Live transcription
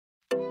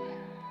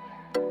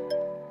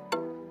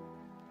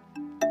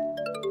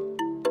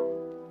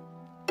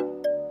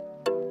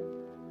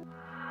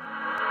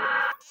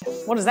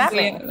What does that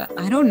mean?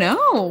 I don't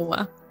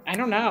know. I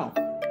don't know.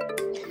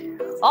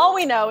 All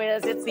we know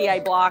is it's the A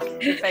Block.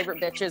 Your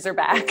favorite bitches are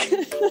back.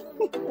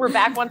 We're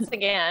back once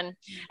again.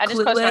 I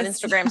just posted on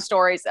Instagram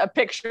stories a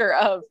picture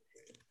of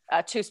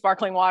 2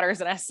 sparkling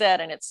waters, and I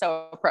said, and it's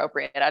so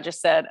appropriate, I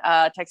just said,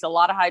 it takes a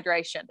lot of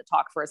hydration to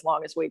talk for as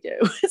long as we do.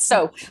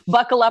 So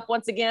buckle up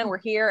once again. We're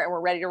here and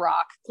we're ready to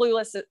rock.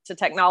 Clueless to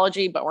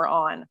technology, but we're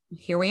on.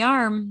 Here we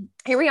are,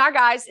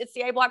 guys. It's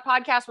the A Block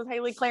Podcast with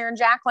Haley, Claire, and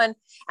Jacqueline.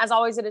 As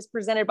always, it is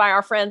presented by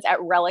our friends at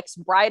Relix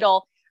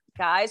Bridal.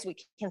 Guys, we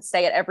can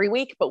say it every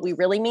week, but we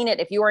really mean it.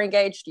 If you are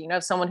engaged, you know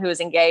someone who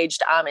is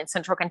engaged in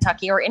Central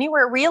Kentucky or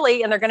anywhere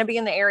really, and they're going to be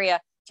in the area,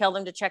 tell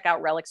them to check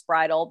out Relix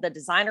Bridal. The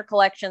designer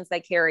collections they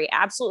carry,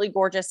 absolutely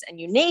gorgeous and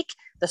unique.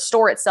 The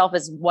store itself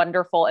is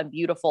wonderful and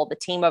beautiful. The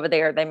team over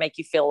there, they make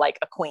you feel like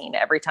a queen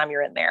every time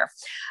you're in there.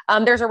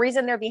 There's a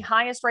reason they're the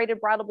highest rated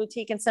bridal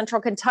boutique in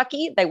Central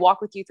Kentucky. They walk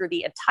with you through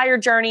the entire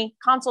journey,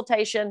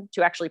 consultation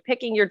to actually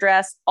picking your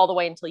dress all the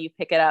way until you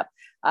pick it up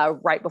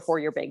right before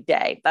your big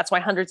day. That's why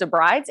hundreds of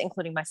brides,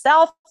 including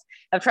myself,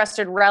 have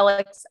trusted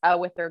Relix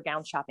with their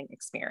gown shopping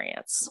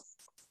experience.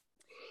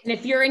 And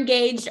if you're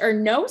engaged or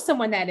know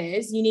someone that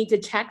is, you need to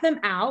check them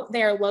out.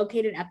 They are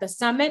located at the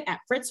Summit at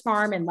Fritz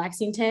Farm in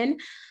Lexington,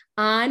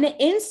 on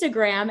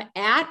Instagram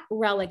at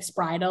Relix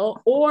Bridal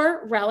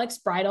or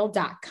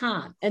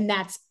relixbridal.com. And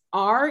that's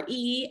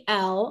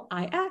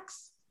RELIX.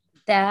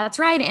 That's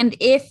right. And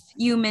if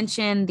you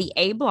mention the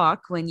A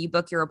Block when you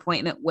book your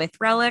appointment with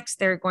Relix,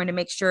 they're going to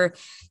make sure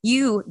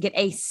you get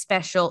a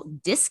special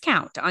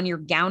discount on your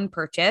gown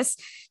purchase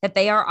that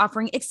they are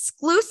offering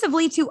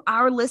exclusively to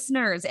our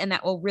listeners. And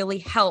that will really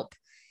help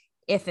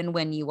if and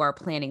when you are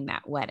planning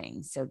that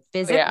wedding. So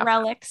visit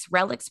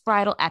Relix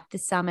Bridal at the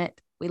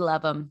Summit. We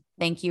love them.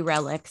 Thank you,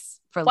 Relix.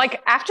 For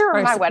after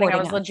my wedding, I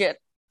was us. legit.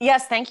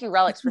 Yes, thank you,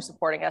 Relix, for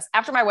supporting us.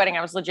 After my wedding,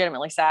 I was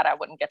legitimately sad I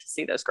wouldn't get to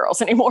see those girls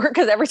anymore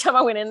because every time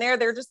I went in there,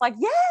 they're just like,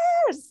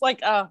 yes,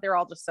 they're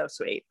all just so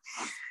sweet.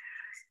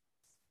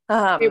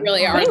 They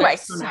really are. Anyway,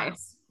 so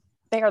nice.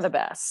 They are the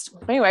best.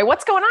 Anyway,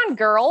 what's going on,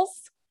 girls?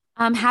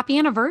 Happy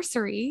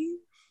anniversary.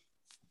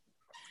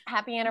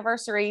 Happy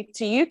anniversary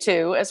to you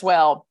two as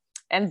well.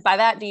 And by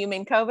that, do you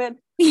mean COVID?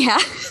 Yeah.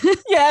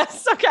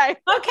 Yes. Okay.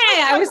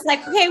 I was like,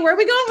 okay, where are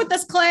we going with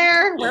this,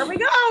 Claire? Where are we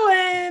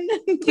going?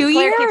 2 Claire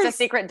years. keeps a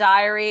secret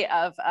diary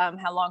of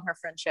how long her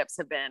friendships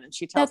have been. And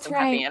she tells them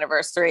happy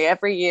anniversary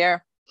every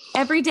year.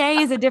 Every day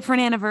is a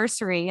different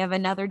anniversary of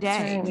another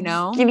day, you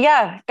know?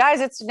 Yeah.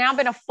 Guys, it's now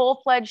been a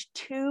full-fledged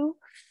 2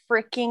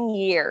 freaking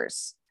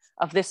years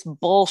of this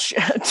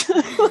bullshit.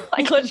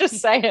 Let's just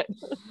say it.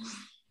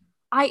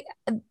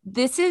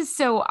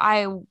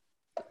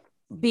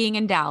 Being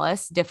in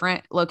Dallas,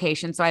 different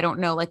location. So I don't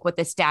know what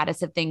the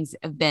status of things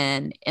have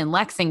been in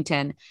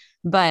Lexington,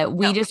 but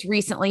we just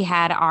recently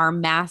had our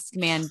mask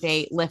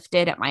mandate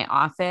lifted at my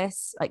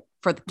office,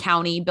 for the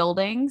county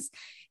buildings.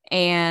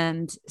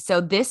 And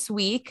so this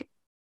week,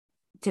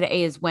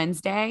 today is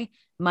Wednesday,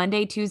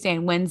 Monday, Tuesday,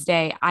 and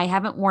Wednesday, I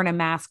haven't worn a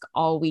mask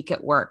all week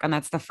at work. And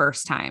that's the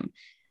first time.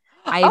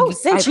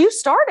 Since you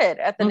started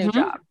at the new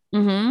job.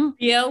 Mm-hmm.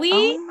 Really?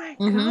 Oh my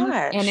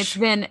gosh.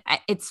 And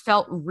it's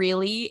felt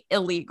really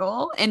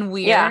illegal and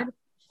weird,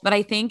 but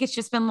I think it's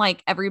just been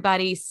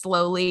everybody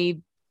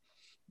slowly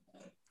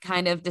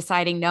kind of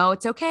deciding, no,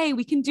 it's okay.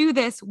 We can do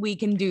this. We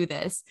can do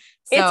this.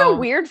 So, it's a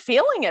weird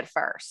feeling at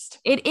first.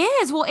 It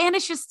is. Well, and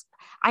it's just,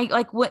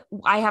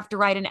 I have to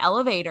ride an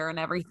elevator and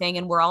everything.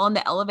 And we're all in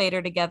the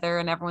elevator together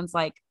and everyone's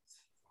like,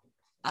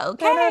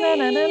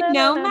 okay,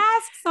 no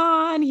masks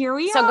on. Here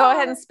we are. So go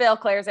ahead and spill,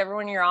 Claire. Is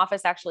everyone in your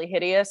office actually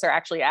hideous or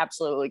actually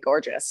absolutely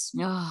gorgeous?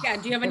 Yeah.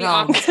 Do you have any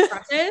office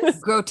crushes?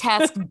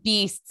 Grotesque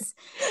beasts.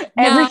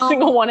 Every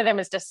single one of them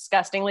is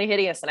disgustingly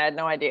hideous, and I had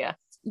no idea.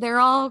 They're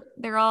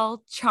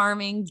all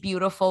charming,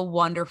 beautiful,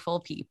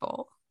 wonderful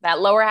people.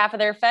 That lower half of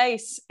their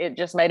face, it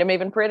just made them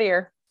even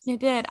prettier. It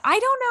did. I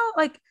don't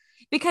know,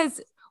 because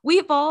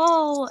we've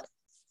all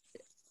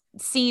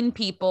seen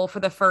people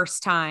for the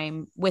first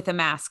time with a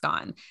mask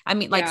on. I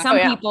mean, some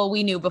people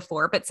we knew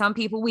before, but some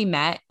people we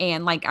met.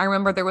 And I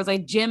remember there was a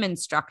gym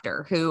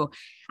instructor who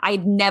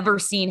I'd never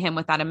seen him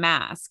without a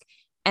mask.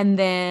 And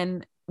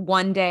then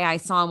one day I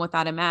saw him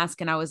without a mask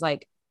and I was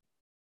like,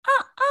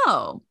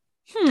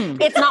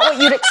 It's not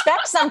what you'd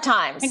expect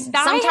sometimes.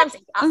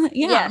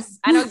 Yes,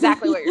 I know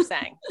exactly what you're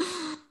saying.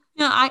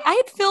 No, I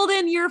had filled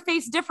in your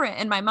face different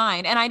in my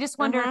mind. And I just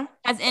wonder,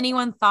 has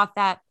anyone thought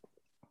that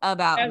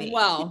about me?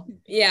 Well,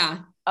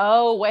 yeah.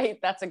 Oh,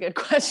 wait, that's a good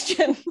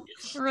question.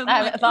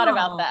 I haven't thought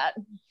about that.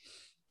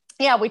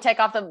 Yeah, we take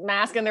off the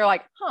mask and they're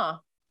like,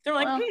 They're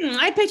like,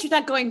 I pictured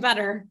that going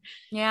better.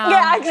 Yeah.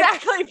 Yeah,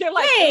 exactly. They're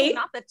like, hey,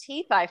 not the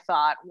teeth I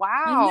thought.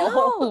 Wow.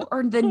 No,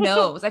 or the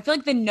nose. I feel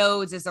like the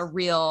nose is a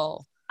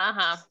real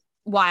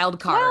wild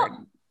card.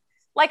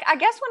 Well, I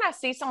guess when I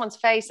see someone's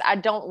face, I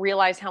don't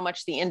realize how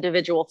much the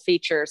individual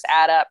features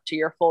add up to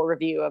your full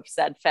review of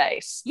said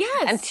face.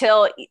 Yes.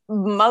 Until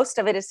most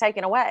of it is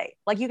taken away.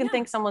 You can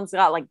think someone's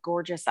got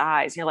gorgeous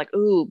eyes. You're like,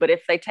 ooh, but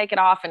if they take it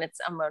off and it's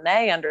a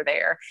Monet under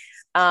there,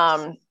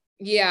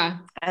 Yeah.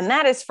 And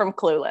that is from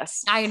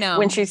Clueless. I know.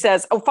 When she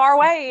says, oh, far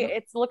away,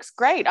 it looks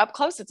great. Up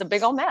close, it's a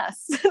big old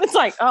mess. It's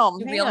like, oh,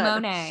 man. Real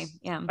Monet.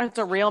 Yeah. It's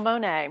a real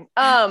Monet.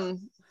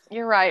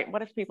 You're right.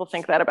 What if people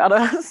think that about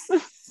us?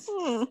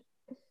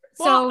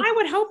 Well, I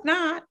would hope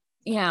not.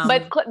 Yeah.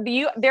 But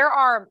there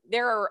are,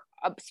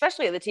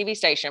 especially at the TV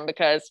station,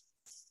 because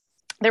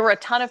there were a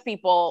ton of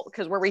people,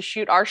 because where we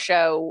shoot our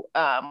show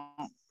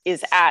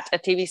is at a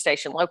TV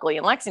station locally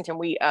in Lexington.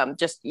 We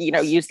just,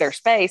 use their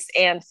space,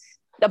 and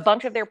a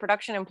bunch of their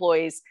production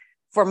employees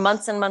for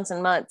months and months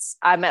and months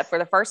I met for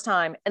the first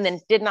time, and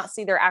then did not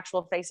see their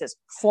actual faces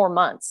for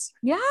months.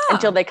 Yeah.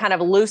 Until they kind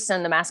of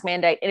loosened the mask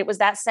mandate. And it was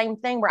that same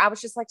thing where I was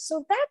just like,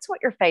 so that's what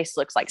your face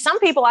looks like. Some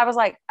people I was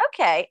like,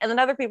 okay. And then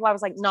other people I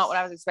was like, not what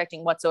I was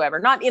expecting whatsoever.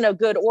 Not in a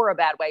good or a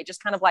bad way,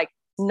 just kind of like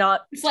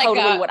not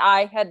totally what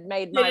I had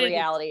made my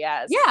reality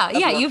as.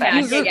 Yeah.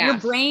 Your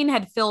brain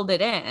had filled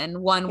it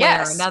in one way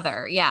or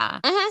another.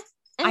 Yeah.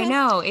 I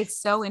know. It's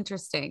so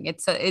interesting.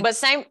 But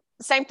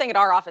same thing at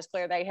our office,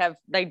 Claire.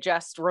 They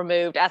just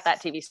removed at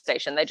that TV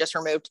station. They just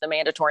removed the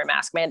mandatory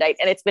mask mandate.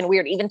 And it's been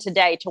weird even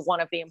today to one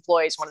of the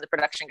employees, one of the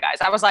production guys.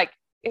 I was like,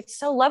 it's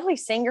so lovely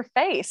seeing your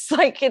face.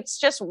 Like, it's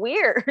just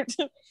weird.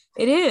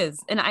 It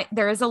is. And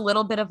there is a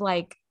little bit of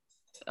like,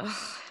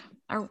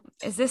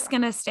 is this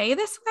going to stay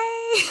this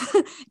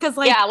way? Cause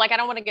I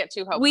don't want to get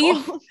too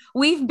hopeful.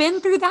 We've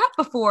been through that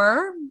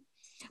before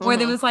where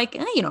there was like,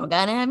 you don't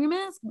gotta have your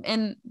mask.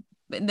 And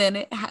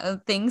then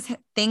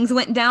things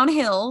went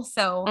downhill.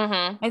 So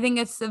I think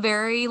it's a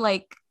very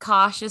like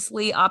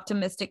cautiously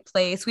optimistic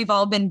place. We've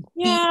all been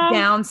beat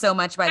down so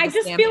much by this. I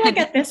just feel like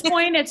at this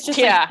point it's just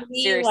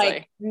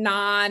like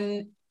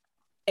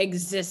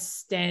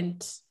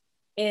non-existent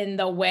in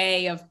the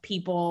way of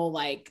people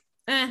like,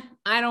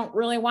 I don't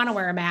really want to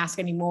wear a mask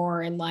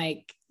anymore. And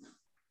like,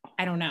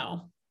 I don't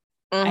know.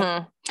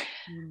 I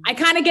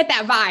kind of get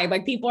that vibe.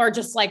 Like people are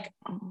just like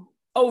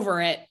over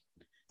it.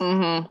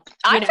 I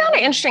found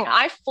it interesting.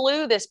 I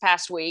flew this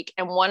past week,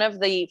 and one of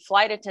the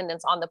flight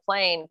attendants on the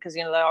plane, because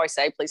they always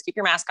say, please keep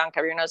your mask on,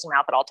 cover your nose and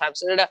mouth at all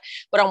times.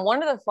 But on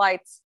one of the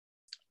flights,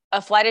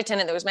 a flight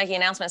attendant that was making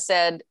an announcement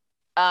said,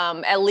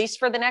 at least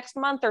for the next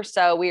month or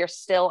so, we are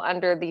still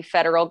under the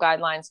federal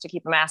guidelines to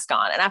keep a mask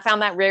on. And I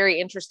found that very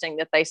interesting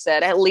that they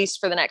said at least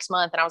for the next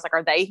month. And I was like,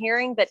 are they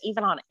hearing that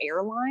even on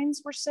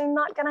airlines, we're soon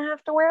not going to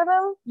have to wear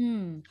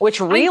them? Which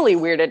really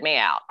weirded me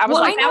out. I was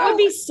like, that would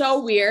be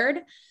so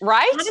weird.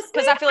 Right?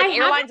 Because I feel like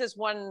airlines is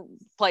one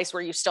place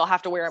where you still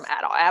have to wear them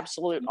at all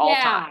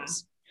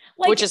times.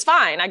 Like, which is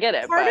fine. I get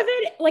it. Part of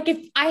it, like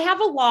if I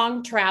have a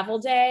long travel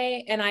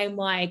day and I'm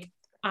like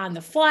on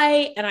the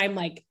flight and I'm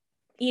like,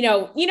 you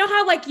know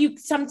how like you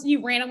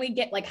randomly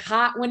get like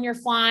hot when you're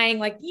flying,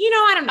 like,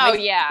 I don't know. Oh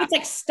yeah. It's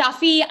like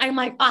stuffy. I'm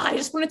like, I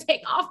just want to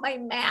take off my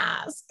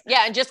mask.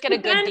 Yeah. And just get a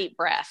good deep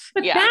breath.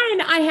 But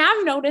then I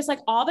have noticed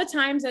like all the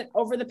times that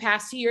over the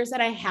past 2 years that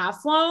I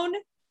have flown,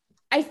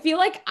 I feel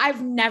like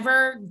I've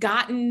never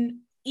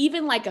gotten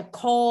even like a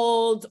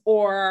cold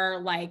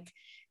or like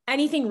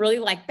anything really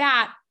like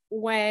that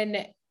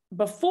when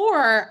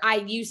before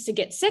I used to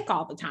get sick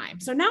all the time.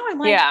 So now I'm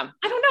like, I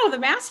don't know, the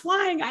mask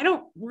flying, I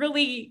don't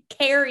really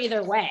care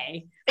either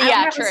way. I don't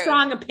have a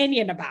strong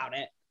opinion about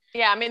it.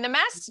 Yeah. I mean, the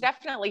masks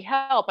definitely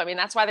help. I mean,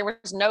 that's why there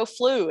was no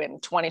flu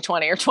in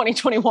 2020 or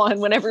 2021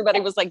 when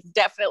everybody was like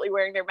definitely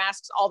wearing their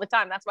masks all the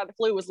time. That's why the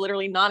flu was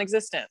literally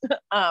non-existent.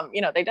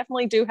 They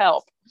definitely do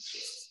help.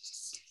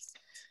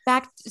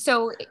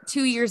 So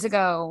 2 years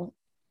ago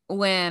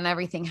when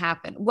everything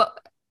happened,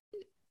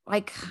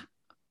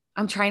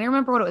 I'm trying to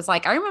remember what it was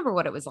like. I remember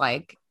what it was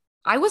like.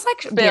 I was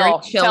like very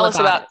chill tell us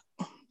about it.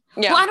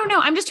 Yeah. Well, I don't know.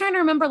 I'm just trying to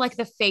remember like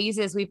the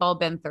phases we've all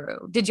been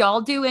through. Did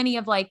y'all do any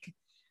of like,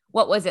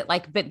 what was it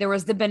like? But there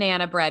was the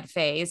banana bread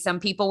phase. Some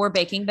people were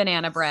baking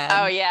banana bread.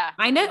 Oh yeah.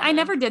 I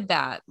never did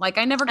that. Like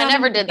I never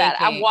did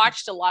that. I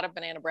watched a lot of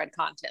banana bread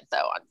content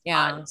though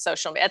on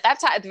social media. At that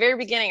time, at the very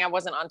beginning, I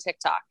wasn't on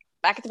TikTok.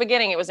 Back at the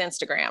beginning, it was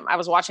Instagram. I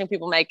was watching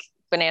people make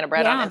banana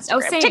bread on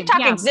Instagram.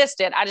 TikTok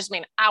existed. I just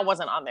mean I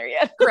wasn't on there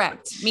yet.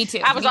 Correct. Me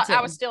too.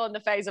 I was still in the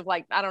phase of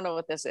like, I don't know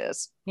what this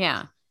is.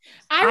 Yeah.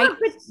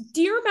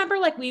 Do you remember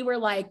like we were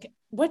like,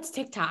 what's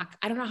TikTok?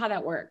 I don't know how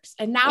that works.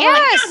 And now we're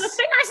like, the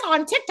thing I saw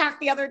on TikTok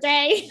the other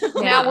day.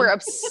 Now we're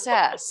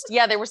obsessed.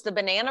 Yeah. There was the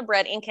banana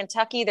bread in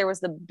Kentucky. There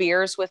was the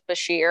beers with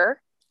Bashir.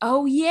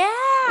 Oh yeah.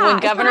 When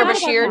Governor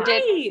Bashir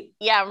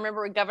I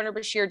remember when Governor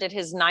Bashir did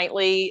his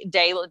nightly,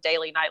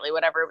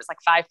 whatever. It was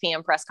like 5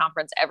 p.m. press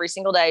conference every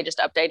single day, just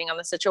updating on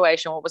the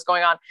situation, what was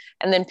going on.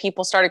 And then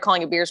people started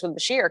calling it beers with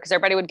Bashir because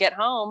everybody would get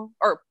home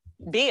or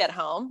be at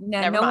home.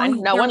 No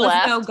one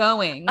left. No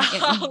going.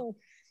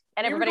 And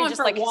everybody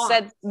just like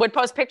would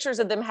post pictures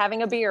of them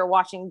having a beer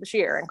watching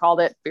Bashir and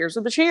called it Beers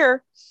with Bashir.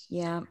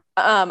 Yeah.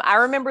 I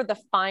remember the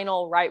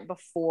final right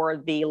before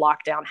the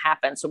lockdown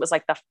happened. So it was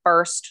like the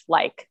first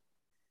like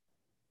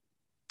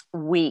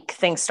week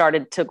things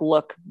started to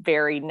look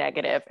very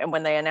negative. And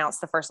when they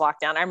announced the first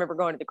lockdown, I remember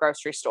going to the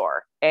grocery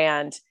store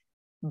and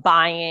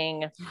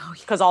buying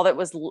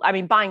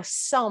buying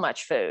so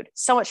much food,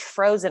 so much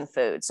frozen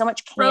food, so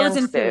much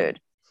canned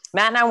food.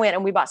 Matt and I went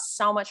and we bought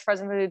so much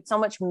frozen food, so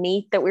much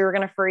meat that we were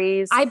going to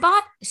freeze. I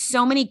bought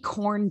so many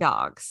corn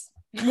dogs.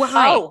 Why?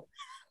 Oh,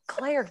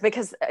 Claire,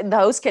 because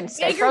those can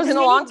stay Bigger frozen a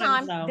than long mini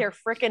ones, time. though. They're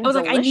freaking I was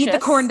like, I need the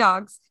corn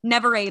dogs.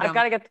 Never ate them. I've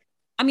got to get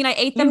I mean, I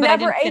ate You them, but I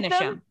never didn't ate finish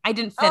them? them. I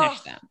didn't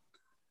finish them.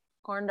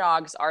 corn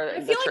dogs are I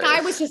the feel like truth.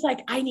 I was just like,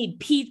 I need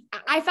pizza.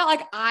 I felt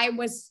like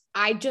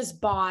I just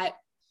bought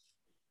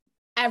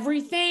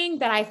everything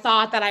that I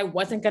thought that I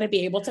wasn't going to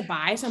be able to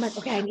buy. So I'm like,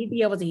 okay, I need to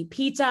be able to eat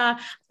pizza.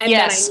 And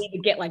Yes. then I need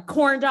to get like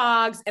corn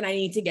dogs and I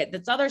need to get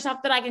this other stuff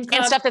that I can cook.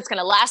 and stuff that's going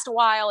to last a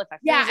while if I freeze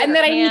Yeah. it And or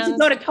then I need to cans.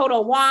 go to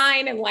Total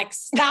Wine and like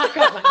stock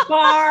up my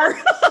bar.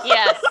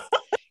 Yes.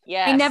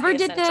 Yes. I never the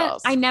did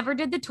essentials. I never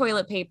did the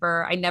toilet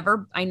paper. I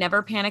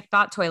never panic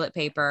bought toilet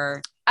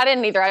paper. I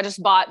didn't either. I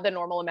just bought the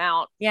normal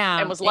amount Yeah.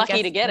 and was I lucky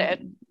guess- to get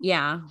it.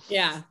 Yeah.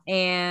 Yeah.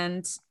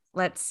 And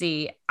let's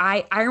see.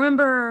 I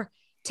remember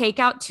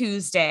Takeout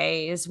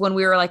Tuesdays when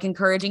we were like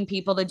encouraging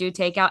people to do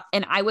takeout,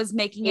 and I was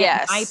making it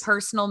Yes. my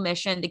personal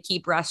mission to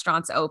keep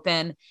restaurants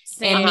open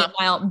Same. and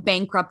meanwhile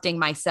bankrupting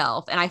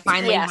myself. And I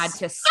finally Yes. had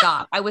to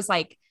stop. I was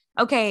like,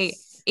 okay,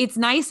 it's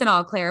nice and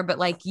all, Claire, but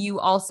like you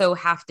also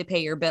have to pay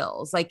your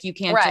bills. Like you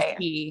can't Right. just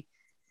be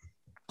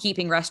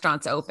keeping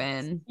restaurants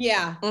open.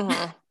 Yeah.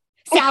 Mhm.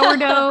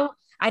 Sourdough.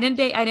 I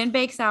didn't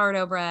bake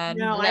sourdough bread.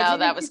 No, No, didn't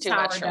that do was too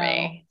much for sourdough.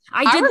 me.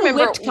 I I did the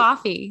remember- whipped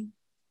coffee.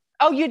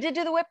 Oh, you did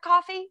do the whipped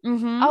coffee?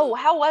 Mhm. Oh,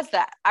 how was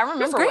that? I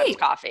remember great. whipped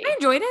coffee. I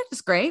enjoyed it. It's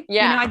great.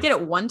 Yeah. I did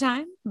it one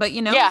time, but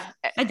Yeah,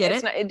 I did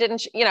it's it. not- it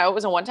didn't, it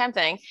was a one-time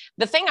thing.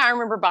 The thing I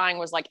remember buying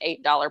was like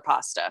 $8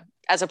 pasta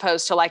as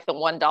opposed to like the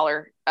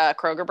 $1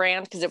 Kroger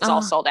brand because it was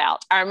all sold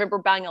out. I remember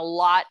buying a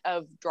lot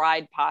of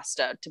dried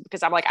pasta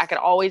because I'm like, I could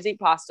always eat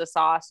pasta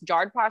sauce,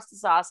 jarred pasta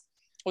sauce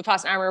with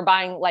pasta. And I remember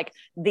buying like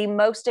the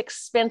most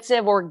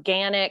expensive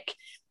organic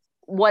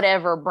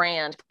whatever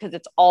brand because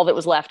it's all that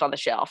was left on the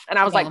shelf. And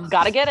I was Yeah. like,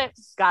 gotta get it,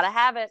 gotta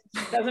have it.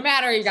 Doesn't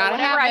matter. You So gotta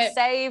whenever have I it.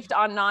 saved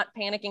on not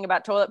panicking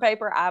about toilet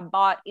paper, I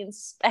bought in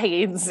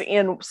spades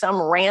in some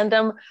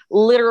random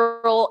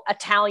literal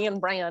Italian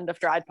brand of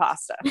dried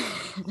pasta.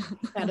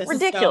 That is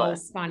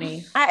ridiculous. so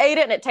funny. I ate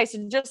it and it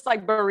tasted just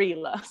like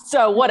Barilla.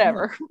 So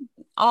whatever.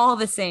 All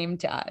the same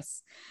to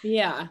us.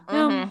 Yeah.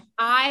 Mhm.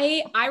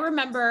 I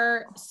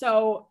remember,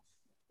 so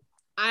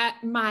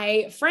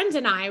my friends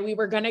and I, we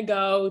were going to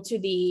go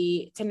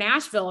to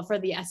Nashville for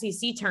the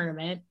SEC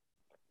tournament.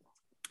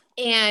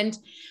 And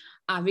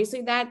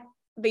obviously that's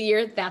the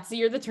year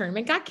the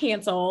tournament got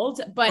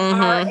canceled, but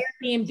our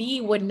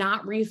Airbnb would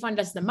not refund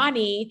us the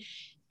money.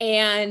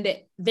 And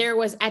there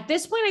was, at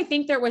this point, I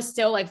think there was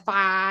still like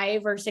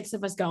 5 or 6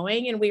 of us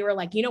going. And we were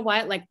like, you know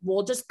what? Like,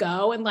 we'll just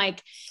go. And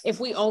like, if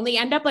we only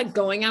end up like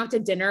going out to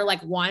dinner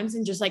like once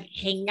and just like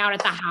hanging out at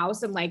the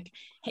house and like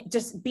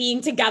just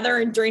being together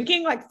and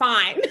drinking, like,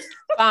 fine.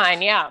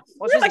 Fine. Yeah. Let's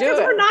We're just like, do 'cause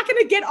we're it. not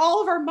going to get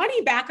all of our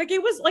money back. Like,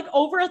 it was like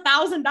over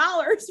 $1,000.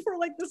 We're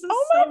like, this is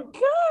Oh my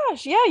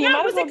gosh. Yeah. You yeah,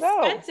 might it was as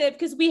well go. expensive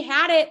because we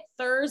had it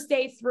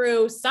Thursday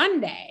through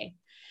Sunday.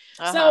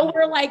 Uh-huh. So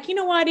we're like, you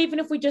know what, even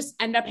if we just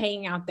end up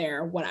hanging out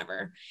there,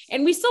 whatever.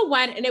 And we still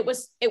went and it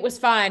was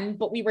fun,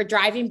 but we were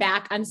driving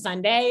back on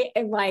Sunday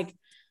and like,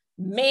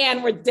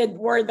 man,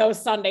 were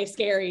those Sunday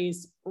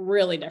scaries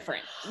really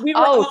different. We were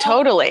all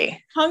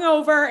totally.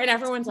 hungover and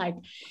everyone's like,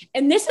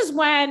 and this is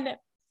when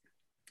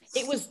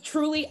it was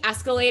truly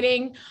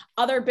escalating.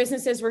 Other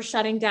businesses were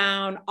shutting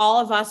down. All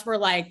of us were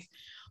like,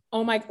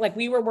 oh my, like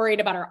we were worried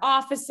about our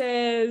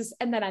offices.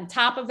 And then on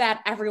top of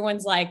that,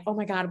 everyone's like, oh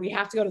my God, we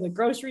have to go to the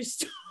grocery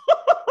store.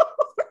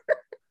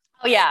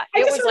 Oh yeah. I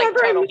It just was like remember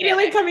total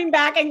immediately panic. coming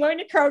back and going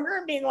to Kroger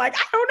and being like,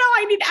 I don't know,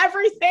 I need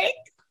everything.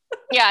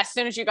 Yeah. As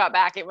soon as you got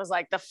back, it was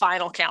like the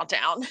final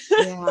countdown.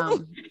 Yeah.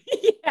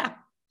 Yeah.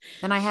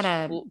 And I had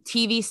a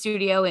TV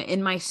studio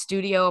in my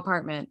studio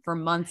apartment for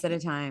months at a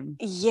time.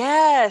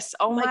 Yes.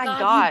 Oh my God,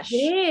 gosh.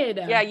 you did.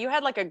 Yeah. You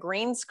had like a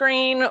green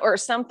screen or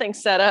something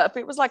set up.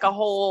 It was like a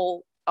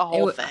whole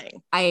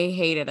thing. I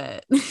hated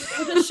it.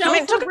 It was a show I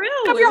mean, it for took real.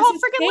 up It your was whole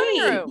freaking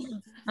insane. living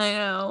room. I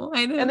know.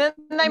 I know. And then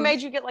they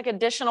made you get like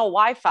additional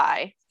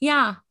Wi-Fi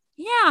Yeah.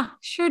 Yeah.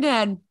 Sure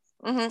did.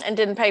 and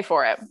didn't pay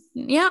for it.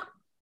 Yeah.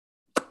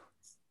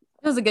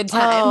 It was a good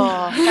time.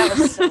 Oh, that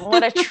was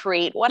what a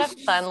treat. What a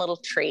fun little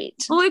treat.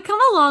 Well, we've come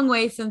a long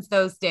way since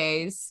those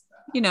days.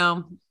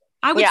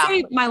 I would Yeah.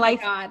 say my life,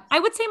 God. I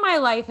would say my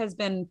life has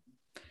been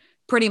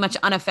pretty much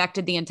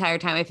unaffected the entire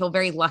time. I feel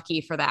very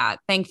lucky for that.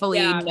 Thankfully,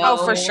 Yeah. no,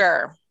 Oh, for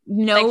sure.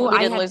 No, Thankfully, we I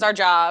didn't had- lose our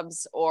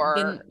jobs or,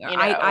 didn't, you know.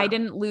 I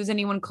didn't lose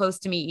anyone close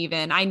to me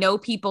even. I know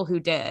people who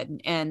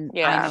did. And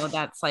Yeah. I know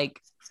that's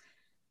like,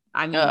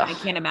 I mean, Ugh. I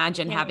can't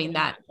imagine Can't having even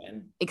that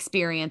imagine.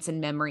 experience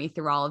and memory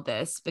through all of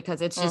this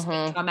because it's just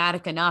been Mhm.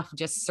 traumatic enough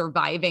just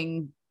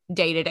surviving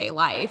day-to-day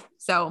life.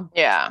 So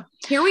Yeah.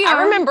 here we are.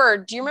 I remember,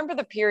 do you remember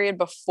the period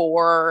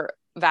before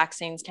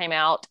vaccines came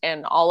out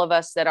and all of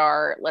us that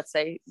are, let's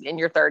say in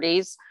your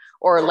 30s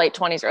or late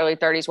 20s, early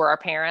 30s, where our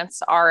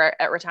parents are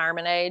at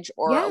retirement age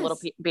or a little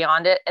Yes.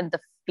 beyond it, and the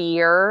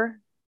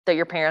fear that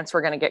your parents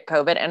were going to get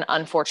COVID. And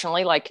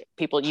unfortunately, like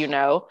people, whose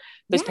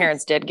Yes.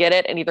 parents did get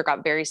it and either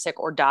got very sick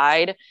or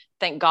died.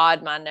 Thank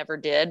God mine never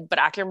did. But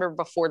I can remember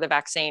before the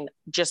vaccine,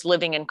 just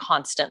living in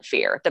constant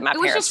fear that my It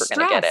was parents just were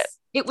going to get it. stress.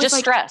 It was Just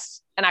like,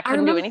 stress. And I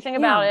couldn't do remember- anything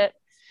about yeah. it.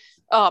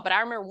 Oh, but I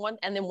remember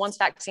once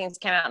vaccines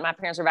came out and my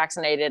parents were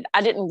vaccinated,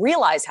 I didn't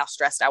realize how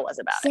stressed I was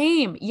about it.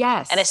 Same.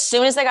 Yes. And as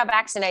soon as they got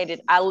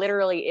vaccinated,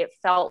 it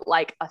felt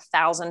like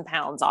 1,000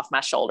 pounds off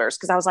my shoulders.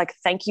 Cause I was like,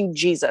 thank you,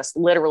 Jesus.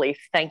 Literally,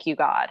 thank you,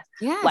 God.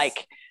 yes.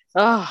 Like,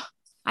 oh,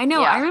 I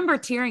know. yeah. I remember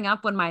tearing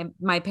up when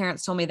my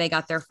parents told me they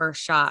got their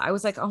first shot. I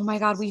was like, oh my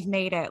God, we've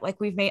made it. Like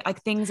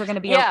things are going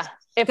to be. yeah.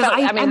 It 'Cause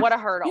felt, what a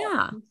hurdle.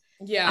 Yeah.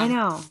 Yeah. I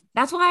know.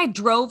 That's why I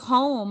drove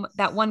home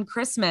that one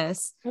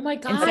Christmas. Oh my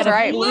God. Instead of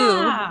right. Blue,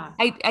 Yeah.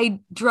 I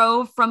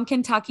drove from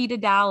Kentucky to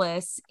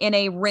Dallas in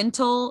a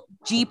rental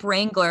Jeep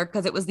Wrangler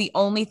because it was the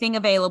only thing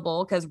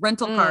available because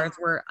rental cars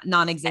were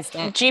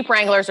non-existent. Jeep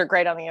Wranglers are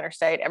great on the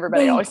interstate.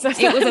 Everybody always says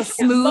It was a that.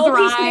 smooth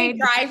Multi-state ride.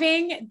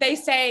 driving, they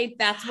say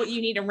that's what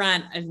you need to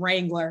rent, a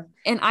Wrangler.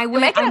 And I And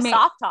went, make it I a made,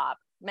 soft top.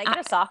 Make it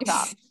a soft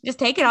top. just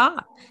take it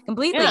off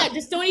completely. Yeah,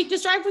 just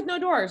drive with no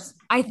doors.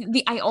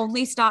 I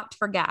only stopped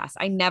for gas.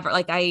 I never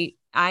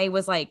I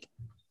was like,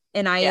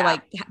 and I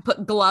like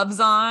put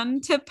gloves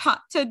on to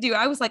do.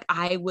 I was like,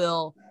 I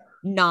will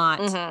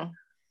not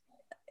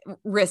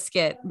risk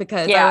it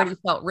because I already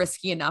felt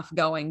risky enough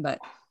going, but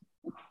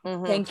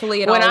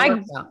thankfully it all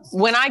worked out.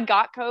 When I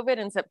got COVID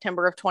in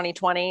September of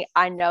 2020,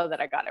 I know that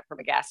I got it from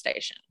a gas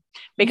station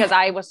because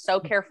I was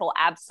so careful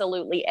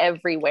absolutely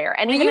everywhere.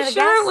 And even at a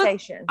gas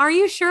station. Are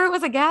you sure it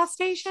was a gas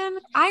station?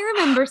 I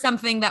remember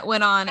something that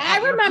went on. I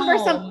remember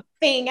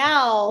something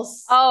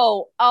else.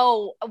 Oh,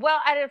 well,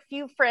 I had a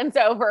few friends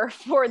over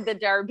for the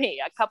Derby,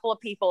 a couple of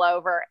people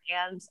over,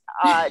 and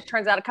it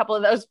turns out a couple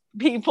of those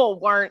people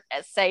weren't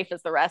as safe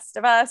as the rest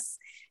of us.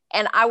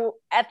 And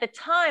at the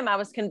time, I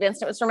was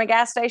convinced it was from a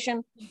gas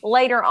station.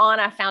 Later on,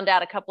 I found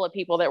out a couple of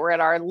people that were at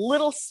our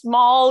little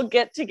small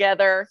get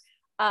together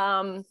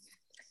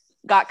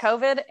got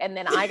COVID, and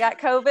then I got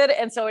COVID.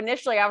 And so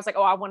initially I was like,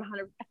 oh, I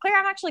 100. Claire,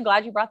 I'm actually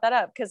glad you brought that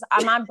up because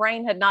my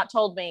brain had not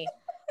told me.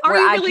 Are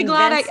you really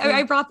glad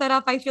I brought that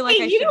up? I feel like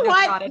I should have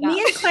brought it up.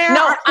 Me and Claire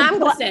are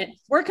complicit.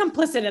 We're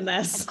complicit in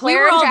this.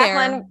 Claire and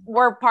Jacqueline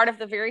were part of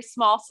the very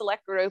small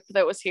select group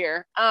that was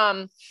here.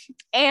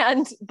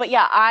 But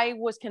yeah, I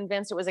was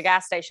convinced it was a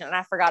gas station, and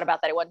I forgot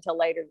about that. It wasn't until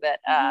later that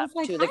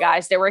two of the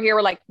guys that were here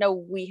were like, no,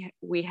 we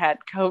had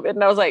COVID.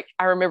 And I was like,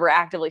 I remember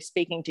actively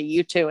speaking to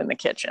you two in the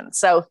kitchen.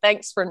 So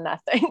thanks for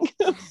nothing.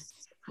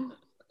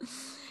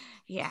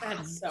 Yeah.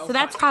 That's so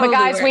that's probably. But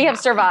guys, we have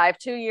survived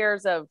 2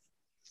 years of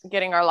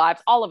getting our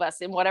lives, all of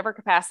us in whatever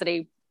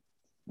capacity,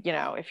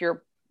 if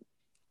you're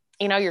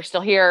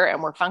still here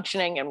and we're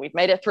functioning and we've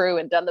made it through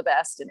and done the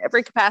best in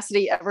every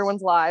capacity,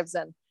 everyone's lives.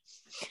 And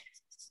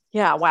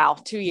yeah, wow,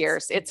 2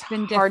 years. It's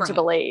been hard to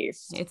believe.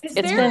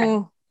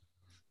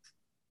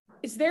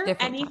 Is there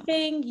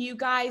anything you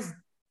guys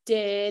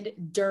did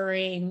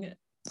during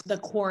the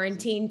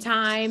quarantine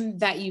time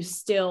that you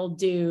still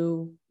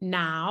do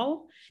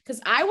now? Because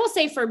I will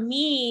say for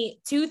me,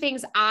 two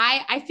things.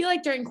 I feel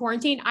like during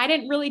quarantine, I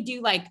didn't really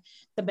do like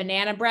the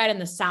banana bread and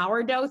the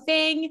sourdough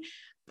thing,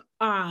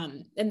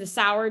 and the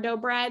sourdough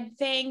bread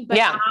thing. But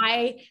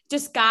I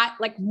just got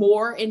like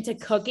more into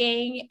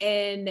cooking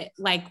and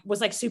like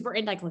was like super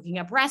into like looking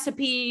up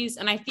recipes.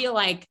 And I feel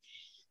like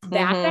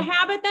that's a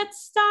habit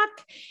that's stuck.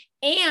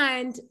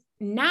 And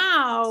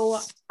now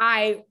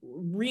I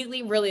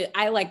really,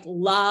 I like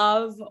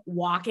love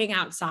walking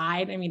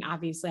outside. I mean,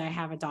 obviously I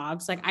have a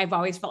dog. So like, I've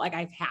always felt like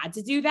I've had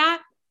to do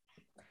that.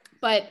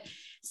 But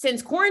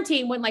since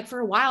quarantine, when like for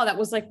a while, that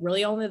was like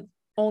really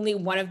only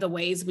one of the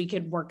ways we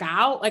could work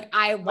out. Like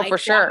I like for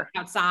sure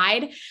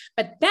outside,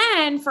 but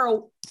then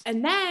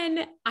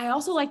I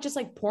also like just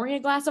like pouring a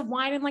glass of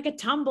wine in like a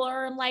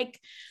tumbler and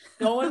like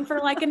going for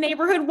like a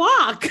neighborhood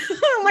walk.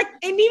 Like,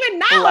 and even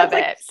now, love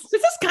like, it.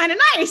 This is kind of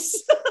nice.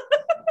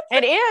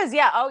 It is.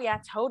 Yeah. Oh yeah,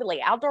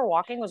 totally. Outdoor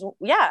walking was,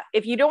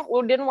 if you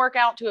didn't work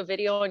out to a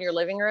video in your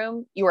living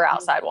room, you were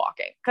outside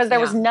walking because there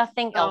was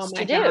nothing else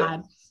to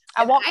do.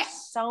 I walked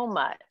so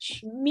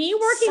much. Me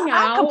working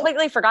out. I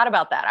completely forgot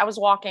about that. I was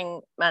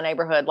walking my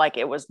neighborhood like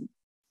it was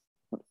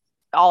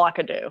all I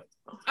could do.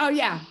 Oh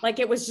yeah. Like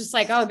it was just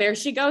like, oh, there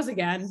she goes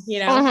again,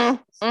 Is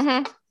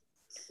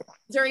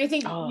there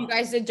anything you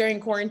guys did during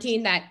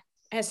quarantine that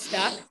has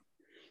stuck?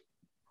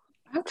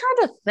 I'm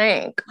trying to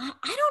think.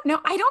 I don't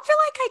know. I don't feel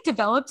like I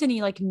developed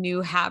any like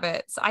new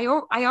habits. I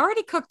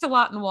already cooked a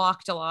lot and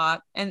walked a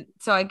lot. And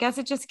so I guess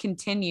it just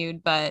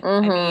continued, but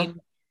I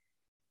mean,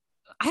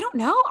 I don't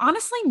know.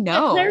 Honestly,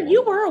 no. Claire,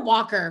 you were a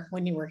walker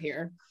when you were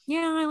here.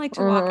 Yeah, I like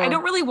to walk. I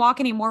don't really walk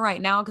anymore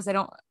right now because I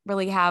don't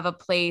really have a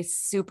place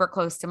super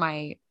close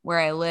to where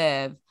I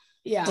live.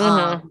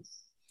 Yeah.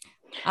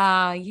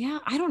 Yeah,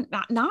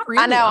 not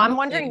really. I know. I'm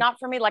wondering, not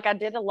for me. Like I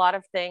did a lot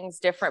of things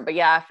different, but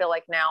yeah, I feel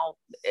like now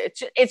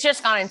it's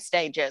just gone in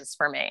stages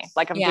for me.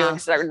 Like I'm doing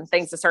certain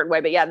things a certain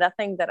way, but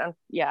nothing that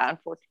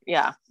unfortunately.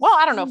 Yeah. Well,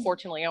 I don't know,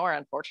 fortunately or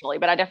unfortunately,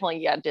 but I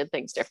definitely, did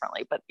things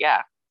differently, but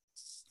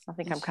I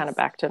think I'm kind of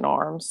back to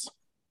norms.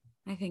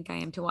 I think I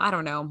am too. I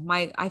don't know.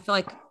 I feel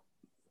like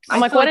I'm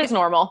like, what is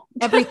normal?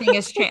 Everything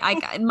is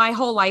changed. My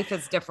whole life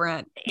is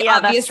different. Yeah,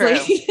 obviously.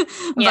 That's true.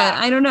 But Yeah.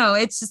 I don't know.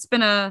 It's just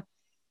been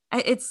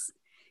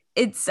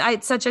it's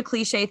such a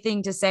cliche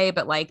thing to say,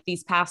 but like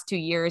these past 2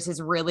 years has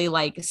really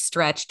like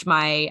stretched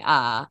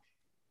my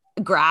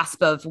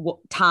grasp of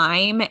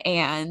time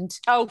and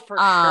for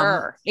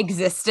sure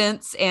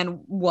existence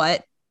and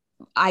what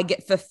I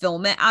get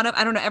fulfillment out of.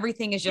 I don't know.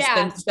 Everything has just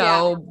been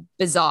so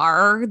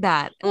bizarre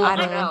that I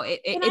don't know.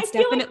 It's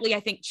definitely, I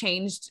think,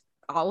 changed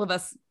all of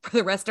us for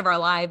the rest of our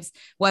lives,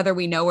 whether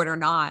we know it or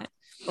not.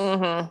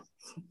 Oh,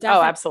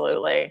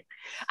 absolutely.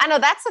 I know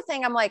that's the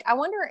thing. I'm like, I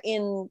wonder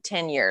in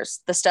 10 years,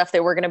 the stuff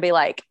that we're going to be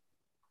like,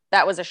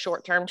 that was a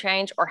short-term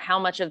change, or how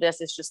much of this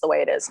is just the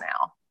way it is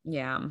now.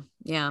 Yeah.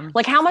 Yeah.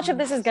 Like how much of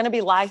this is going to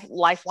be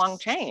lifelong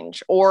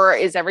change, or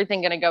is everything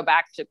going to go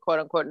back to quote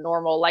unquote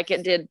normal like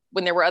it did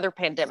when there were other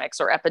pandemics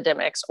or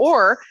epidemics,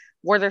 or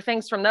were there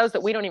things from those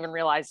that we don't even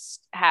realize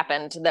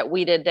happened that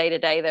we did day to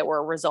day that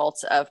were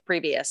results of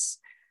previous,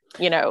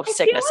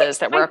 sicknesses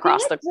that were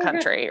across the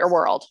country or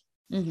world?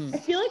 I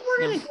feel like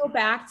we're going to go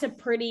back to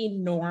pretty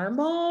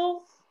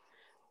normal.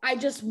 I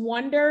just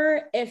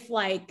wonder if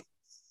like,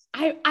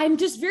 I'm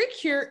just very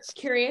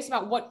curious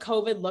about what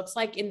COVID looks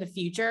like in the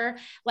future.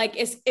 Like,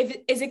 is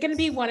it going to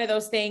be one of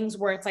those things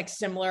where it's like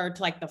similar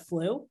to like the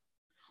flu?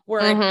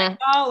 Where it's like,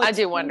 oh, it's I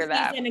do wonder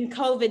that. In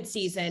COVID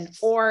season,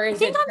 or is I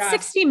think on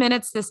 60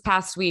 Minutes this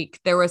past week,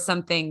 there was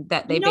something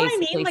that they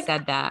basically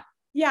said that.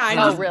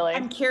 Yeah. Really?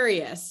 I'm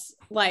curious.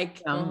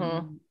 Like,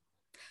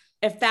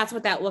 if that's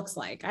what that looks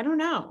like, I don't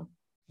know.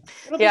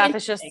 If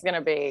it's just going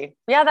to be,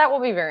 that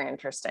will be very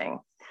interesting.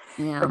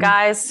 Yeah. But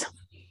guys,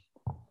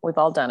 we've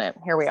all done it.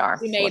 Here we are.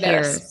 We made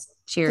it.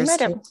 Cheers.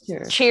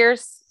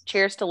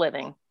 Cheers to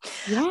living.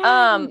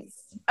 Yes.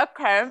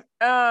 Okay.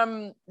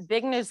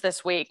 Big news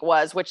this week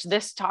was,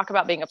 talk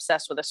about being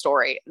obsessed with a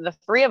story. The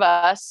three of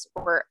us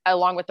were,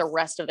 along with the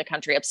rest of the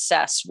country,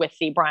 obsessed with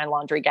the Brian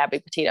Laundrie, Gabby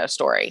Petito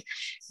story.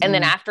 And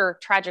then after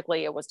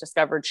tragically it was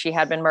discovered she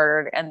had been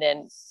murdered, and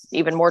then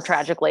even more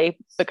tragically,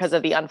 because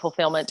of the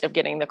unfulfillment of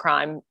getting the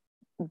crime,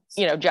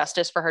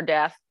 justice for her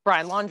death,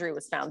 Brian Laundrie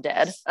was found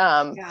dead.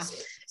 Her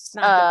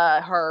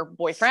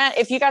boyfriend,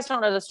 if you guys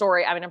don't know the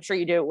story, I mean, I'm sure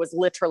you do. It was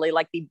literally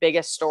like the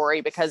biggest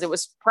story because it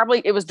was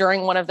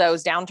during one of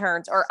those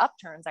downturns or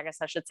upturns, I guess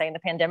I should say, in the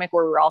pandemic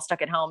where we were all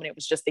stuck at home and it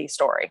was just the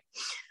story.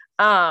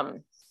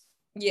 So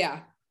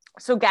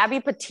Gabby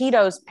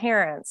Petito's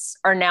parents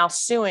are now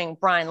suing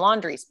Brian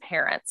Laundrie's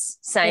parents,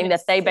 saying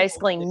that they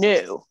basically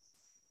knew.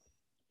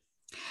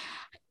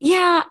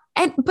 Yeah.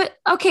 But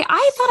okay.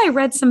 I thought I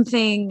read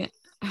something,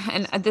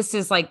 and this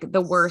is like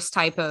the worst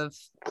type of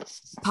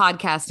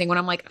podcasting when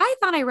I'm like, I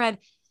thought I read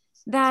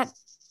that.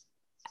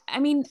 I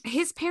mean,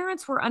 his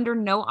parents were under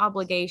no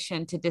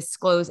obligation to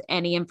disclose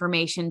any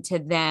information to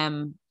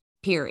them,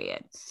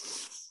 period.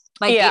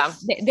 Like,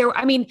 does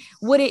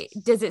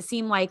it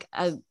seem like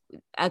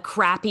a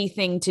crappy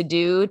thing to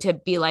do, to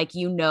be like,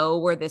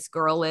 where this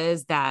girl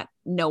is that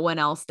no one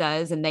else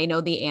does, and they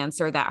know the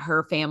answer that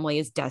her family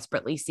is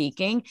desperately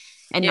seeking,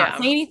 and not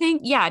say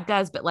anything? Yeah, it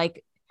does. But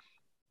like,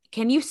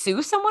 can you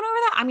sue someone over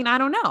that? I mean, I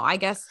don't know. I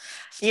guess.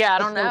 Yeah, I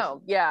don't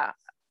know. Yeah.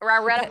 Or I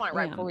read it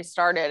right before we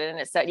started, and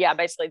it said,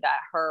 basically that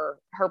her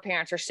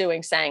parents are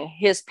suing, saying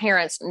his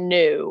parents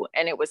knew,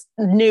 and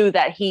knew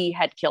that he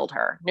had killed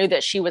her, knew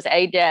that she was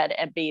A, dead,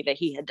 and B, that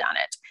he had done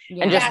it,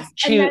 and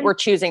were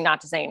choosing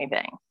not to say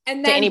anything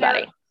to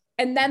anybody.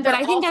 But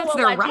I think that's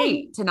their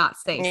right to not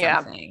say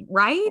something,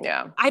 right?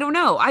 Yeah. I don't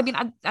know. I mean,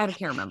 I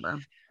can't remember.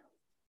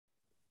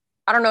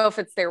 I don't know if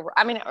it's their.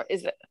 I mean,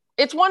 is it?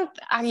 It's one.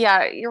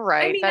 Yeah, you're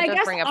right. I mean, that I does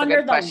guess bring up under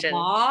a good question. The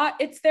law,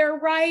 it's their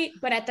right,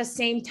 but at the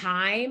same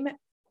time,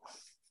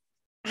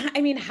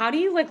 I mean, how do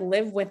you like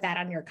live with that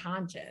on your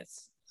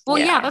conscience? Well,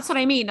 yeah, that's what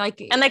I mean.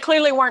 Like, and they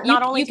clearly weren't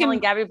not only telling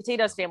Gabby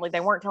Petito's family, they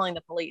weren't telling the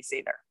police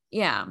either.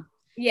 Yeah.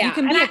 Yeah. You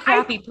can be a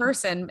crappy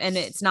person and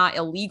it's not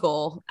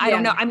illegal. I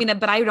don't know. I mean,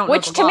 but I don't know.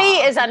 Which to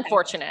me is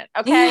unfortunate.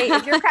 Okay.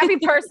 If you're a crappy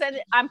person,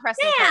 I'm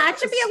pressing charges. It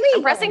should be illegal.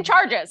 I'm pressing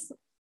charges.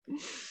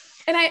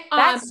 And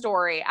that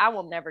story, I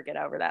will never get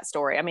over that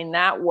story. I mean,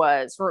 that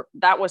was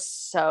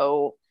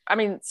so,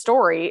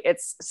 story,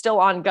 it's still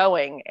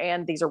ongoing,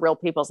 and these are real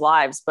people's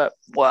lives, but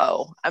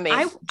whoa. I mean,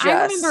 I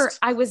remember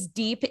I was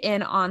deep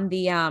in on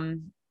the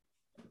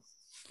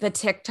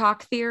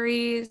TikTok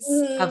theories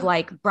of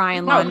like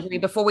Brian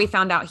Laundrie before we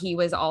found out he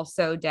was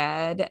also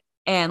dead,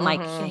 and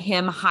like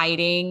him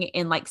hiding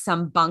in like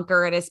some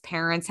bunker at his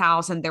parents'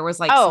 house. And there was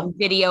like some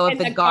video of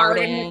the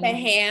garden with the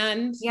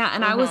hand. Yeah.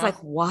 And I was like,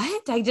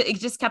 what? It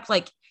just kept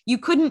like, you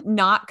couldn't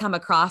not come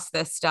across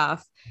this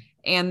stuff.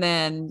 And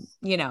then,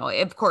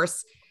 of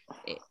course,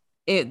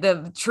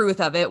 the truth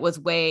of it was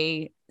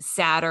way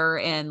sadder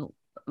and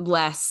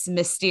less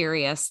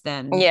mysterious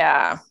than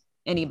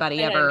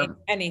anybody ever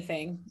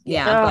anything.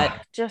 Yeah.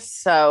 But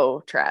just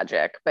so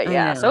tragic. But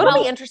so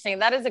it'll be interesting.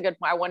 That is a good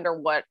point. I wonder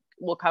what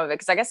will come of it.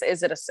 Cause I guess,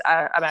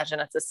 I imagine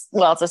it's a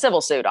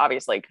civil suit,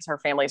 obviously, because her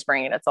family's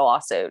bringing it's a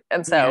lawsuit.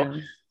 And so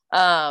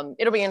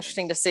It'll be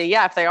interesting to see,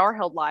 if they are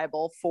held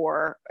liable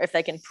for, if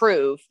they can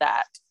prove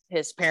that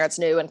his parents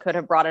knew and could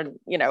have brought in,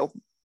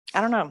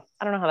 I don't know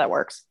how that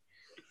works.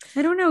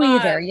 I don't know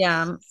either.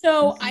 Yeah.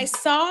 So I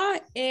saw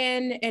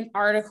in an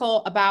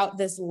article about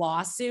this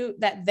lawsuit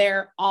that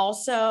they're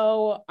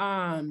also,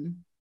 that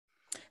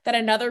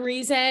another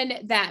reason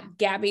that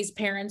Gabby's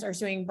parents are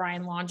suing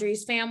Brian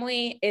Laundrie's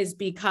family is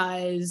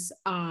because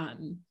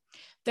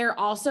they're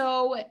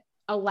also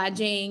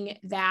alleging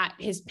that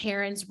his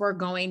parents were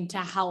going to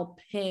help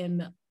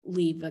him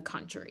leave the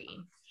country.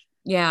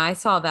 Yeah, I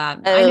saw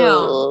that. Oh, I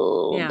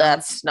know. Yeah.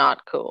 That's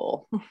not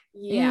cool.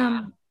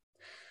 Yeah.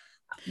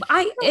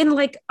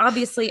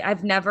 Obviously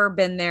I've never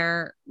been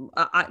there.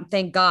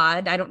 Thank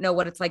God. I don't know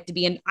what it's like to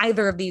be in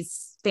either of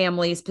these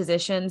families'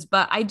 positions,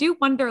 but I do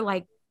wonder,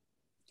 like,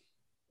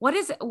 what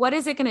is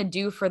it going to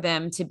do for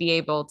them to be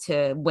able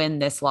to win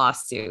this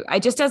lawsuit? I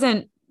just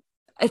doesn't,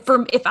 I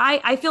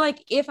feel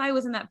like if I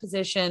was in that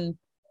position,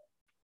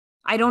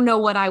 I don't know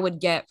what I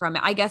would get from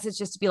it. I guess it's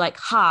just to be like,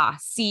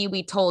 see,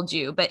 we told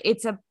you, but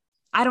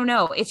I don't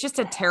know. It's just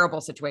a terrible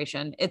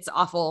situation. It's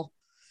awful.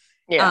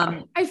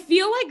 Yeah. I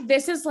feel like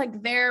this is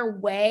like their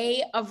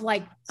way of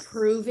like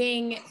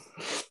proving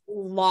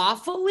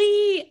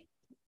lawfully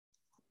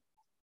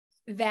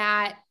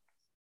that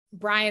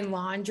Brian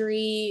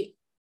Laundrie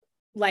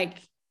like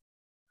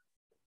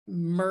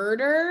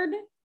murdered.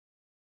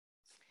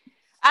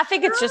 I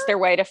think it's just their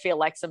way to feel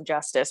like some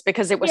justice,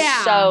 because it was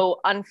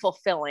so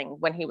unfulfilling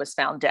when he was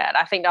found dead.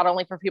 I think not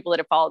only for people that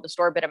have followed the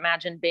story, but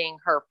imagine being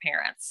her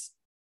parents.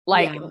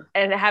 And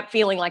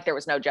feeling like there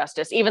was no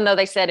justice, even though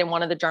they said in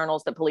one of the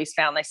journals that police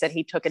found, they said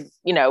he took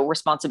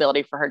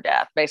responsibility for her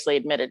death, basically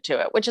admitted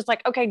to it, which is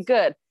like, okay,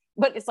 good.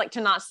 But it's like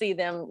to not see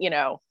them,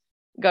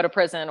 go to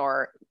prison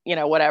or,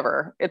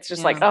 whatever. It's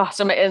just like,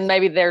 and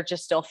maybe they're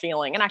just still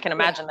feeling, and I can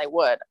imagine they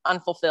would,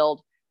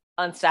 unfulfilled,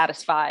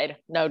 unsatisfied,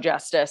 no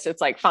justice. It's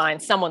like, fine,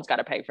 someone's got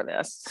to pay for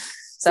this.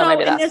 So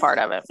maybe that's part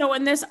of it. So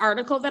in this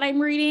article that I'm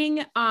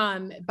reading,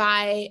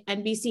 by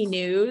NBC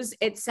News,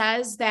 it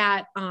says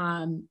that,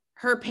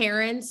 her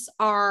parents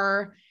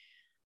are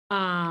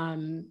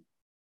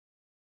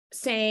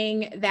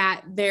saying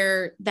that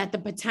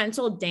the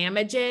potential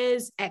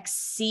damages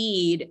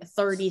exceed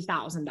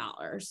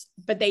 $30,000,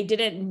 but they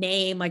didn't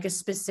name like a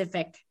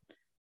specific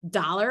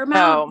dollar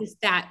amount. Just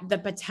that the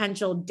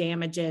potential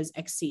damages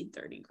exceed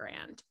 30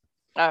 grand.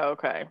 Oh,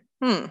 okay.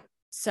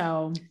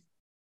 So.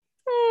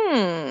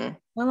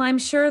 Well, I'm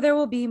sure there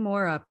will be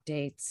more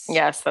updates.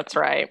 Yes, that's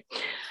right.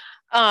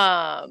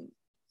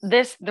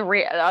 The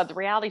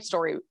reality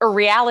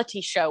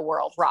show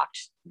world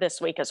rocked this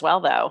week as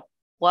well, though.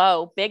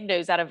 Whoa, big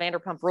news out of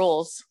Vanderpump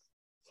Rules.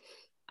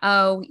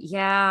 Oh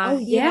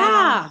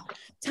yeah.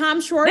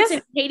 Tom Schwartz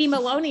and Katie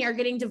Maloney are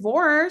getting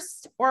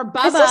divorced, or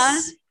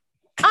Bubba.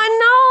 I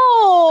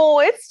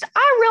know.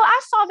 I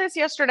saw this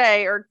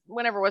yesterday or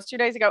whenever it was, 2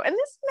 days ago, and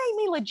this made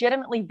me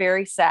legitimately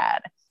very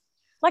sad.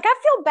 Like, I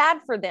feel bad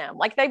for them.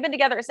 Like, they've been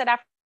together, it said,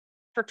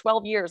 after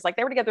 12 years. Like,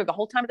 they were together the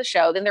whole time of the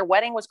show. Then their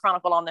wedding was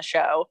chronicled on the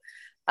show.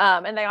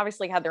 And they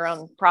obviously had their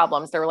own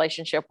problems. Their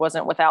relationship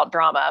wasn't without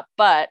drama,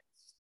 but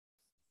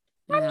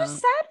I'm just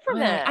sad for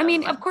them. I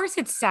mean, of course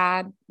it's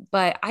sad,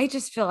 but I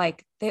just feel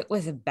like it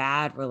was a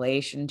bad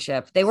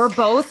relationship. They were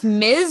both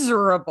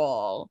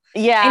miserable.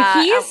 Yeah.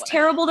 And he is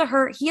terrible to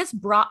her. He has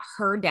brought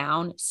her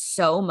down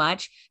so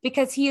much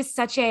because he is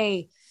such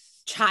a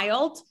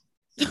child.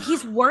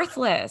 He's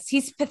worthless.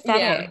 He's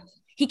pathetic. Yeah.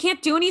 He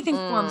can't do anything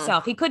for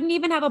himself. He couldn't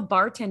even have a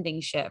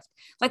bartending shift.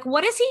 Like,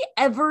 what has he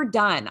ever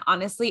done,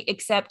 honestly,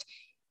 except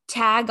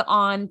tag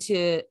on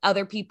to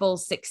other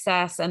people's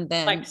success? And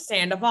then like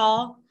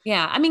Sandoval.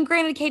 Yeah. I mean,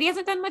 granted, Katie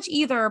hasn't done much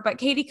either, but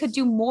Katie could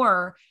do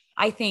more,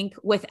 I think,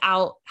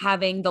 without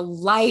having the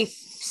life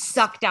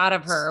sucked out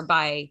of her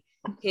by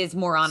his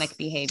moronic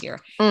behavior.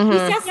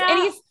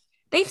 Mm-hmm.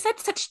 They've said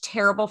such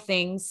terrible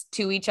things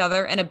to each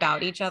other and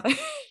about each other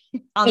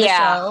on the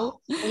show.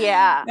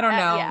 Yeah. I don't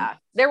know.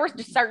 There were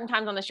just certain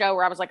times on the show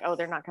where I was like, oh,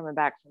 they're not coming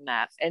back from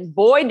that. And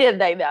boy, did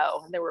they,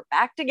 though. They were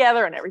back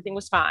together and everything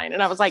was fine.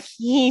 And I was like,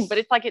 but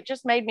it's like, it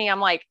just made me, I'm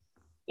like,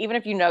 even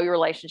if you know your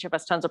relationship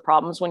has tons of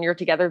problems, when you're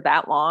together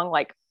that long,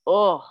 like,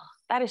 oh,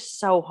 that is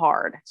so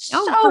hard.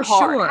 So hard.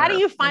 Sure. How do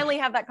you finally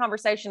have that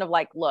conversation of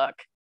like, look,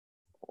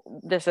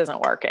 this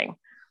isn't working?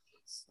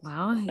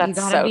 Well, that's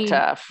so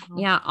tough.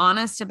 Yeah.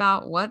 Honest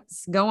about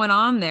what's going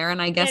on there.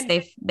 And I guess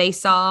they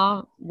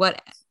saw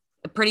what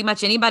pretty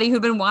much anybody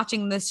who'd been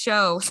watching this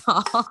show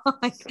saw.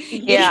 Like,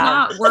 it's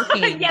not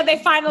working. Yeah. They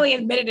finally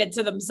admitted it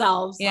to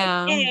themselves.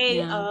 Yeah. Like, hey,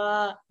 we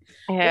all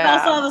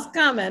saw this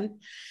coming.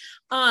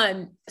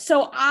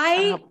 So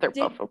I hope they're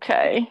both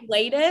okay.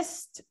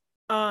 Latest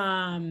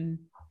Vanderpump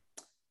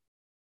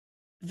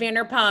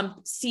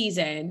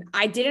season.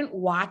 I didn't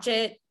watch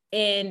it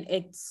in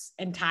its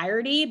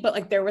entirety, but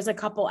like there was a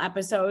couple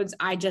episodes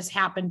I just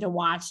happened to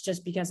watch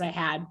just because I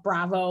had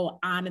Bravo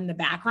on in the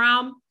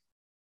background.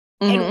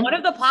 Mm-hmm. And one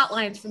of the plot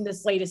lines from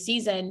this latest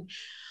season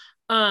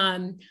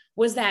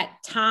was that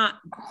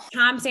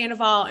Tom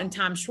Sandoval and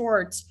Tom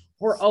Schwartz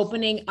were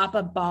opening up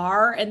a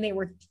bar and they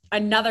were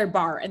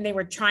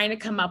trying to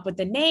come up with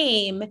the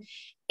name.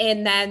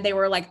 And then they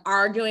were like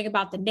arguing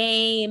about the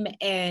name.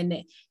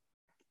 And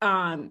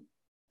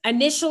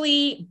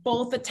initially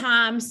both the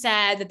Toms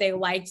said that they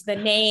liked the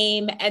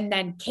name. And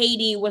then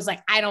Katie was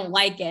like, I don't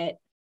like it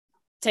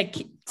to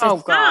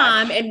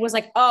Tom, and was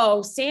like,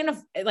 oh,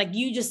 Santa, like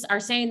you just are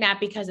saying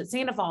that because it's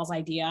Sandoval's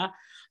idea.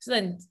 So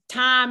then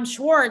Tom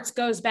Schwartz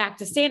goes back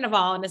to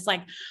Sandoval and it's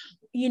like,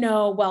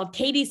 well,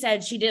 Katie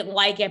said she didn't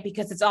like it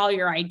because it's all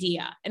your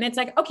idea. And it's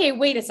like, okay,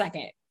 wait a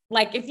second.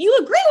 Like, if you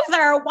agree with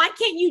her, why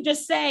can't you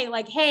just say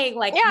like, hey,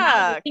 like,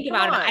 think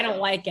about it. I don't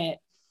like it.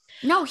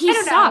 No, he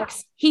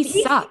sucks. He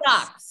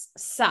Sucks.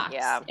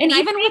 Yeah. And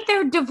even with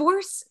their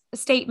divorce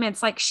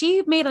statements, like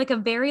she made like a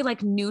very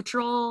like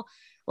neutral,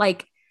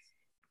 like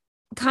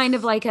kind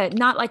of like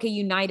not like a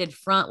united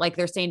front, like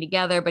they're staying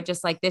together, but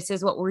just like, this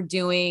is what we're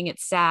doing.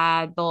 It's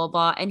sad, blah,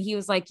 blah, blah. And he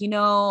was like,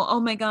 oh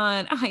my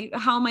God,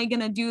 how am I going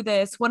to do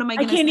this? What am I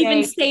going to say? I can't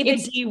even say the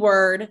D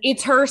word.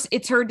 It's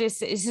her,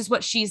 this is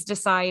what she's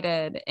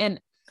decided. And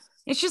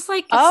it's just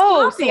like,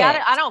 see,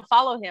 I don't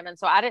follow him. And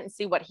so I didn't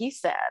see what he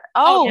said.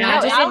 No,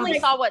 I only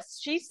saw what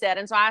she said.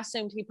 And so I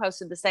assumed he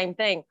posted the same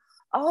thing.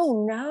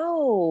 Oh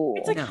no.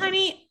 It's like,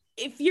 honey,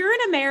 if you're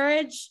in a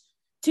marriage,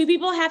 2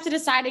 people have to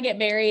decide to get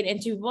married and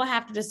 2 people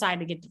have to decide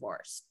to get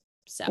divorced.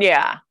 So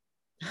yeah.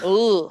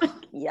 Ooh,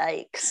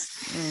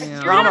 yikes.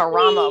 Yeah. Rama.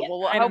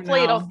 Well,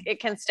 hopefully it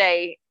can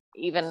stay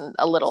even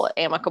a little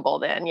amicable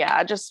then.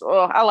 Yeah.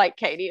 I like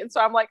Katie. And so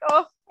I'm like,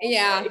 oh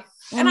yeah.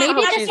 And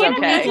maybe she's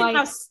okay.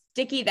 How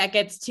sticky that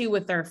gets too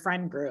with their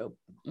friend group.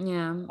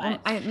 Yeah.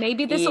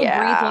 Maybe this will breathe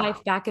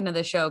life back into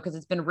the show, because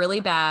it's been really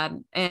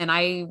bad. And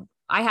I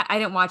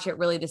didn't watch it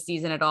really this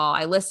season at all.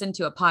 I listened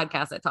to a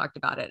podcast that talked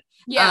about it.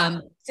 Yeah.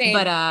 Same.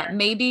 But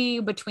maybe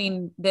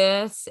between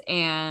this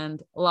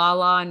and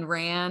Lala and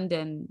Rand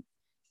and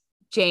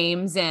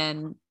James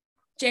kind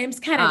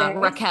of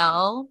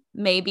Raquel,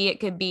 maybe it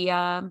could be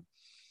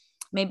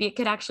maybe it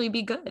could actually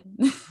be good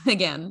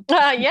again.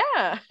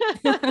 Yeah.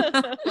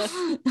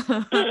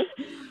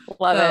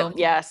 Love it.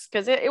 Yes.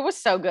 Cause it was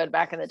so good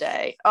back in the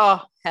day.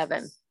 Oh,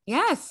 heaven.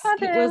 Yes.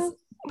 Heaven. It was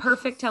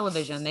perfect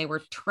television. They were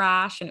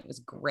trash and it was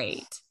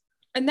great.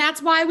 And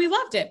that's why we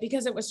loved it,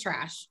 because it was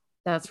trash.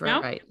 That's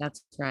right. Right.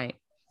 That's right.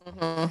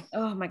 Mm-hmm.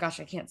 Oh my gosh.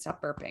 I can't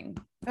stop burping.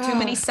 Too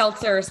many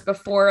seltzers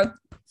before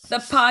the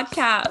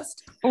podcast.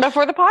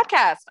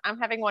 I'm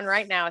having one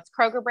right now. It's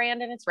Kroger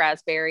brand and it's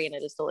raspberry and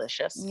it is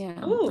delicious.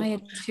 Yeah. Ooh. I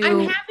had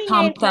 2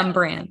 Tom Thumb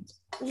brand.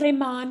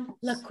 Lemon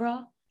LaCroix.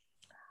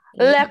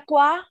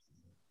 LaCroix.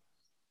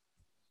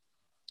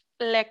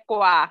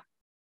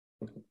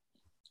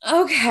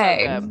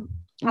 Okay.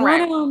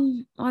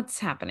 What's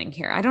happening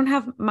here? I don't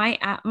have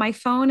my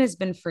phone has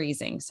been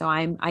freezing, so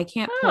I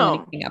can't pull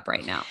anything up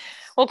right now.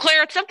 Well,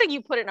 Claire, it's something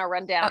you put in our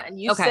rundown, and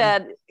you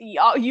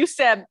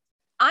said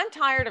I'm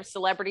tired of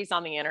celebrities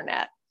on the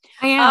internet.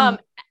 I am,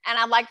 and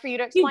I'd like for you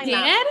to explain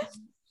that.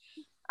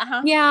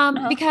 Yeah,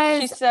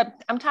 because she said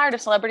I'm tired of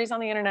celebrities on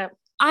the internet.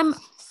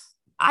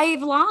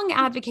 I've long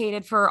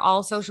advocated for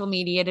all social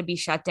media to be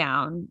shut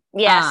down.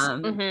 Yes.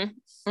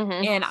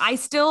 And I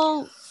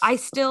still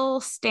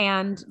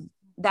stand.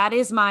 That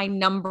is my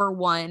number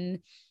one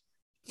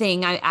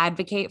thing I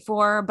advocate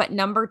for. But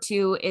number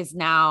 2 is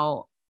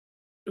now,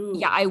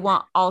 I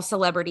want all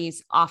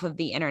celebrities off of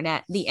the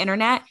internet. The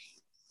internet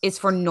is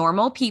for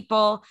normal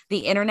people. The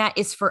internet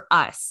is for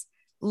us.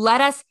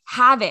 Let us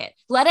have it.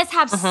 Let us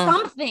have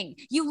something.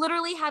 You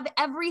literally have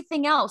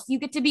everything else. You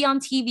get to be on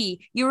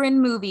TV. You're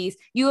in movies.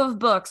 You have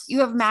books.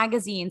 You have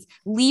magazines.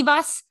 Leave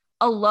us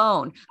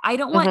alone. I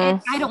don't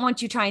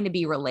want you trying to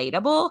be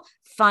relatable,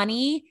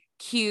 funny,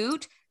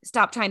 cute.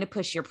 Stop trying to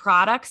push your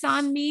products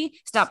on me.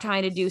 Stop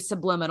trying to do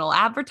subliminal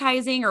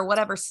advertising or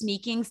whatever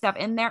sneaking stuff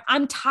in there.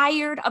 I'm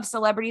tired of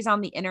celebrities on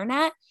the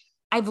internet.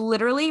 I've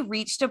literally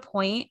reached a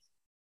point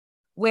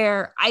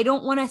where I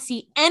don't want to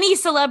see any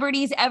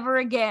celebrities ever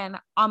again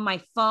on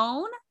my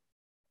phone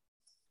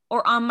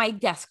or on my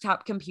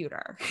desktop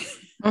computer.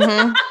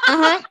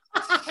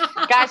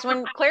 Guys,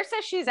 when Claire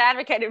says she's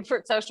advocated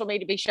for social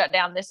media to be shut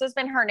down, this has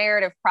been her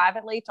narrative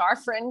privately to our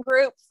friend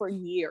group for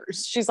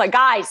years. She's like,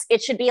 guys,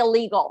 it should be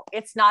illegal.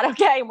 It's not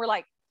okay. And we're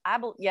like,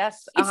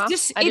 yes,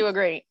 I do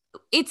agree.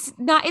 It's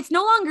no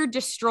longer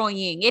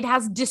destroying. It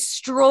has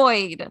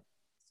destroyed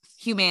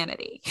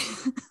humanity.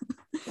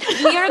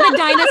 We are the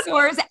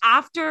dinosaurs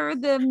after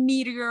the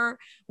meteor.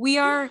 We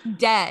are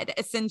dead,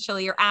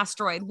 essentially, or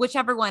asteroid,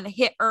 whichever one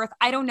hit Earth.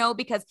 I don't know,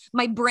 because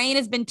my brain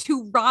has been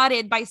too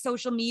rotted by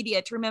social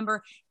media to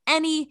remember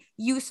any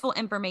useful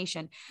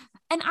information.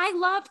 And I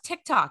love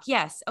TikTok.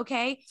 Yes.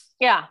 Okay.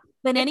 Yeah.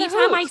 But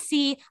anytime I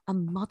see a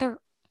mother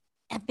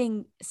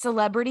effing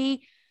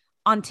celebrity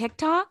on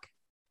TikTok,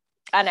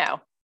 I know.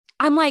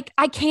 I'm like,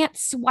 I can't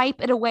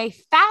swipe it away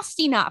fast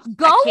enough.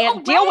 I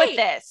can't deal with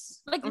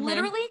this. Like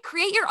literally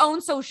create your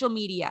own social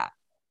media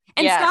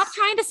and stop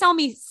trying to sell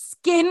me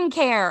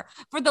skincare.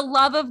 For the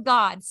love of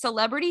God,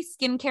 celebrity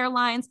skincare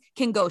lines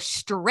can go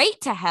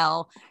straight to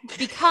hell,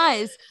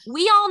 because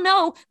we all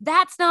know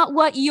that's not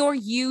what you're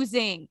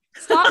using.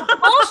 Stop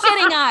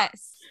bullshitting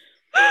us.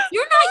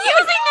 You're not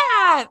using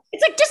that.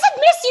 It's like,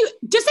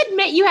 just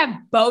admit you have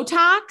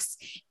Botox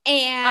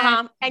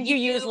and you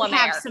use La Mer.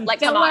 Have some like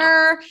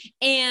filler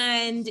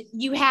and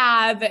you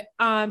have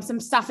some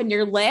stuff in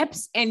your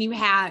lips and you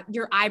have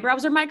your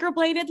eyebrows are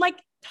microbladed. Like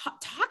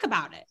talk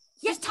about it.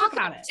 Yes, just talk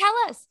about it. Tell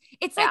us.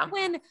 It's like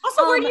when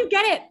also where do you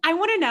get it? I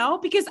want to know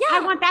because I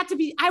want that to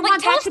be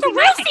want tell that us to the be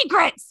real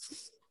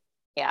secrets.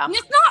 Yeah. And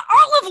it's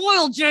not olive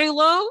oil,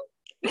 J-Lo.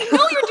 You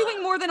know you're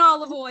doing more than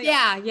olive oil.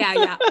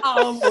 Yeah.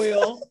 Olive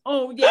oil.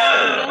 Oh,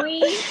 yeah.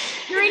 Really?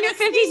 You're in your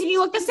 50s and you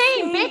look the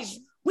same, bitch.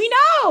 We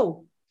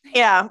know.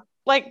 Yeah.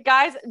 Like,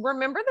 guys,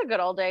 remember the good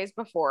old days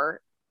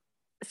before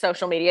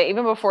social media,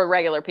 even before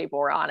regular people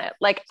were on it.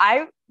 Like,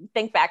 I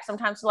think back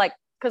sometimes to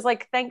because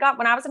thank God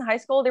when I was in high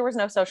school, there was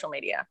no social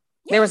media.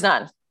 Yeah. There was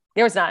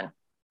none.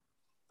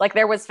 Like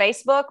there was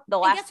Facebook the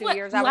last 2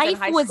 years I was in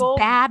high school. Life was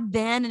bad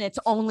then and it's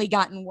only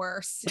gotten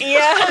worse.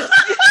 Yeah.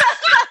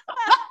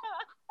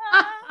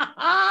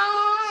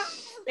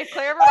 If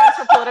Claire ever runs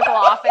for political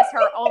office,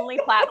 her only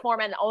platform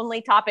and the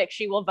only topic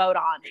she will vote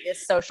on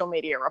is social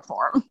media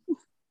reform.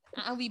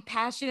 I'll be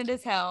passionate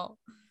as hell.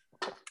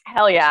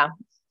 Hell yeah.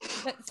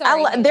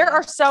 Sorry, there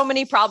are so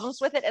many problems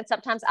with it. And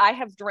sometimes I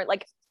have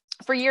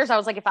for years, I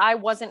was like, if I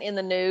wasn't in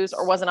the news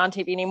or wasn't on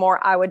TV anymore,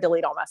 I would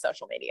delete all my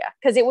social media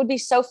because it would be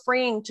so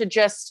freeing to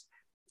just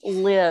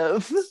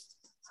live.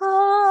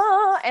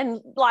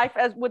 And life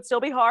would still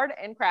be hard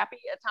and crappy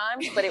at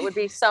times, but it would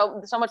be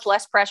so much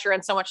less pressure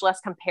and so much less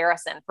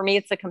comparison. For me,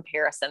 it's the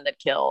comparison that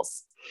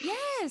kills.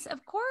 Yes,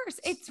 of course.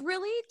 It's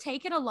really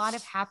taken a lot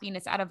of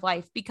happiness out of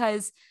life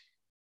because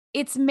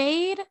it's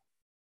made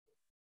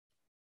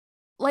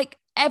like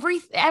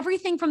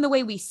everything from the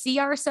way we see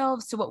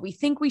ourselves to what we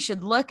think we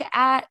should look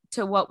at,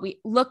 to what we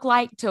look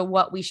like, to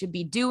what we should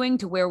be doing,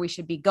 to where we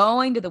should be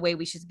going, to the way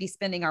we should be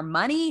spending our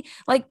money.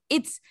 Like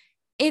it's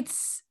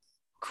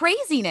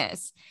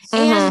craziness.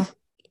 And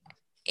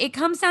it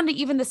comes down to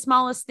even the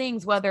smallest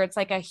things, whether it's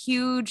like a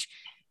huge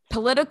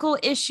political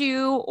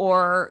issue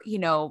or,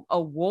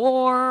 a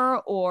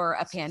war or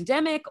a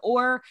pandemic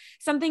or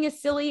something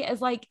as silly as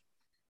like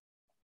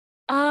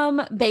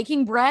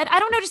baking bread. I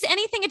don't know, just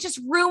anything. It just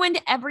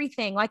ruined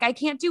everything. Like I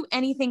can't do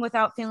anything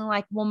without feeling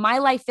like, well, my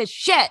life is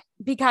shit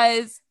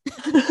because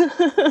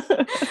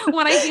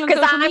when I see on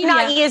social media, I'm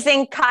not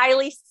using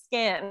Kylie's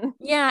skin.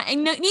 Yeah,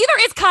 and neither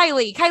is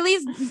Kylie.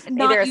 Kylie's not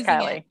neither is using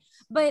Kylie. it.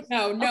 But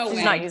no she's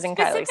way. not using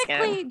Kylie's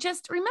skin.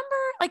 Just remember,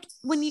 like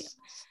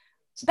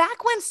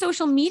back when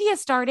social media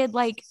started,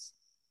 like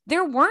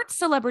there weren't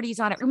celebrities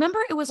on it. Remember,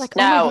 it was like,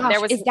 oh my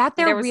gosh, is that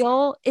the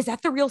real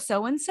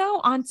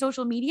so-and-so on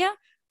social media?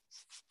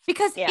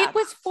 Because it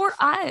was for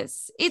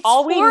us. It's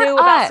all we knew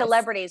about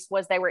celebrities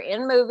was they were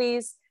in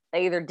movies.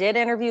 They either did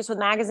interviews with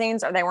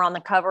magazines or they were on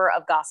the cover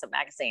of gossip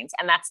magazines.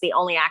 And that's the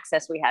only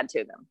access we had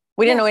to them.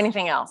 We didn't know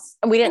anything else.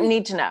 And we didn't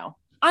need to know.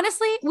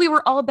 Honestly, we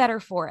were all better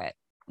for it.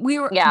 They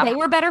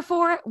were better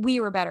for it.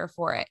 We were better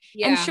for it.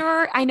 Yeah. And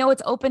sure, I know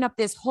it's opened up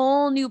this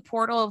whole new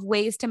portal of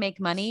ways to make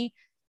money.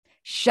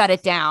 Shut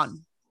it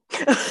down.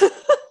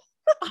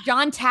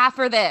 John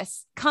Taffer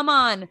this. Come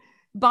on.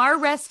 Bar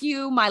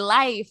rescue my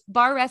life,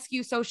 bar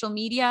rescue social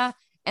media,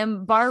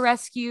 and bar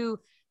rescue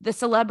the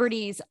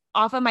celebrities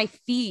off of my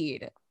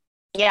feed.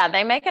 Yeah,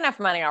 they make enough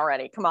money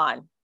already. Come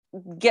on.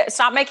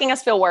 Stop making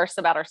us feel worse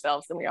about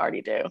ourselves than we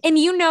already do. And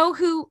you know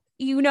who,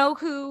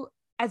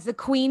 as the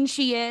queen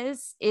she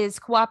is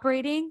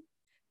cooperating?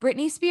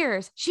 Britney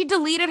Spears. She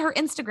deleted her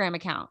Instagram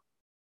account.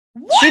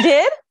 What? She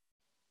did?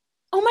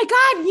 Oh my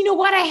God. You know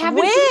what? I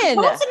haven't seen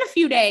posts in a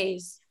few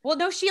days. Well,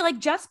 no, she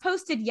just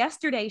posted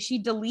yesterday. She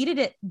deleted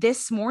it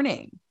this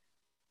morning.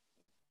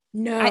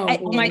 No.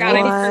 Oh my God.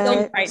 I need to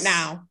look right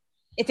now.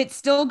 If it's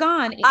still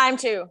gone. I'm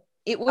too.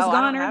 It was gone.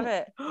 I don't have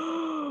it.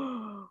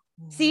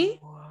 See?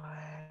 What?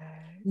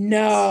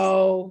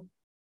 No.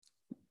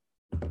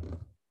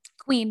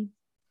 Queen.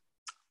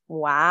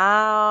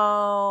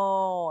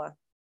 Wow.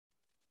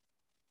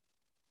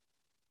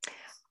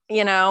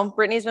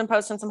 Brittany's been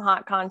posting some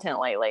hot content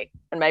lately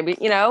and maybe,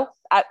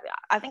 I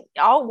think,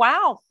 oh,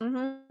 wow.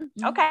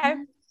 Mm-hmm. Okay.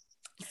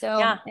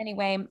 So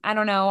anyway, I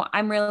don't know.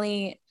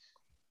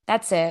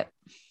 That's it.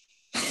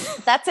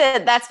 That's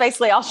it. That's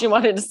basically all she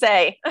wanted to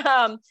say.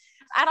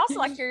 I'd also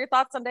like to hear your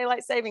thoughts on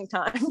daylight saving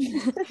time.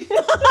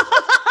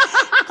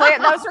 Claire,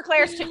 those are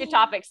Claire's 2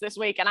 topics this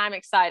week, and I'm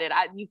excited.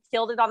 You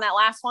killed it on that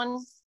last one.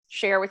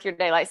 Share with your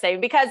daylight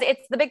saving because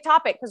it's the big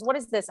topic. Because what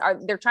is this?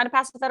 They're trying to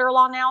pass a federal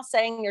law now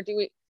saying we're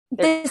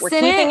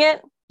keeping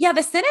it. Yeah,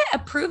 the Senate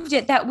approved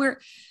it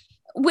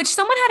which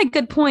someone had a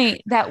good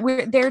point that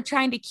they're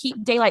trying to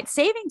keep daylight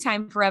saving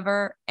time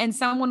forever. And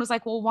someone was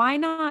like, well, why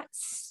not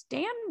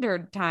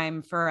standard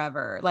time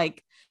forever?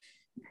 Like,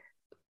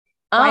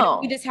 why don't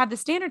we just have the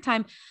standard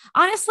time?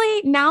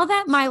 Honestly, now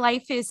that my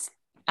life is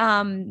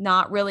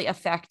not really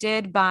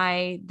affected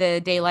by the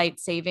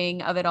daylight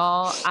saving of it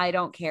all, I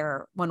don't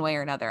care one way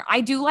or another. I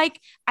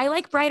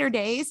like brighter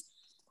days.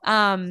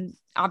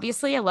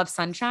 Obviously I love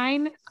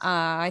sunshine.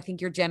 I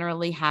think you're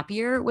generally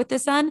happier with the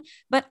sun,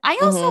 but I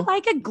also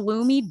like a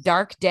gloomy,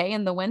 dark day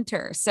in the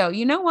winter. So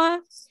you know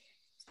what?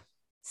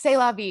 C'est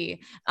la vie.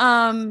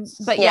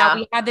 But yeah,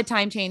 we had the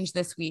time change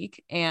this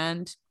week,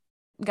 and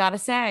gotta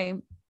say,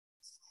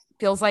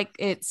 feels like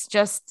it's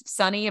just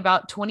sunny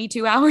about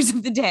 22 hours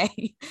of the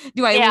day.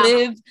 Do I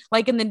live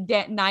like in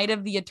the night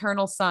of the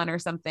eternal sun or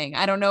something?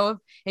 I don't know. If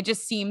it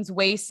just seems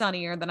way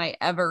sunnier than I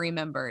ever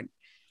remembered.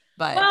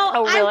 But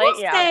well, I will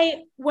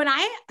say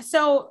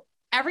so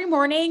every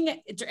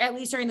morning, at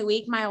least during the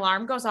week, my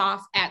alarm goes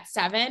off at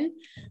 7.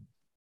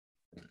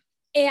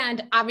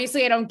 And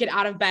obviously I don't get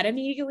out of bed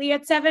immediately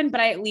at 7, but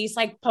I at least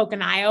like poke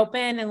an eye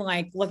open and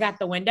like look out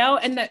the window.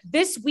 And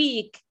this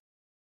week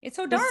it's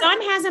so dark. The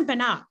sun hasn't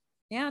been up.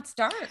 Yeah, it's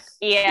dark.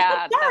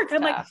 Yeah. It's dark.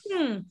 I'm like,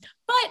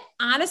 But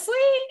honestly,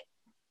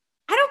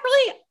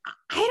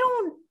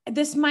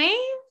 this might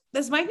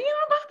be an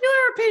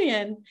unpopular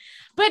opinion,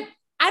 but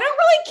I don't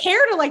really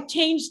care to like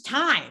change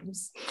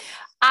times.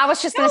 I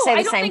was just going to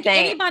say the same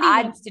thing. Anybody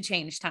wants to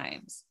change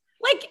times.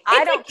 Like,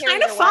 I don't care.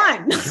 Kind of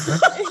fun.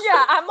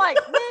 Yeah. I'm like,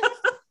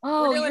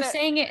 oh, you're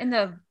saying it in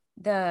the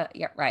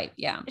yeah, right.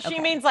 Yeah. She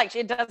means like,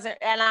 it doesn't.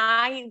 And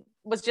I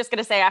was just going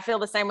to say, I feel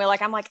the same way.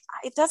 Like, I'm like,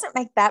 it doesn't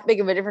make that big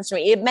of a difference to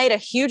me. It made a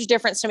huge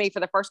difference to me for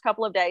the first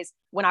couple of days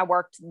when I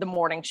worked the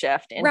morning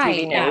shift in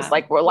TV news,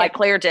 like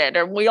Claire did,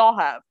 or we all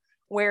have,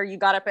 where you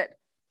got up at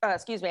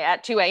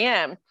 2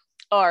 a.m.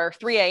 or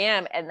 3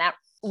 a.m. and that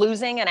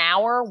losing an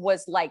hour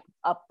was like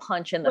a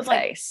punch in the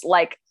face.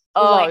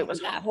 It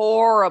was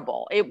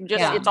horrible.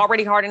 It's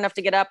already hard enough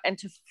to get up and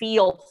to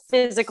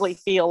physically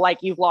feel like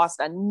you've lost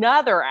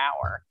another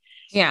hour.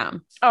 Yeah.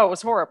 Oh, it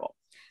was horrible.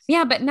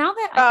 Yeah. But now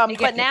that,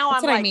 now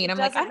I'm like, I mean, it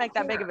doesn't make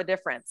that big of a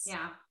difference.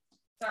 Yeah.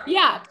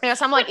 Yeah.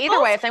 So I'm like, either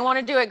way, if they want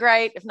to do it,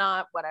 great. If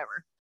not,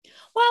 whatever.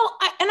 Well,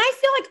 I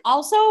feel like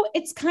also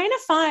it's kind of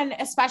fun,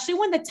 especially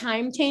when the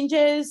time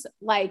changes,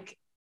 like,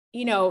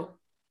 you know,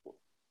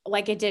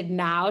 like it did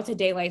now to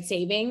daylight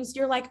savings.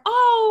 You're like,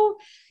 oh,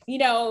 you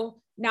know,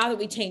 now that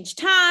we changed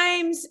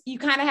times, you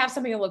kind of have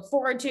something to look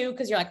forward to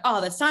because you're like,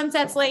 oh, the sun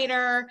sets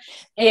later.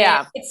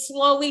 And it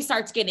slowly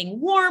starts getting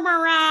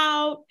warmer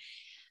out.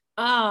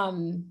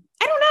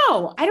 I don't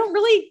know. I don't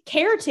really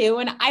care to.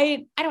 And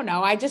I don't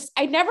know. I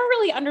never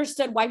really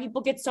understood why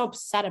people get so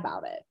upset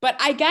about it. But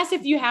I guess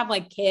if you have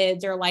like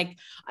kids or like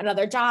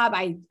another job,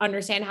 I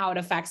understand how it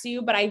affects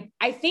you. But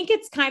I think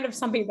it's kind of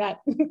something that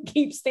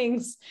keeps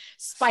things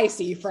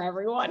spicy for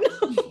everyone.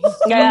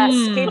 Yes,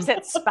 keeps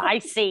it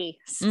spicy.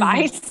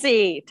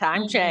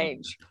 Time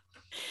change.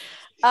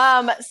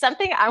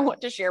 Something I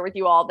want to share with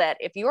you all, that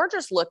if you are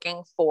just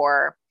looking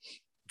for,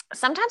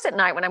 sometimes at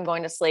night when I'm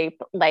going to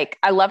sleep, like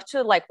I love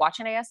to like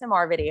watch an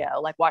ASMR video,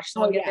 like watch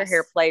someone get their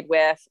hair played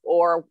with,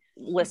 or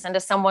listen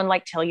to someone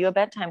like tell you a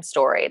bedtime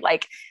story.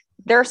 Like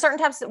there are certain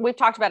types that we've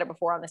talked about it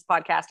before on this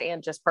podcast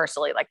and just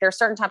personally, like there are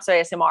certain types of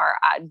ASMR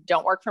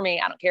don't work for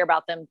me. I don't care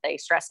about them. They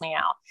stress me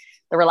out.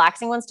 The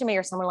relaxing ones to me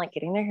are someone like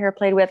getting their hair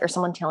played with, or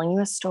someone telling you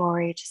a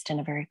story just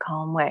in a very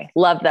calm way.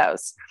 Love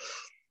those.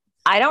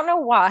 I don't know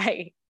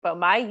why, but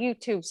my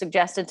YouTube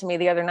suggested to me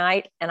the other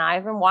night, and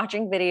I've been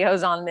watching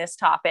videos on this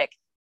topic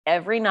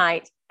every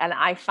night, and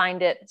I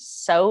find it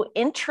so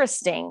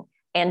interesting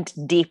and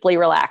deeply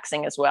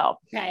relaxing as well.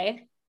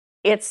 Okay.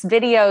 It's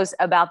videos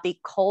about the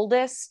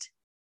coldest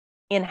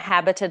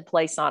inhabited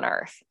place on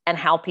earth and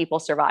how people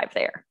survive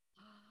there.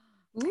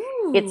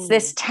 Ooh. It's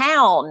this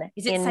town in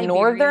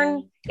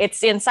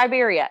it's in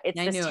Siberia. It's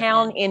this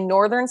town in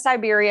northern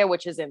Siberia,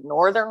 which is in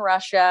northern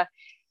Russia.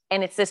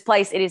 And it's this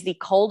place, it is the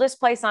coldest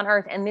place on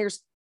earth. And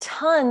there's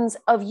tons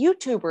of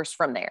YouTubers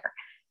from there.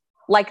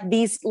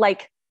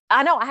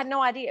 I know, I had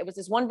no idea. It was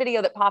this one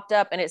video that popped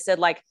up and it said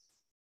like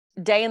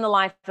day in the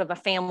life of a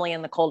family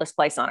in the coldest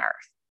place on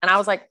earth. And I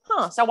was like,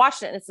 So I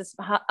watched it, and it's this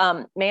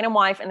man and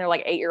wife and their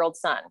like 8-year-old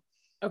son.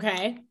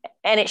 Okay.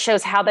 And it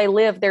shows how they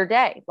live their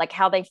day, like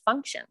how they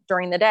function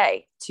during the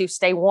day to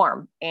stay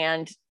warm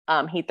and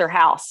heat their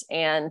house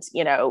and,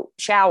 you know,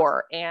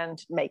 shower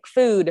and make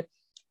food.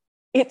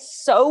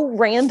 It's so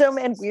random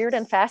and weird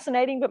and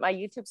fascinating, but my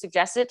YouTube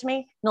suggested it to me.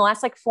 In the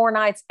last like 4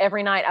 nights,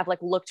 every night I've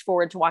like looked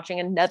forward to watching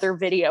another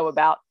video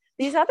about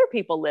these other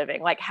people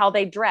living, like how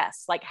they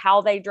dress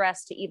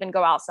to even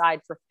go outside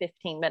for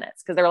 15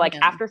 minutes. Cause they're like,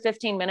 after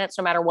 15 minutes,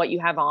 no matter what you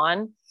have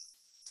on,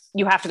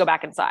 you have to go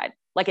back inside.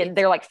 Like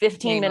they're like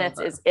 15 minutes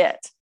is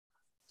it.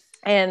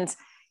 And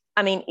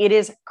I mean, it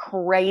is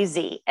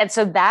crazy. And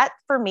so that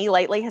for me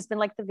lately has been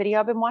like the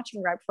video I've been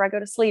watching right before I go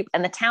to sleep.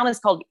 And the town is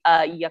called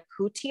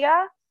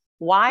Yakutia,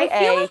 Yakutia.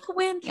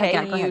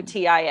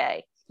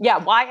 Yeah.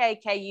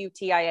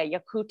 Yakutia,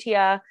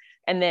 Yakutia.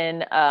 And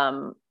then,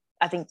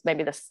 I think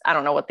maybe I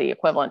don't know what the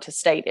equivalent to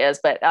state is,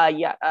 but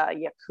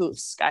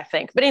Yakutsk, I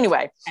think. But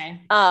anyway,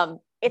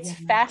 it's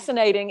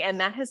fascinating.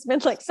 And that has been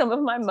like some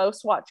of my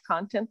most watched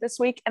content this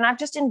week. And I've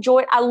just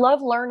I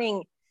love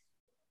learning.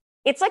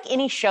 It's like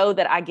any show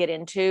that I get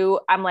into.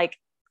 I'm like,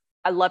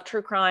 I love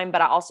true crime,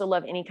 but I also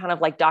love any kind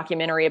of like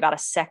documentary about a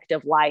sect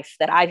of life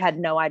that I had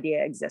no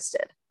idea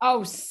existed.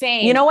 Oh,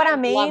 same. You know what I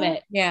mean? Love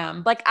it.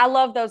 Yeah. Like I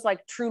love those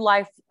like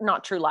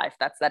not True Life.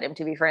 That's that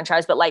MTV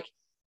franchise, but like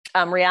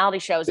reality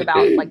shows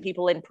about like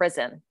people in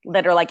prison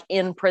that are like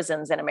in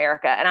prisons in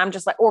America. And I'm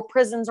just like, or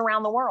prisons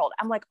around the world.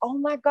 I'm like, oh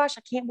my gosh,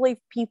 I can't believe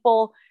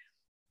people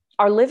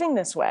are living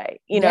this way,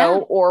 you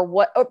know, or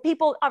what, or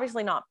people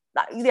obviously not.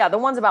 Yeah. The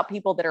ones about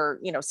people that are,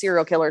 you know,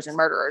 serial killers and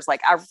murderers.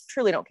 Like I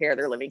truly don't care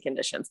their living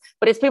conditions,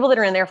 but it's people that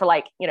are in there for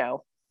like, you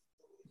know,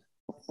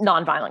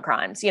 non-violent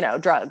crimes, you know,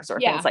 drugs or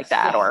things like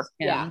that, or,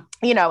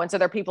 you know, and so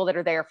there are people that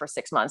are there for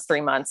 6 months,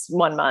 3 months,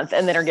 1 month,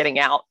 and then are getting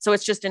out. So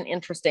it's just an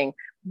interesting,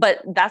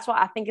 but that's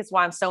why I think it's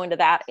why I'm so into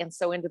that and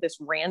so into this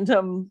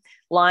random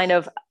line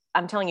of,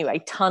 I'm telling you, a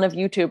ton of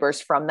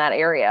YouTubers from that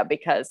area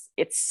because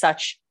it's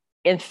such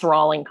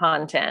enthralling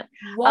content.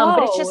 Whoa,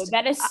 but it's just,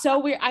 that is so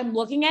weird. I'm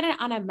looking at it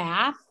on a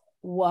map.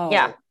 Whoa.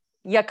 Yeah.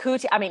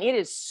 Yakutia. I mean, it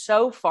is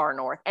so far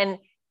north. And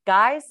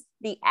guys,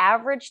 the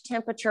average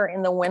temperature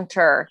in the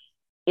winter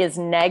is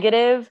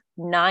negative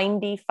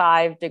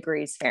 95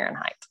 degrees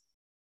Fahrenheit.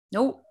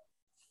 Nope.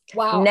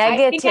 Wow.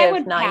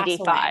 Negative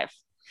 95.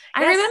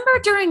 I remember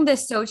during the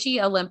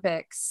Sochi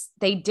Olympics,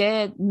 they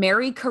did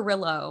Mary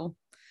Carrillo.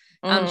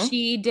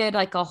 She did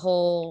like a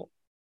whole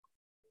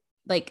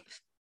like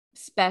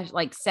special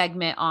like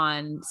segment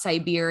on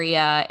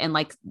Siberia, and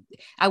like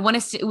I want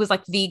to say it was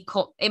like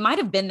it might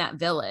have been that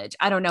village.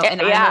 I don't know. And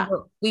I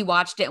remember we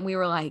watched it and we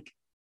were like,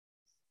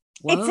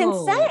 whoa. It's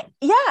insane.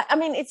 Yeah. I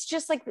mean, it's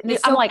just like,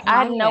 I'm like, quiet.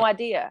 I had no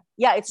idea.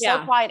 Yeah. It's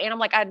so quiet. And I'm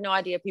like, I had no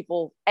idea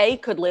people A,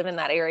 could live in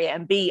that area,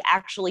 and B,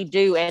 actually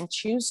do and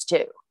choose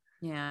to.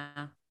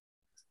 Yeah.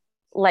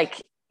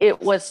 Like it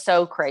was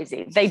so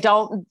crazy. They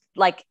don't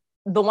like,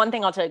 the one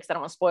thing I'll tell you, because I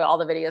don't want to spoil all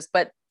the videos,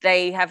 but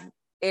they have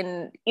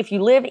if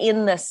you live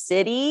in the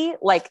city,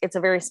 like it's a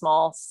very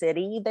small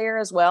city there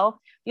as well.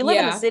 If you live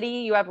in the city,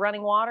 you have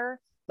running water,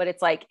 but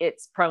it's like,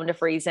 it's prone to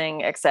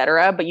freezing,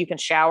 etc. But you can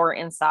shower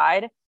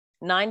inside.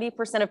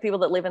 90% of people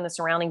that live in the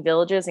surrounding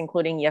villages,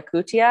 including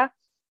Yakutia,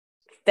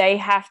 they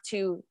have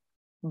to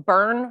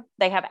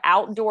they have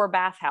outdoor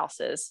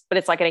bathhouses, but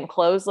it's like an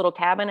enclosed little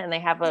cabin, and they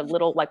have a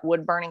little like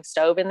wood burning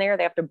stove in there.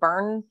 They have to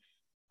burn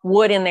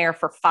wood in there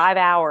for 5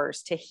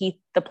 hours to heat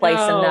the place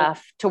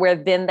enough to where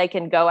then they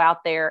can go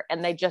out there,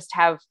 and they just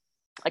have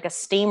like a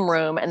steam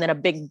room and then a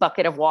big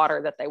bucket of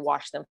water that they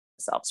wash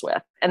themselves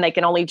with. And they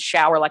can only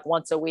shower like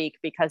once a week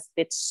because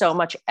it's so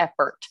much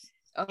effort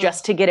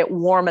just to get it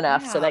warm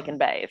enough so they can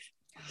bathe.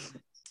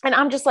 And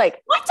I'm just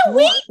like, once a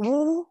week?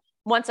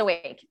 Once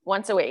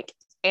a week.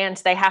 And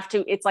they have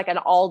to, it's like an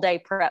all day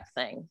prep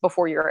thing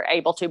before you're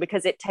able to,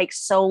 because it takes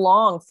so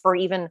long for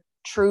even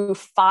true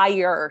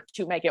fire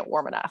to make it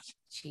warm enough.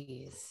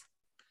 Jeez.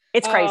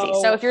 It's crazy.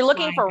 So if you're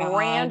looking for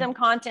random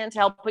content to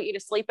help put you to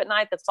sleep at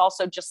night, that's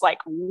also just like,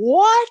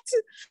 what?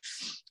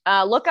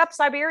 Look up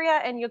Siberia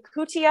and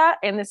Yakutia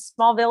in this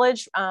small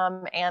village,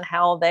 and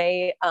how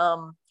they,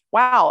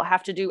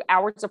 have to do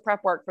hours of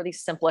prep work for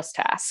these simplest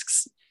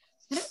tasks.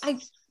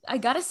 I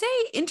gotta say,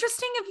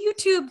 interesting of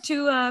YouTube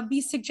to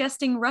be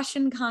suggesting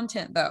Russian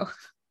content though.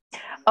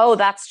 Oh,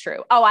 that's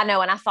true. Oh, I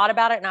know. And I thought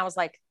about it and I was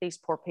like, these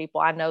poor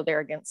people, I know they're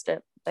against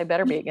it. They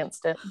better be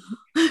against it.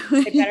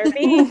 They better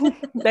be.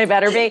 They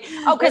better be.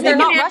 Oh, because they're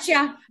not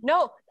Russian.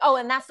 No. Oh,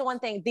 and that's the one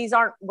thing. These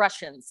aren't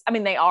Russians. I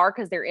mean, they are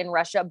because they're in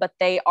Russia, but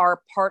they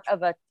are part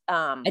of a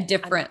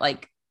different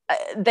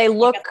they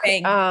look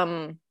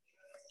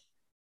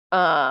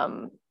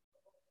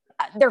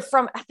they're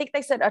from, I think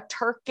they said a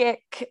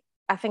Turkic,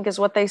 I think is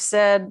what they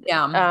said.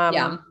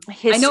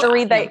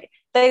 History.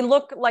 They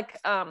look like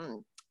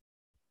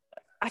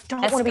I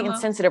don't want to be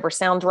insensitive or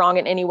sound wrong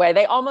in any way.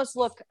 They almost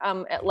look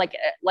like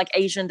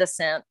Asian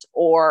descent,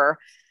 or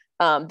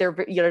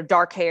they're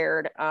dark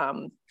haired.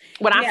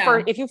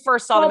 If you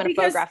first saw them in a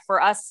photograph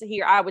for us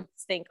here, I would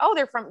think, oh,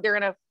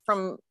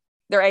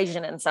 they're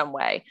Asian in some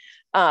way.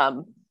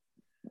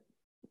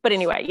 But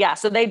anyway,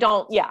 so they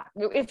don't,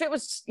 if it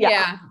was,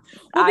 Well,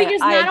 because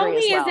not only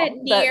is it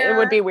near, it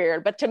would be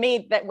weird, but to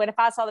me if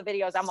I saw the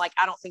videos, I'm like,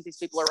 I don't think these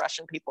people are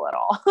Russian people at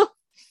all.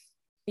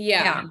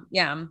 Yeah.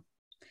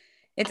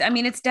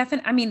 It's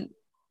definitely,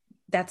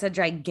 that's a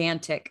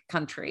gigantic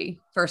country,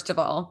 first of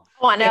all.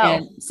 Oh, I know.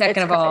 And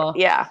second of all,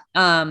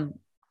 are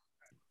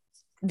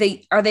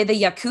they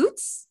the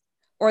Yakuts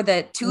or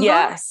the Tuva?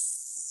 Yes.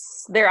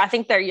 I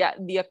think they're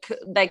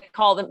they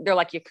call them, they're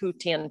like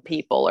Yakutian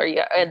people, or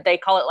they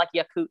call it like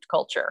Yakut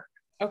culture.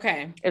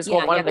 Okay. Is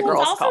what one of the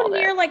girls also called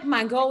near it. like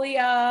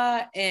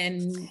Mongolia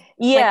and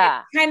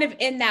like, kind of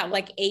in that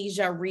like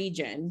Asia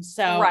region.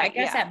 So I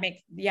guess that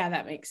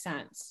makes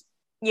sense.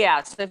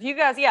 Yeah. So if you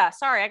guys,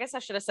 sorry, I guess I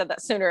should have said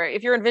that sooner.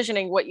 If you're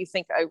envisioning what you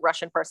think a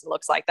Russian person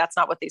looks like, that's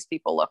not what these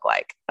people look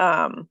like.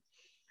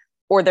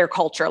 Or their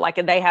culture.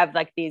 Like they have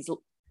like these,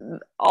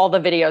 all the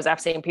videos I've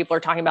seen, people are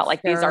talking about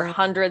like, these are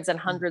hundreds and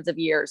hundreds of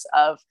years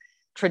of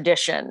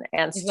tradition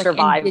and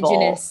survival.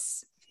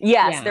 Indigenous.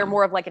 Yes. They're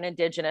more of like an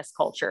indigenous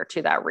culture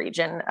to that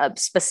region,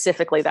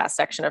 specifically that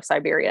section of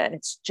Siberia. And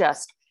it's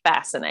just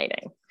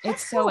fascinating.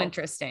 It's so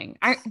interesting.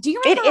 Do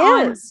you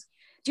remember?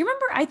 Do you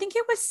remember? I think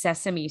it was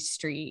Sesame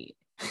Street.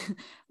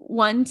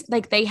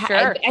 Like they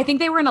had, I think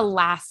they were in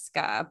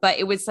Alaska, but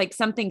it was like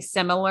something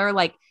similar,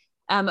 like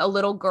a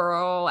little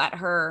girl at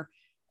her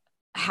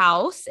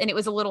house, and it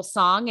was a little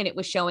song, and it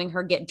was showing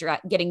her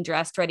getting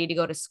dressed, ready to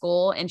go to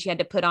school. And she had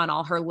to put on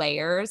all her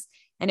layers.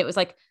 And it was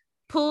like,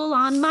 pull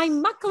on my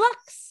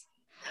mucklux,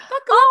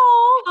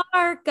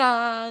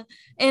 parka.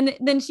 And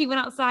then she went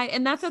outside,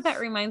 and that's what that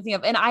reminds me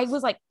of. And I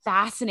was like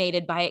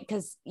fascinated by it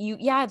because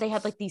they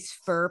had like these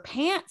fur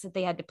pants that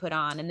they had to put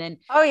on. And then,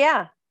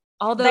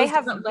 all those they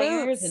have different boots.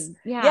 Layers.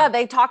 And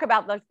they talk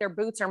about like their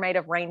boots are made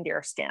of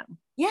reindeer skin.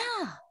 Yeah.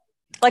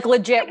 Like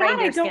legit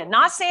reindeer skin,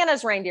 not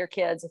Santa's reindeer,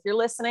 kids. If you're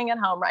listening at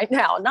home right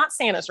now, not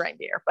Santa's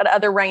reindeer, but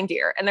other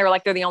reindeer. And they're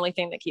like, they're the only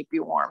thing that keep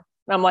you warm.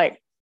 And I'm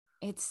like,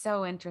 it's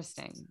so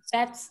interesting.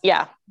 That's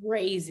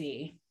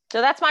crazy.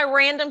 So that's my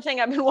random thing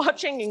I've been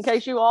watching in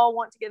case you all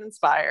want to get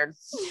inspired.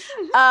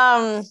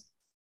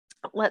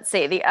 Let's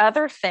see. The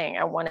other thing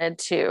I wanted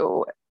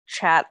to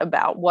chat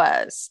about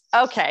was,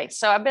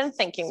 so I've been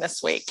thinking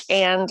this week,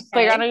 and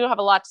Claire, I know you have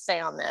a lot to say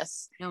on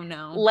this.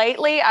 No.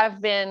 Lately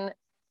I've been,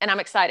 and I'm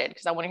excited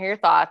because I want to hear your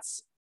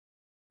thoughts.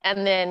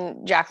 And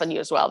then Jacqueline, you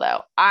as well,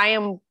 though. I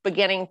am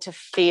beginning to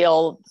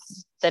feel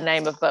the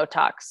name of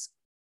Botox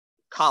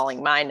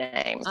calling my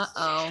name.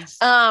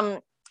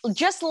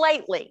 Just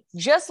lately,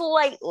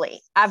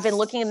 I've been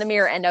looking in the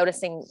mirror and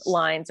noticing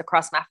lines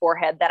across my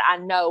forehead that I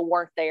know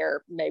weren't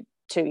there maybe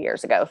 2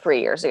 years ago, 3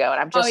 years ago. And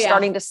I'm just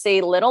starting to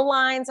see little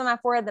lines on my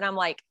forehead that I'm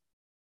like,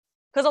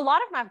 because a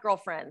lot of my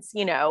girlfriends,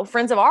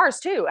 friends of ours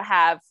too,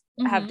 have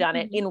done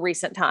it in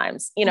recent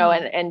times,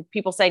 and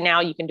people say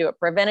now you can do it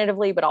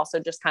preventatively, but also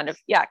just kind of,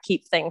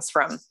 keep things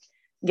from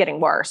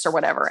getting worse or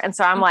whatever. And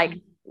so I'm like,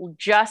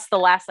 just the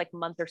last like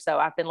month or so,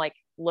 I've been like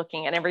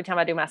looking, and every time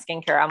I do my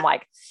skincare, I'm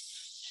like,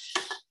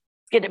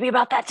 it's good to be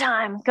about that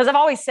time. Cause I've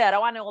always said,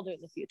 I know I'll do it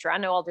in the future. I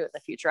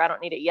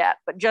don't need it yet.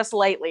 But just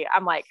lately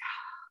I'm like,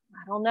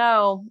 I don't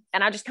know.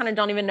 And I just kind of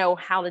don't even know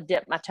how to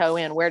dip my toe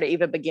in, where to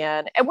even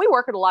begin. And we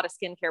work at a lot of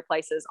skincare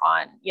places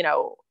on,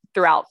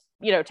 throughout,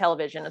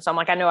 television. And so I'm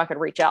like, I know I could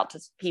reach out to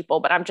people,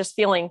 but I'm just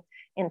feeling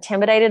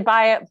intimidated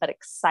by it, but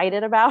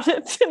excited about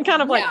it. And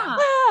kind of like,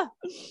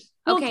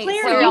 Well,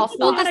 Claire,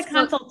 you had a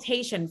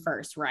consultation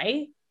first,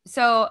 right?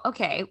 So,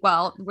 okay,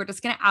 well, we're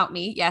just going to out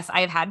me. Yes,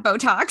 I have had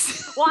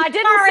Botox. Well, I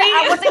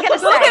wasn't going to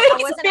say, I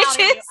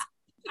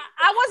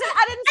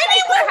didn't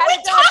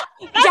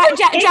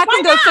say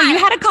Jacqueline goes, so you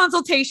had a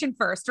consultation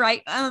first,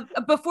 right?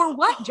 Before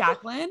what,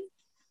 Jacqueline?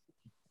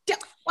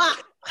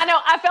 I know,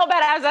 I felt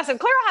bad as I said,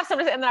 Claire, I have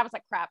something to say. And then I was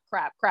like, crap.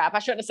 I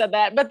shouldn't have said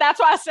that. But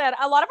that's why I said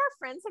a lot of our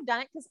friends have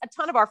done it, because a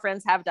ton of our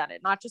friends have done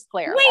it, not just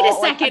Claire. Wait a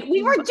second.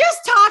 We were just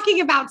talking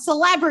about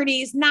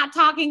celebrities, not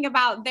talking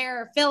about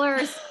their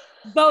fillers.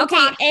 Botox, okay,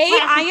 A,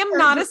 I am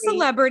not a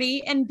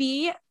celebrity, and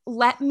B,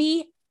 let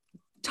me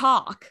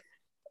talk.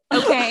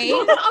 Okay.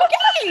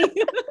 Okay.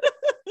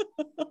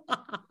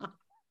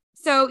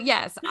 So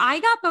yes,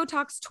 I got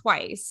Botox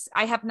twice.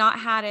 I have not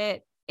had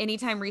it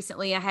anytime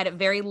recently. I had it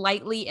very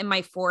lightly in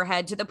my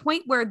forehead, to the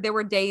point where there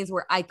were days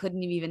where I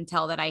couldn't even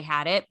tell that I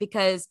had it,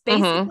 because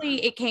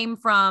basically it came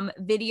from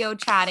video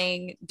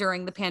chatting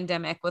during the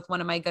pandemic with one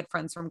of my good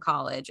friends from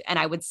college. And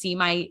I would see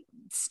my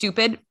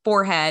stupid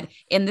forehead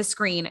in the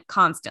screen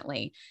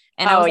constantly.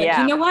 And I was like,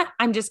 you know what?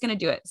 I'm just going to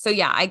do it. So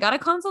I got a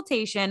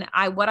consultation.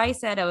 I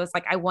was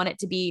like, I want it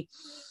to be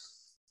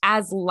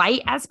as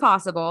light as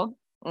possible.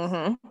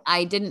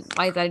 I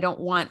don't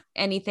want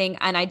anything,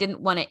 and I didn't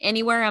want it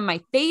anywhere on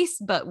my face,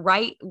 but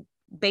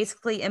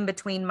basically in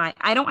between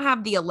I don't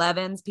have the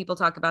 11s. People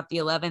talk about the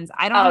 11s.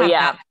 I don't have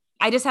that.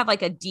 I just have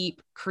like a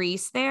deep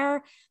crease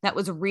there that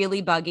was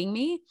really bugging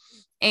me.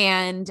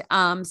 And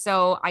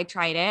so I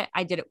tried it.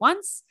 I did it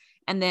once,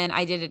 and then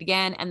I did it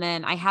again. And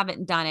then I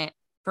haven't done it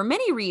for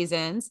many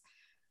reasons,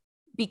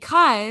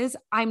 because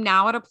I'm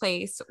now at a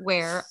place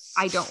where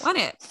I don't want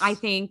it. I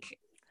think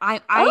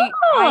I'm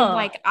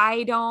like,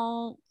 I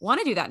don't want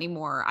to do that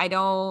anymore.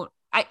 I'm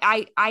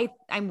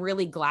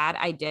really glad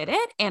I did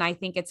it. And I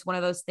think it's one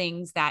of those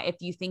things that if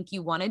you think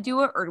you want to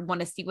do it or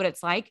want to see what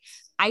it's like,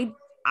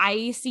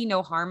 I see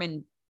no harm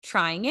in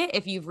trying it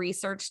if you've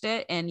researched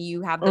it and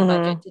you have the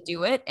budget to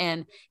do it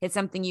and it's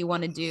something you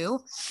want to do.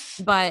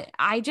 But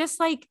I just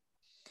like,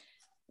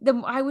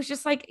 I was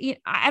just like,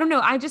 I don't know.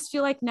 I just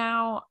feel like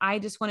now I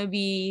just want to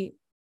be,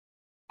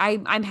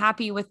 I'm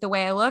happy with the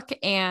way I look.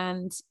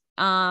 And,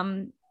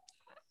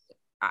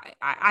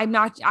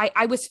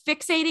 I was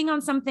fixating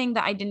on something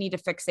that I didn't need to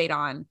fixate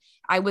on.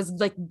 I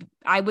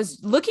was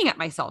looking at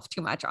myself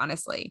too much,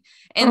 honestly.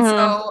 And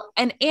so,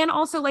 and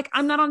also like,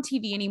 I'm not on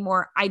TV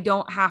anymore. I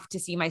don't have to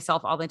see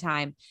myself all the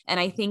time.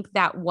 And I think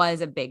that was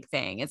a big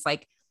thing. It's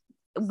like,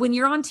 when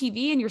you're on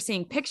TV and you're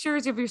seeing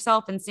pictures of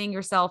yourself and seeing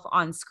yourself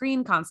on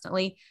screen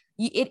constantly,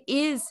 it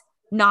is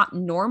not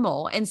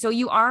normal. And so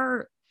you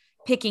are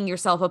picking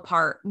yourself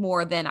apart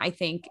more than I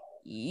think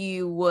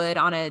you would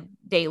on a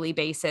daily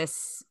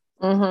basis.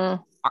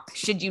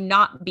 Should you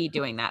not be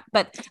doing that?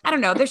 But I don't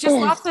know. There's just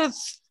lots of,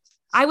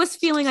 I was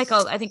feeling like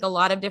I think a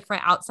lot of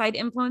different outside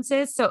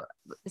influences.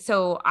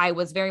 So I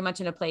was very much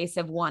in a place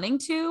of wanting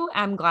to.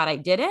 I'm glad I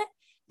did it.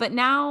 But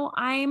now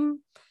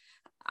I'm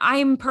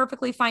I'm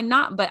perfectly fine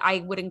not, but I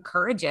would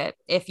encourage it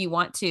if you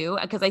want to,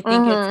 because I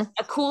think it's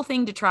a cool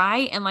thing to try.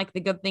 And like the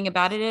good thing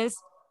about it is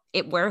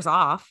it wears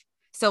off.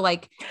 So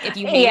like if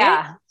you hate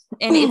it,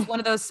 and it's one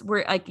of those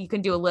where like you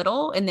can do a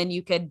little and then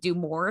you could do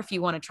more if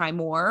you want to try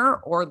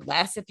more, or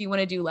less if you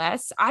want to do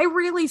less. I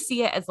really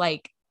see it as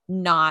like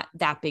not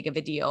that big of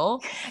a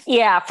deal.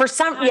 Yeah. For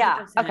some, 100%.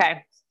 yeah.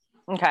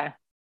 Okay.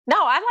 No,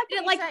 I like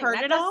Did it like hurt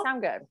that at does all?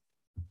 sound good.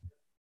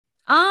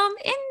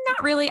 And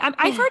not really.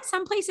 I've heard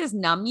some places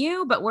numb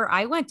you, but where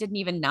I went didn't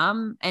even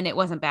numb, and it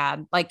wasn't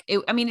bad. Like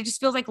it just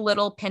feels like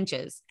little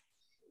pinches,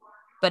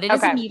 but it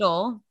is a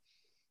needle.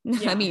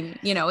 Yeah. I mean,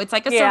 it's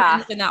like a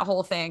syringe and that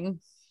whole thing.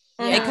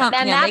 Yeah.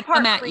 They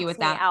come at you with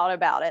that. Out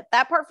about it.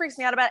 That part freaks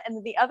me out about it.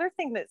 And the other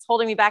thing that's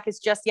holding me back is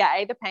just,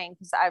 the pain,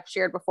 because I've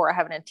shared before, I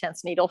have an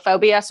intense needle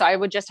phobia. So I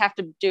would just have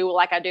to do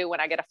like I do when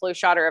I get a flu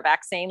shot or a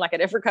vaccine, like I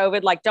did for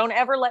COVID. Like, don't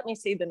ever let me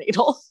see the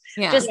needle.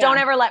 Don't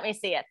ever let me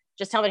see it.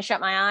 Just tell me to shut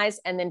my eyes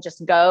and then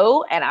just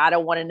go. And I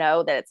don't want to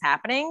know that it's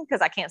happening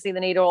because I can't see the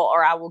needle,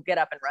 or I will get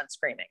up and run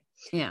screaming.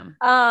 Yeah.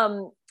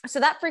 So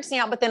that freaks me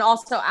out. But then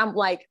also I'm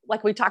like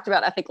we talked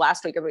about, I think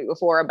last week or week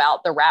before,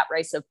 about the rat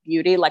race of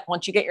beauty. Like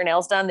once you get your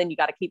nails done, then you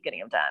got to keep getting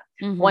them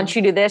done. Mhm. Once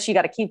you do this, you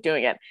got to keep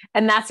doing it.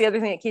 And that's the other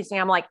thing that keeps me.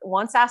 I'm like,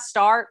 once I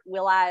start,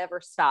 will I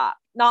ever stop?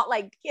 Not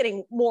like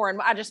getting more.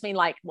 And I just mean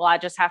like, well, I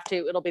just have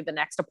to, it'll be the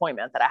next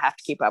appointment that I have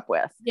to keep up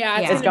with. Yeah.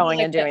 It's is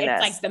going and doing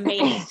it's this. like the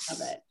maintenance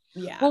of it.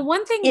 Yeah. Well,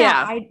 one thing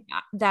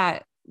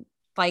that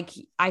like,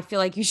 I feel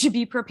like you should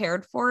be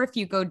prepared for if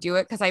you go do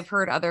it, because I've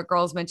heard other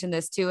girls mention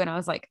this too. And I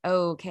was like,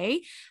 oh,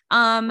 okay.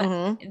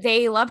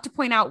 They love to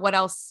point out what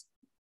else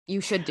you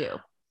should do.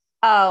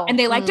 Oh, and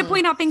they like to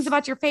point out things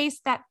about your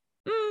face that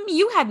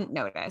you hadn't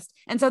noticed.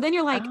 And so then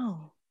you're like,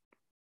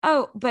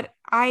 oh, but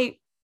I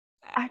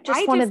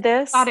just wanted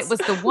this. Thought it was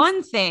the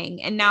one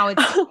thing. And now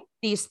it's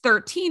these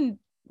 13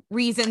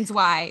 reasons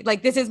why.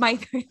 Like, this is my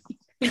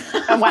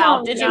Oh,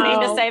 wow. Did you mean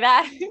to say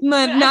that? No,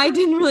 I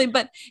didn't really.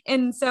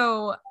 And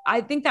so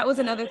I think that was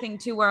another thing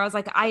too, where I was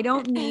like, I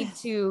don't need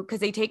to, because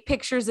they take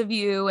pictures of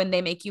you and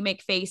they make you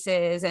make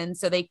faces. And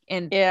so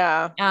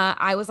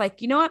I was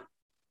like, you know what?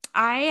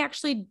 I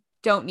actually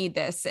don't need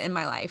this in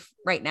my life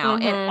right now.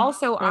 Mm-hmm. And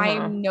also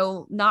I'm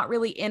not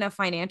really in a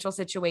financial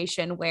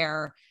situation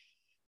where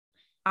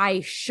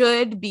I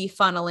should be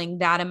funneling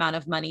that amount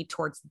of money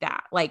towards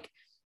that. Like,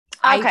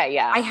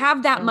 I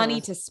have that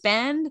money to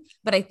spend,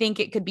 but I think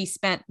it could be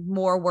spent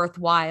more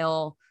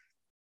worthwhile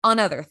on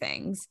other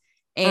things.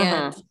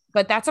 And,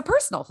 but that's a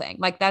personal thing.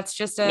 Like, that's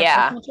just a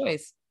personal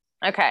choice.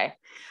 Okay.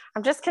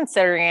 I'm just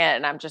considering it,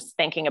 and I'm just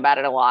thinking about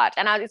it a lot.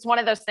 And it's one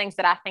of those things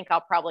that I think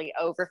I'll probably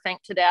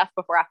overthink to death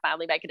before I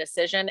finally make a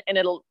decision. And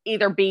it'll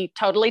either be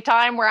totally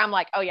time where I'm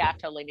like, oh yeah, I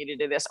totally need to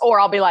do this. Or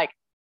I'll be like,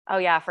 oh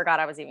yeah, I forgot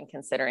I was even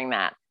considering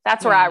that.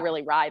 That's where I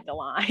really ride the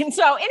line.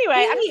 So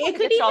anyway,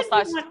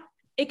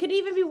 it could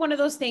even be one of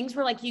those things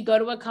where like you go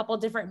to a couple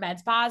different med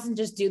spas and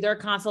just do their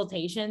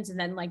consultations and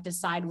then like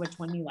decide which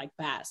one you like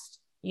best,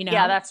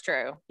 Yeah, that's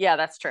true.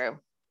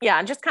 Yeah,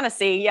 and just kind of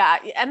see. Yeah.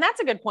 And that's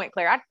a good point,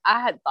 Claire.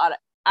 I had thought,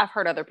 I've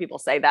heard other people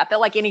say that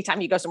like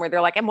anytime you go somewhere,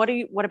 they're like, and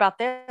what about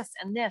this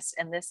and this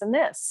and this and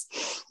this?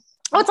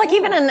 Oh, it's like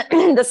even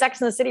in the Sex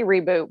and the City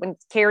reboot, when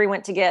Carrie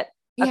went to get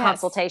a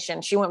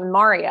consultation, she went with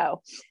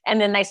Mario,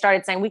 and then they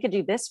started saying, we could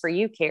do this for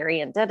you,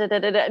 Carrie. And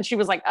and she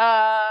was like,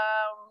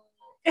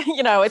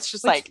 it's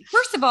just like,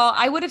 first of all,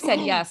 I would have said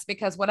yes,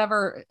 because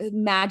whatever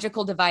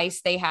magical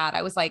device they had,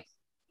 I was like,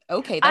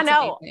 okay, that's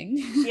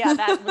amazing. Yeah,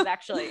 that was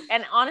actually,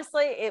 and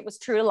honestly, it was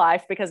true to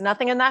life, because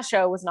nothing in that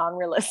show was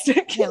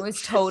non-realistic. It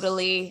was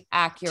totally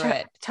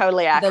accurate.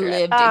 Totally accurate. The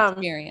lived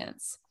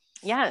experience.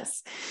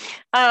 Yes.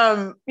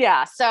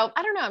 Yeah. So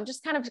I don't know. I'm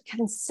just kind of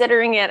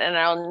considering it, and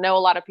I know a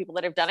lot of people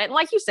that have done it. And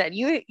like you said,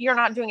 you're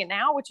not doing it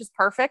now, which is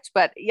perfect,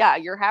 but yeah,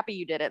 you're happy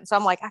you did it. And so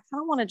I'm like, I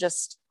kind of want to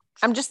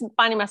I'm just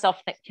finding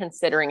myself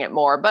considering it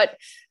more, but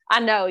I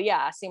know,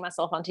 I see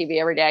myself on TV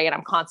every day, and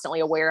I'm constantly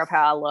aware of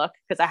how I look,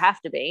 because I have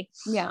to be.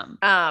 Yeah.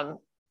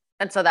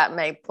 And so that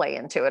may play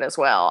into it as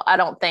well. I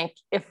don't think,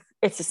 if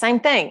it's the same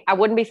thing, I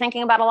wouldn't be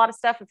thinking about a lot of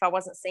stuff if I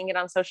wasn't seeing it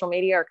on social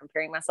media or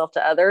comparing myself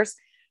to others.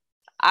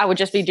 I would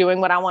just be doing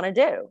what I want to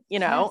do,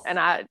 Yes.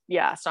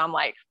 And so I'm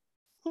like,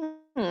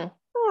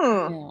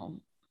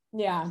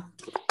 Yeah.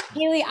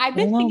 Haley, I've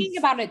been thinking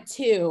about it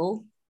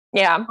too.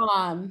 Yeah.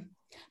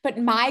 But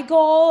my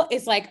goal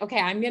is like, okay,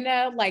 I'm going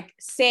to like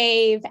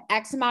save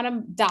X amount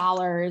of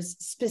dollars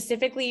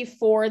specifically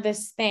for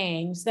this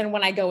thing. So then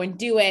when I go and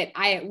do it,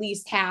 I at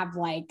least have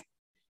like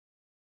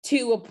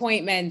 2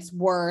 appointments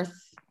worth.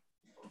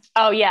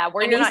 Oh yeah.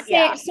 Where you're not,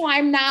 So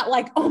I'm not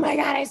like, oh my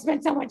God, I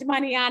spent so much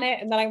money on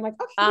it. And then I'm like,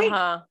 okay,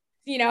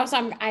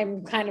 so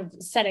I'm kind of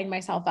setting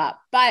myself up,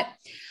 but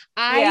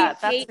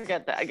that's a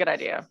good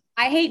idea.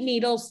 I hate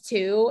needles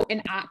too.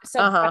 And I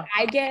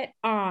get,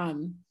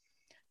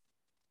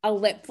 a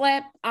lip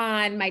flip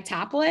on my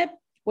top lip,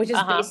 which is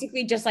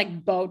basically just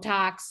like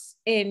Botox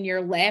in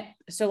your lip.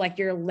 So like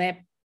your lip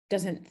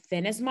doesn't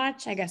thin as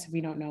much, I guess, if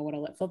you don't know what a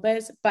lip flip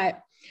is, but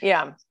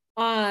yeah.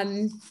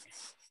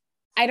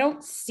 I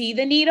don't see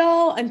the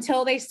needle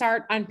until they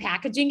start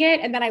unpackaging it.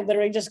 And then I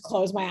literally just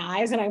close my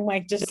eyes and I'm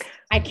like,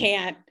 I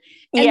can't.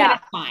 And then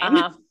it's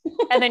fine.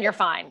 And then you're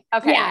fine.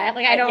 Okay. Yeah.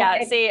 Like I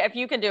don't see if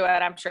you can do it.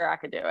 I'm sure I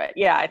could do it.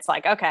 Yeah. It's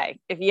like, okay.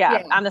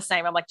 I'm the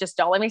same. I'm like, just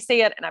don't let me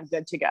see it. And I'm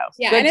good to go.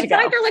 Yeah. And it's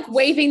not like they're like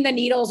waving the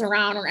needles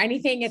around or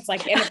anything. It's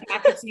like in a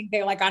packaging,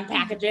 they like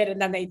unpackage it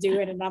and then they do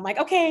it. And I'm like,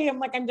 okay.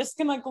 I'm just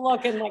gonna like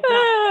look and like,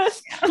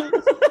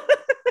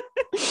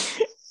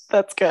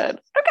 That's good.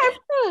 Okay.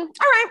 All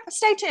right.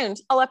 Stay tuned.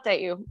 I'll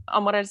update you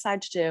on what I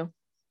decide to do.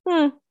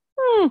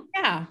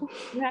 Yeah.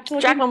 You have to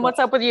Jacqueline, what's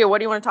up with you? What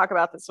do you want to talk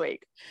about this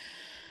week?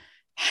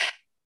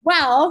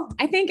 Well,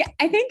 I think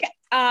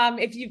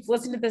if you've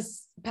listened to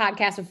this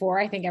podcast before,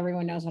 I think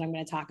everyone knows what I'm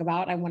going to talk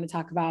about. I want to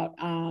talk about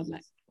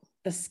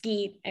the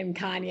Skeet and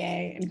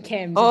Kanye and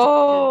Kim.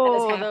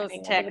 Oh, those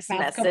text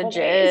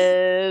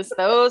messages.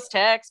 Those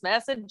text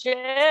messages.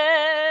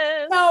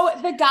 So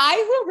the guy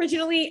who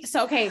originally,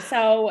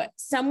 so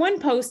someone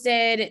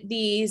posted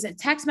these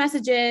text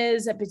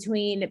messages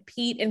between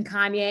Pete and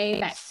Kanye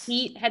that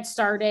Pete had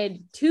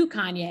started to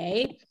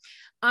Kanye.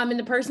 And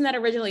the person that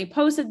originally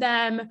posted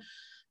them,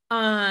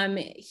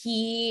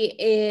 he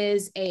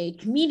is a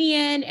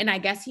comedian and I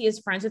guess he is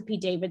friends with Pete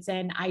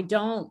Davidson.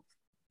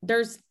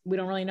 We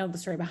don't really know the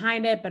story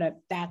behind it, but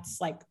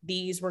that's like,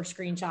 these were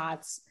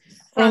screenshots.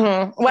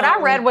 What I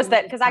read was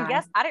that, because I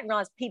guess I didn't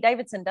realize Pete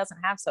Davidson doesn't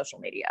have social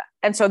media.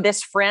 And so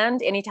this friend,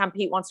 anytime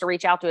Pete wants to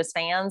reach out to his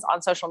fans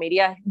on social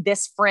media,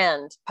 this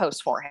friend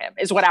posts for him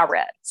is what I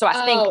read. So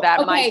I think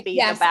that might be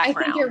the background.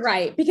 I think you're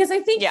right. Because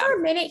I think for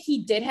a minute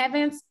he did have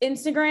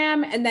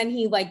Instagram and then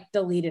he like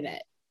deleted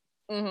it.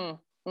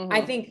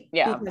 I think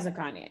because of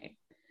Kanye.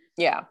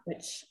 Yeah.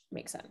 Which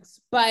makes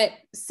sense. But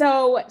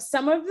so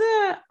some of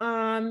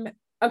the,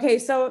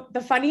 so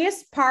the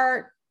funniest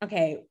part,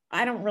 I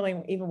don't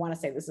really even want to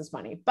say this is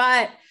funny,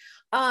 but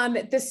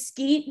the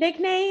Skeet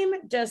nickname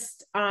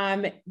just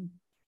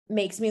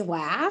makes me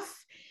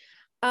laugh.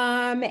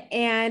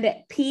 And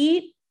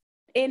Pete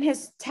in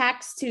his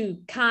text to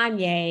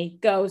Kanye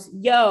goes,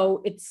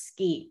 "Yo, it's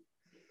Skeet."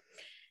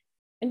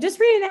 And just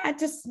reading that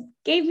just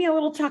gave me a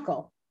little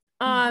chuckle.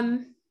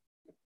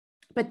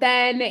 But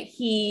then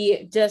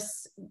he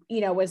just,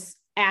 was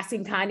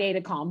asking Kanye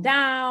to calm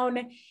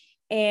down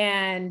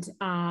and,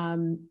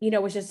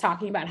 was just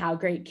talking about how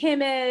great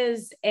Kim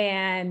is.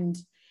 And,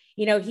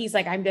 he's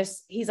like, I've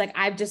just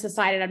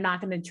decided I'm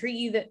not going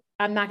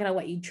to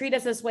let you treat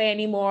us this way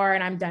anymore.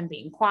 And I'm done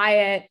being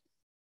quiet,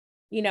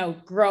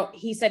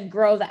 he said,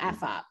 grow the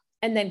F up.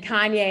 And then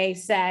Kanye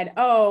said,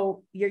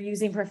 "Oh, you're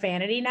using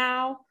profanity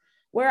now.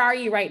 Where are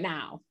you right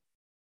now?"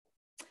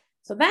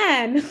 So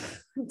then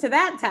to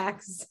that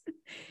text,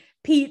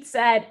 Pete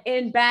said,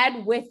 "In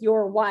bed with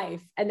your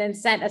wife," and then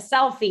sent a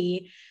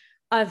selfie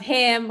of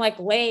him like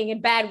laying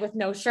in bed with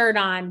no shirt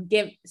on,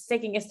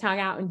 sticking his tongue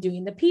out and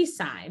doing the peace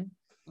sign.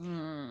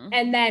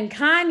 And then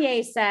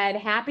Kanye said,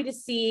 "Happy to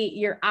see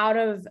you're out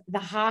of the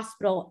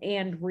hospital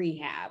and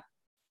rehab."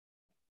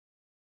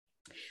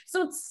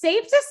 So it's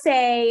safe to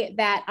say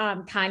that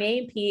Kanye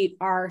and Pete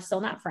are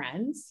still not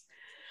friends.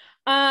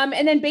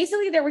 And then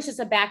basically there was just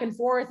a back and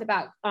forth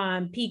about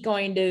Pete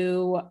going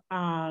to,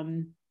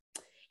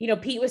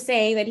 Pete was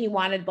saying that he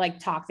wanted like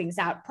talk things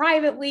out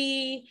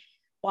privately,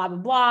 blah, blah,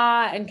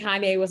 blah. And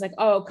Kanye was like,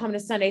 "Oh, come to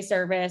Sunday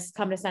service.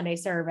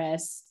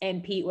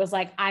 And Pete was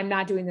like, "I'm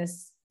not doing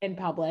this in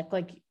public.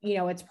 Like,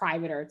 it's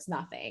private or it's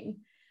nothing."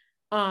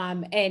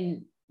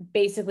 And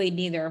basically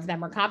neither of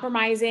them are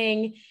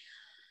compromising.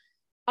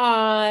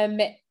 So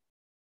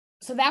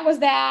that was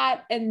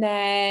that. And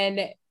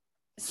then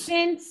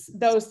since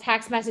those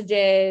text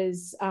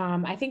messages,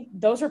 I think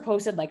those were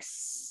posted like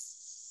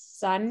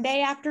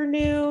Sunday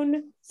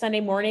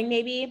morning,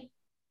 maybe.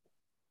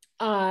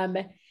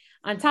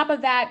 On top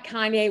of that,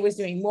 Kanye was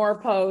doing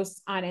more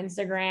posts on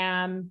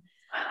Instagram.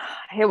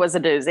 It was a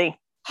doozy.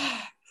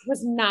 It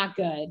was not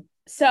good.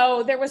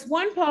 So there was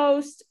one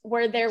post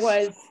where there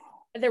was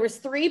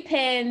 3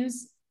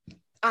 pins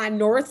on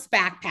North's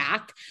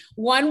backpack.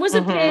 One was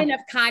a pin of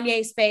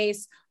Kanye's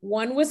face.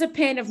 One was a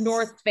pin of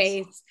North's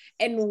face.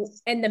 And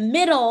in the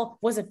middle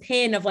was a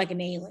pin of like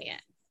an alien.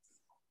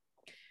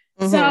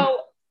 So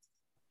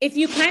if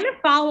you kind of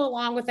follow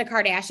along with the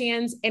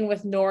Kardashians and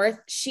with North,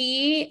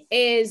 she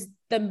is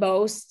the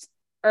most,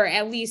 or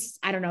at least,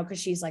 I don't know, because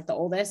she's like the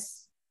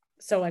oldest.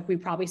 So like we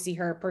probably see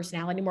her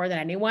personality more than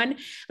anyone,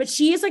 but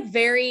she is like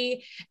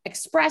very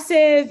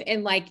expressive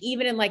and like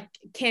even in like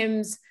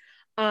Kim's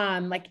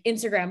like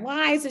Instagram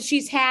lives that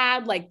she's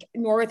had, like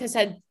North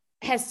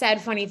has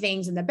said funny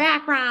things in the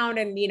background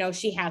and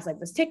she has like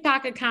this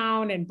TikTok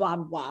account and blah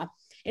blah blah,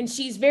 and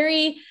she's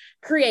very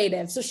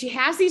creative. So she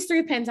has these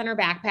 3 pins on her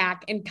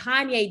backpack and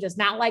Kanye does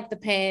not like the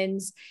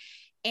pins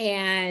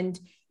and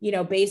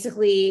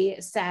basically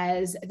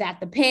says that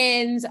the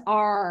pins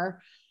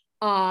are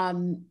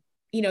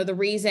the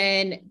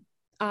reason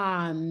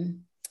oh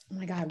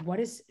my God, what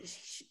is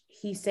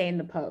he saying in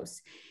the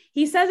post?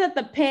 He says that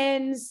the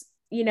pins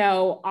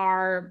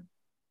are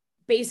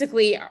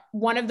basically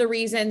one of the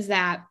reasons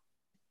that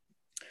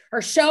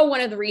or show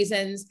one of the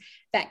reasons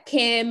that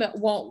Kim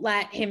won't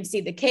let him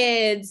see the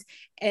kids,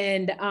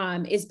 and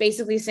is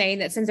basically saying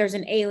that since there's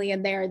an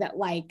alien there, that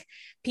like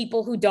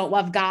people who don't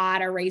love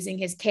God are raising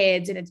his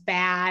kids and it's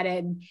bad,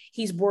 and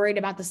he's worried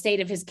about the state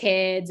of his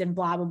kids and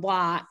blah, blah,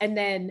 blah. And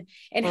then,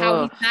 and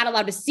how he's not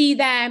allowed to see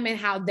them and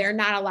how they're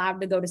not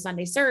allowed to go to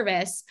Sunday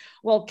service.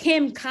 Well,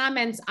 Kim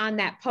comments on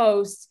that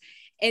post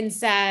and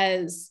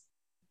says,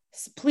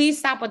 please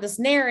stop with this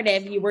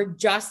narrative. You were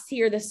just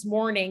here this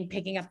morning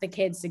picking up the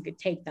kids to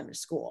take them to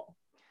school.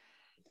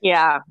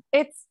 Yeah,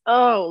 it's,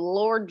 oh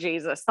Lord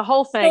Jesus, the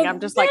whole thing. So I'm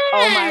just like,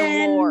 oh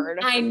my Lord.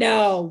 I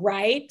know,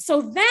 right?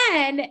 So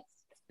then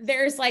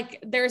there's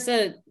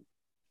a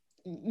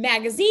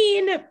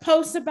magazine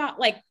post about,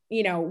 like,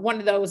 you know, one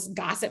of those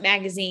gossip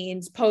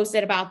magazines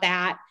posted about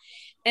that.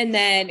 And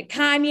then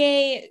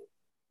Kanye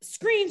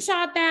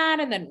screenshot that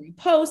and then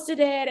reposted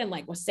it and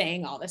like was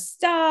saying all this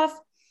stuff.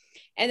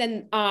 And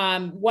then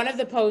one of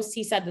the posts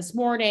he said this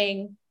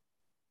morning,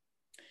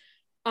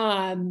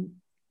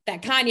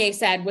 that Kanye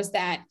said was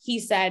that he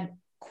said,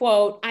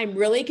 quote, I'm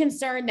really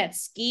concerned that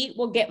Skeet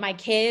will get my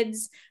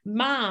kid's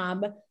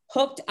mom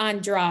hooked on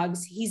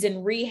drugs. He's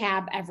in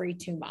rehab every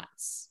 2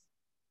 months.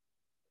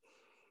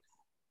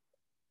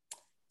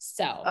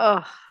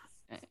 So,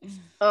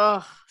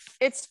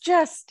 it's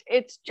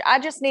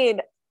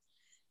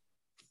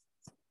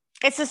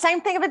the same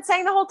thing I've been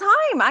saying the whole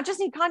time. I just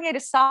need Kanye to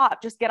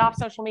stop. Just get off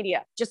social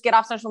media. Just get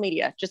off social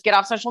media. Just get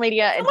off social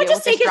media and deal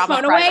just with take his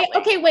phone away.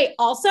 privately. Okay, wait.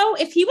 Also,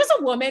 if he was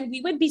a woman,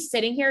 we would be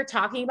sitting here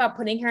talking about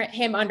putting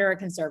him under a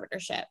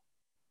conservatorship.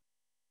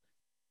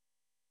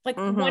 Like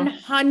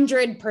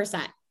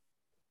 100%.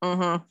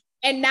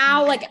 And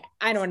now, like,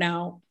 I don't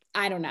know.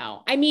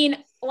 I mean,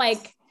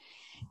 like,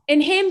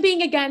 and him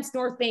being against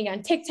North being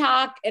on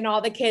TikTok and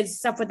all the kids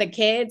stuff with the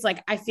kids,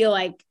 like, I feel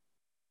like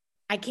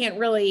I can't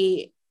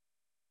really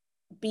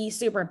be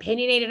super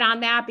opinionated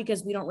on that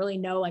because we don't really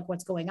know like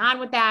what's going on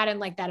with that. And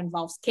like, that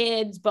involves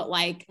kids, but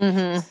like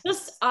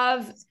just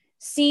of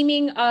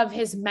seeming of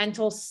his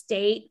mental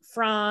state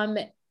from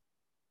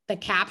the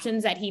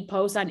captions that he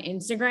posts on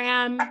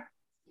Instagram.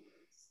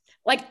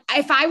 Like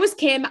if I was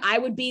Kim, I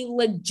would be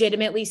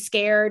legitimately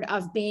scared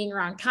of being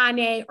around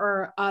Kanye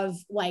or of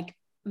like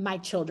my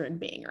children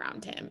being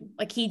around him.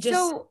 Like he just,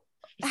 so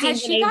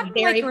has she gotten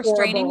like a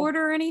restraining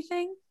order or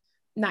anything?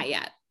 Not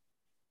yet.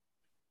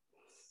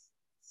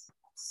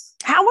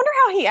 I wonder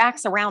how he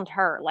acts around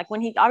her. Like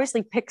when he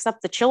obviously picks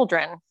up the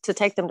children to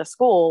take them to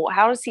school,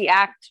 how does he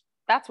act?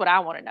 That's what I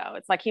want to know.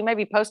 It's like, he may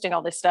be posting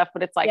all this stuff,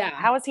 but it's like,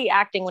 how is he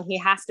acting when he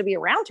has to be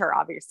around her,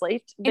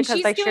 obviously,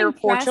 because they share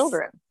 4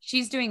 children.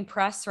 She's doing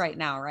press right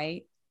now,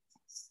 right?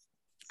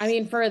 I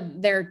mean, for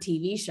their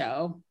TV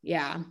show.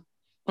 Yeah.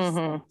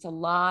 It's a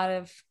lot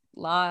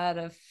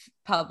of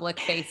public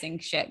facing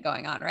shit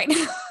going on right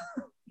now.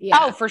 Yeah.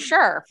 Oh, for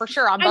sure.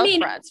 On both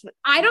fronts.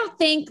 I don't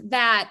think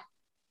that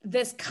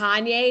this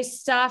Kanye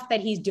stuff that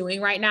he's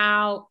doing right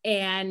now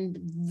and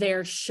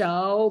their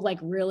show like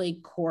really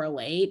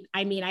correlate.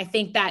 I mean, I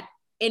think that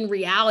in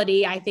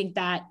reality, I think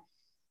that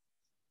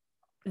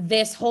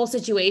this whole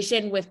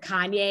situation with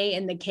Kanye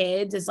and the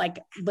kids is like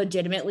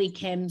legitimately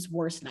Kim's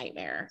worst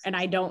nightmare. And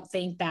I don't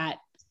think that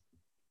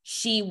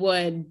she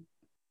would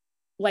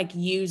like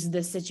use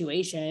this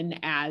situation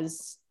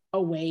as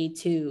a way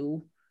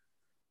to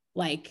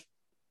like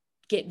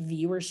get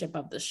viewership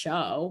of the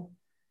show.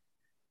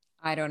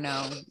 I don't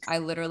know. I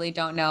literally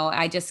don't know.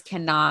 I just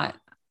cannot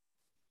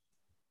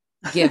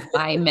give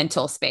my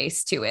mental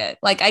space to it.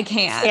 Like I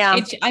can't. Yeah.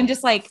 I'm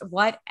just like,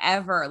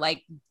 whatever.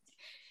 Like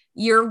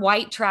you're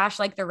white trash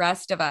like the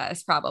rest of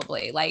us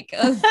probably. Like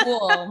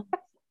cool.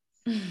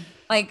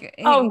 Like,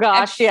 oh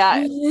gosh,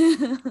 yeah.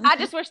 I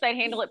just wish they'd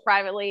handle it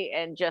privately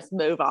and just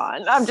move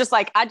on. I'm just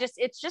like,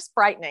 it's just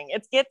frightening.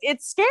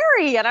 It's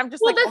scary. And I'm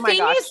just like, oh my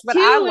gosh, but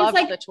I love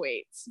the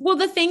tweets. Well,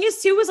 the thing is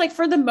too, is like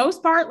for the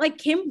most part, like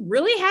Kim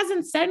really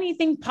hasn't said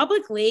anything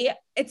publicly.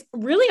 It's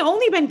really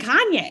only been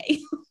Kanye.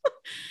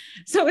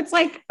 So it's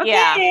like,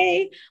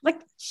 okay,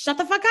 like shut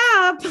the fuck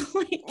up.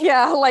 Like,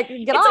 like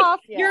get off.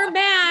 Like, you're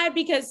mad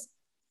because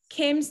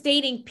Kim's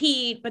dating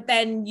Pete, but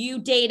then you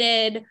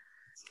dated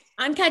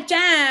Uncut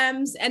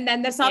Gems and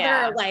then this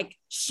other like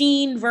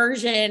Sheen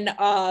version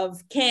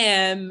of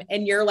Kim,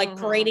 and you're like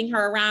parading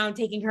her around,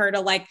 taking her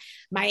to like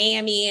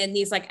Miami and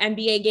these like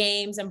NBA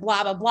games and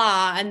blah blah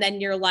blah, and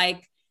then you're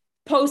like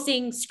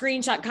posting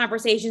screenshot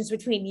conversations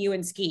between you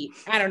and Skeet.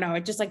 I don't know,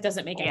 it just like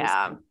doesn't make any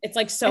sense. It's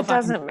like so it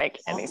doesn't make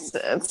any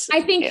sense.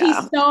 I think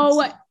he's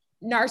so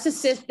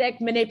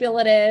narcissistic,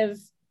 manipulative,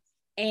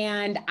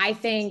 and I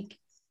think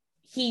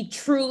he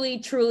truly,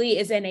 truly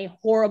is in a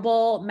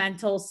horrible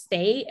mental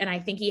state. And I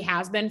think he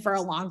has been for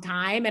a long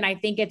time. And I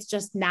think it's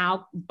just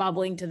now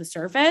bubbling to the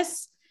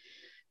surface,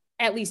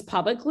 at least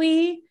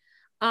publicly.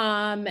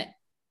 And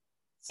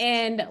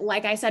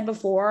like I said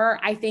before,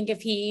 I think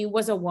if he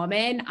was a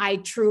woman, I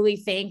truly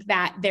think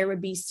that there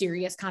would be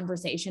serious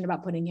conversation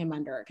about putting him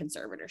under a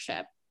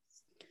conservatorship.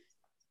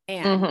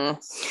 And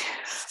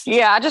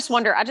yeah, I just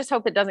wonder, I just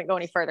hope it doesn't go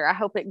any further. I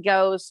hope it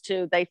goes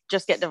to, they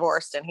just get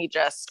divorced and he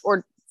just,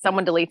 or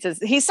someone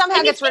deletes he somehow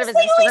And gets rid of his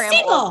legally Instagram.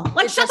 single.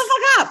 Like, it's shut just-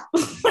 the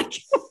fuck up. Like,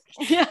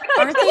 Yeah.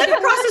 aren't they live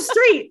across the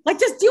street? Like,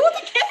 just deal with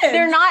the kids.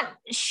 They're not,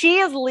 she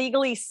is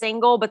legally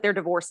single, but their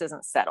divorce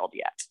isn't settled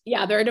yet.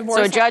 Yeah, they're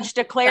divorced. So a judge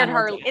declared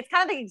her, settled yet. it's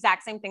kind of the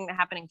exact same thing that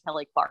happened in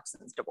Kelly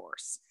Clarkson's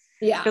divorce.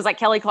 Yeah. Because like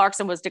Kelly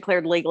Clarkson was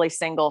declared legally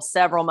single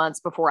several months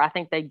before. I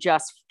think they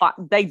just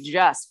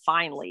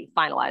finally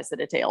finalized the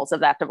details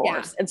of that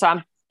divorce. Yeah. And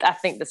so I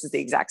think this is the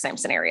exact same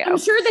scenario. I'm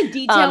sure the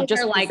details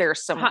just are because like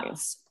there's so many.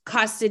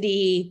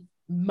 custody,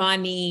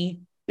 money,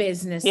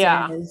 businesses.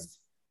 Yeah.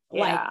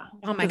 Like, Yeah.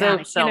 oh my God, I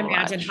There's so can't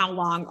imagine much. how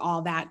long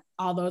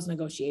all those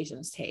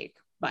negotiations take.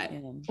 But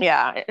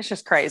Yeah, it's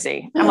just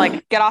crazy. I'm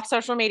like, get off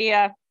social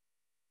media,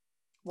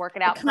 work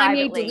it out Kanye,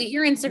 privately. delete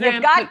your Instagram.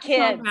 You've got put your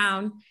phone kids.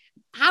 down.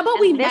 How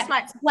about And this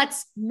might-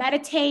 let's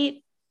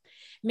meditate,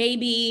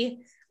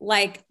 maybe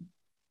like,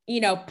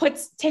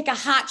 take a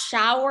hot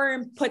shower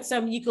and put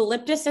some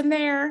eucalyptus in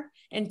there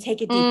and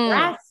take a deep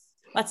breath.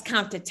 Let's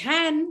count to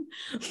 10.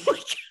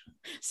 Like,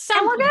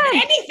 something, good.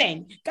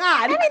 anything.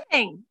 God.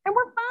 Anything. And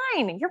we're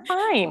fine. You're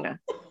fine.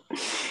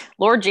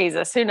 Lord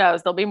Jesus, who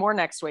knows? There'll be more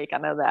next week. I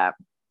know that.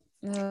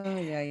 Oh,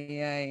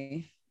 yeah.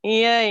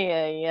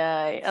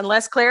 Yeah.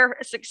 Unless Claire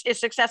is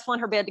successful in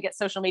her bid to get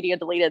social media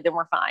deleted, then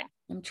we're fine.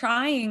 I'm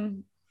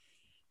trying.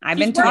 I've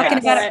She's been talking working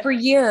about for it it. for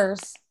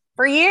years.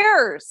 For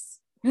years.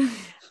 All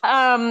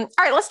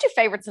right, let's do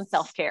favorites and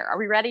self-care. Are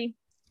we ready?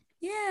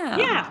 Yeah.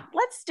 Yeah.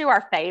 Let's do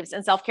our faves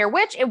and self-care,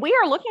 which we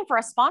are looking for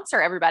a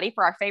sponsor, everybody,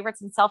 for our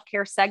favorites and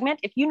self-care segment.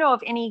 If you know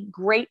of any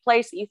great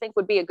place that you think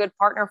would be a good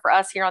partner for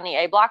us here on the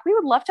A Block, we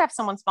would love to have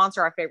someone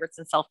sponsor our favorites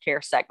and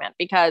self-care segment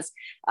because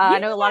I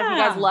know a lot of you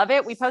guys love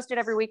it. We post it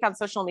every week on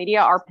social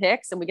media, our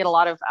picks, and we get a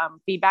lot of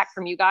feedback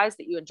from you guys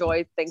that you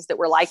enjoy things that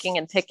we're liking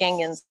and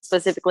picking, and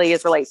specifically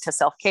as relates to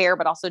self-care,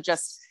 but also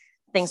just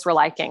things we're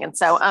liking. And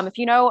so if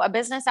you know a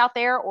business out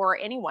there or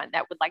anyone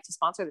that would like to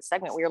sponsor the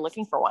segment, we are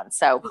looking for one.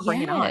 So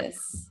bring it on. It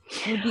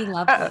would be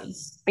lovely.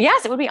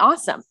 Yes, it would be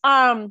awesome.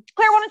 Claire,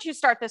 why don't you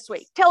start this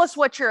week? Tell us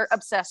what you're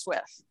obsessed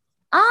with.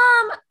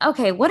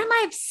 Okay, what am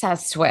I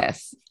obsessed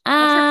with?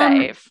 What's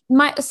your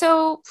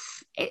fave?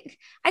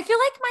 I feel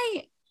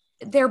like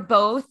they're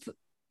both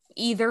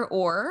either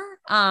or.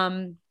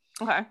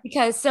 Okay.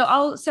 Because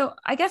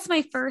I guess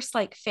my first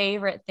like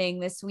favorite thing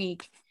this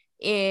week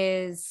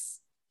is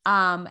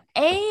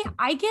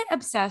I get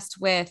obsessed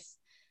with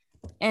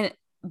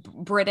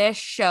British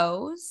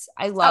shows.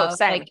 I love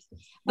same.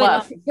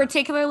 but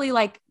particularly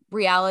like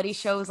reality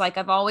shows. Like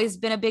I've always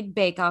been a big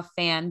Bake Off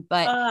fan,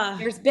 but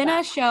there's been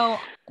a show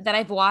that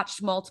I've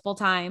watched multiple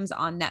times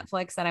on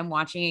Netflix that I'm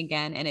watching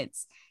again, and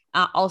it's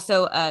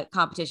also a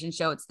competition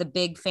show. It's the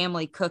Big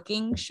Family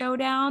Cooking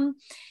Showdown,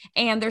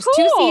 and there's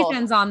 2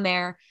 seasons on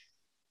there.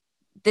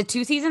 The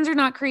 2 seasons are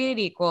not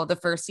created equal. The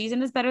first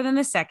season is better than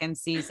the second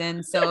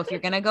season. So if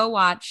you're going to go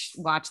watch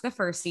the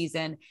first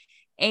season.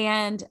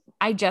 And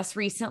I just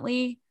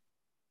recently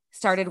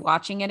started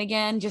watching it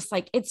again.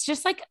 It's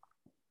just like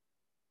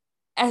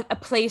a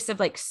place of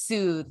like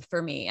soothe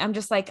for me. I'm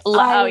just like,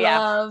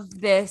 love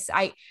this.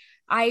 I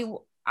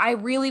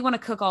really want to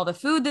cook all the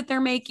food that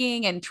they're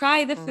making and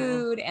try the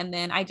food. And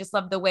then I just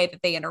love the way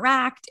that they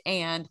interact.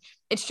 And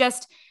it's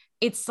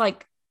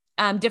like,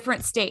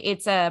 different state.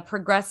 It's a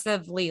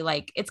progressively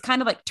like, it's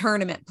kind of like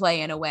tournament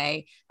play in a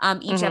way.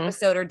 Each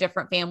episode are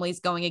different families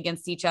going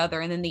against each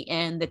other. And in the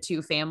end, the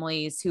 2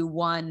 families who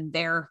won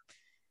their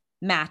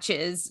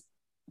matches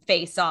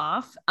face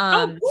off.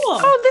 Cool.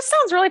 Oh, this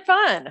sounds really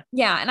fun.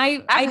 Yeah. And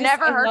I've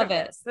never heard of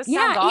this. This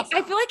sounds awesome.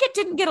 I feel like it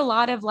didn't get a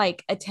lot of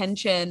like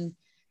attention.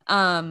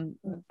 The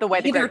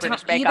way the Great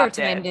British Bake Off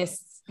did.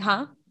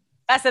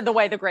 I said the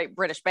way the Great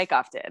British Bake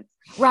Off did.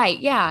 Right.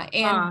 Yeah.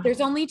 And there's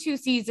only 2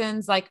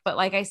 seasons, but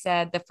like I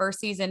said, the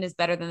first season is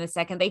better than the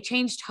second. They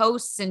changed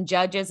hosts and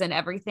judges and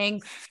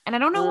everything. And I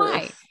don't know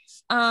why.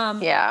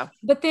 Yeah.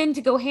 But then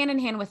to go hand in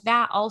hand with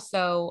that,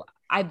 also,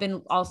 I've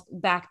been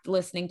back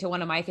listening to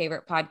one of my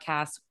favorite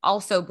podcasts,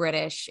 also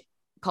British,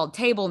 called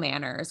Table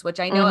Manners, which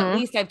I know at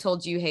least I've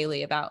told you,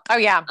 Haley, about. Oh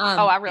yeah.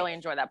 I really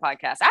enjoy that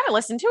podcast. I haven't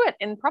listened to it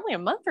in probably a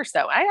month or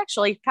so. I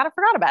actually kind of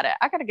forgot about it.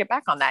 I got to get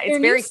back on that. It's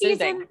very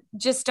soothing.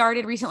 Just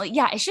started recently.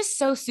 Yeah. It's just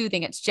so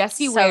soothing. It's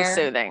Jessie Ware,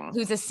 soothing,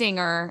 who's a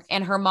singer,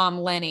 and her mom,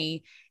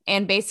 Lenny.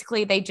 And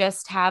basically they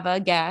just have a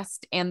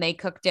guest and they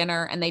cook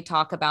dinner and they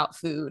talk about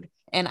food.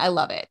 And I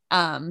love it.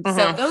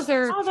 So those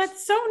are,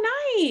 that's so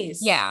nice.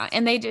 Yeah.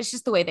 And it's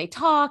just the way they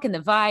talk and the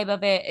vibe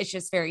of it. It's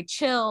just very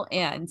chill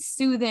and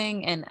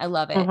soothing. And I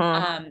love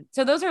it.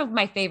 So those are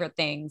my favorite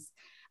things.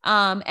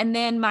 And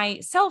then my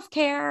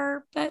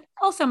self-care, but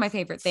also my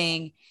favorite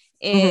thing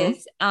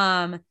is,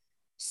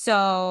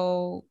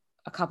 so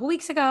a couple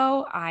weeks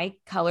ago, I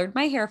colored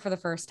my hair for the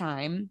first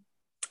time.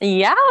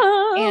 Yeah.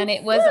 And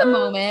it was a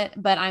moment,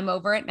 but I'm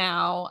over it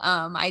now.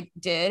 I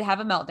did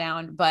have a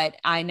meltdown, but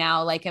I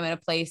now am in a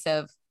place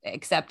of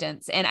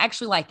acceptance and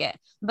actually like it.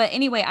 But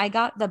anyway, I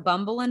got the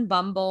Bumble and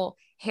Bumble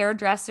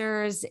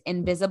Hairdressers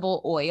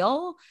Invisible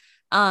Oil.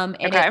 And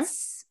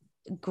it's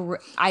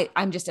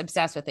I'm just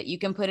obsessed with it. You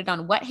can put it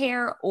on wet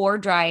hair or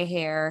dry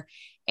hair.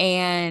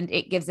 and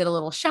it gives it a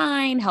little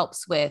shine,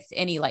 helps with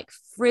any like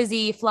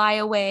frizzy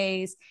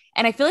flyaways.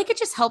 And I feel like it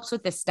just helps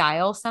with the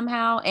style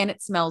somehow, and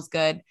it smells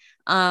good.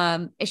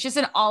 It's just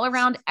an all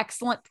around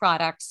excellent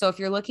product. So if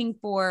you're looking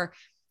for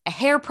a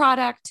hair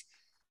product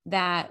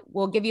that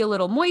will give you a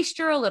little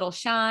moisture, a little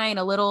shine,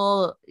 a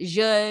little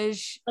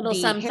zhuzh, Little the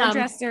some.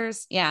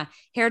 hairdressers,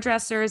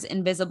 hairdressers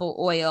invisible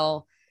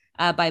oil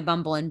by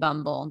Bumble and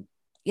Bumble.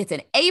 It's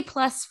an A+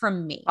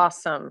 from me.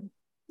 Awesome.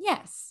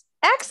 Yes.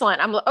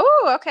 Excellent.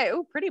 Okay.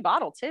 Oh, pretty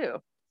bottle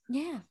too.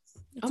 Yeah.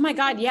 Oh my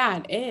God.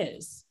 Yeah, it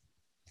is.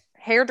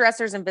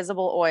 Hairdressers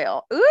invisible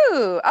oil.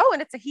 Ooh. Oh,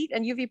 and it's a heat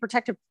and UV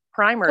protective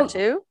primer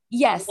too.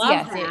 Yes. Love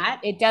yes.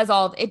 that.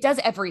 It does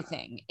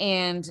everything.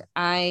 And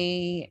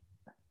I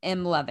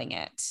am loving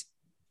it.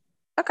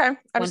 Okay.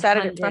 I just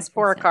added it to my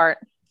Sephora 100%. cart.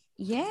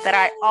 Yeah. That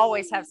I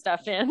always have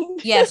stuff in.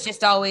 Yes.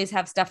 Just always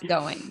have stuff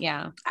going.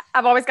 Yeah.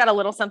 I've always got a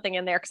little something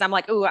in there because I'm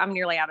like, ooh, I'm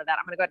nearly out of that.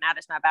 I'm going to go ahead and add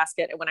it to my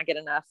basket. And when I get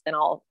enough, then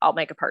I'll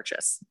make a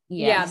purchase.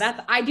 Yes.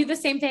 Yeah. I do the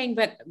same thing,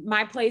 but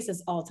my place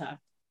is Ulta.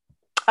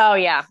 Oh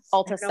yeah.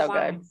 Ulta's so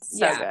good.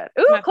 So good.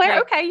 Ooh,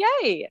 Claire. Okay.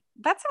 Yay.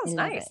 That sounds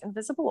nice.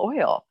 Invisible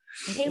oil.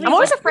 I'm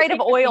always afraid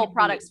of oil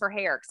products for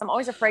hair because I'm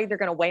always afraid they're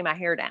going to weigh my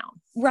hair down.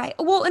 Right.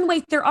 Well, and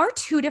wait, there are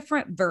 2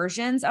 different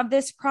versions of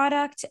this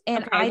product,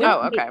 and I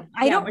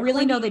don't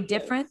really know the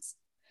difference.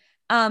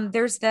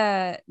 There's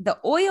the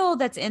oil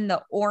that's in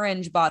the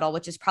orange bottle,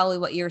 which is probably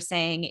what you're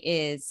saying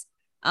is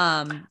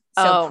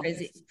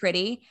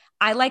pretty.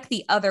 I like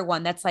the other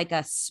one that's like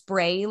a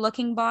spray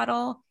looking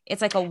bottle.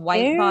 It's like a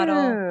white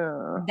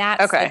bottle.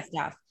 That's good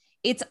stuff.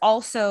 It's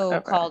also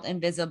called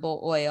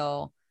invisible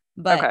oil,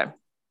 but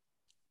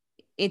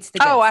it's the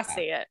good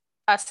stuff.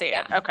 I see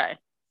it. Okay.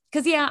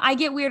 Cause I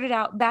get weirded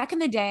out. Back in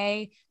the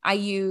day, I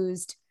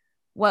used,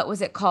 what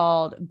was it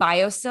called?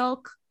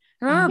 BioSilk.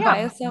 Remember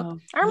BioSilk?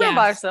 I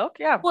remember BioSilk.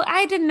 Yeah. Well,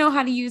 I didn't know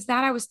how to use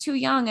that. I was too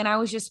young, and it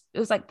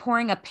was like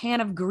pouring a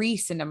pan of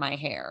grease into my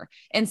hair.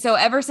 And so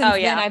ever since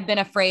then, I've been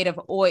afraid of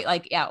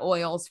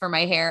oils for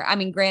my hair. I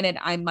mean, granted,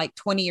 I'm like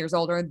 20 years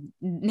older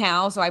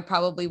now, so I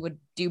probably would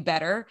do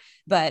better,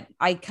 but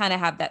I kind of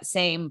have that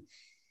same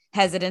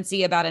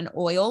hesitancy about an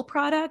oil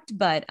product.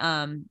 But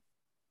I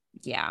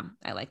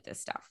like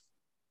this stuff.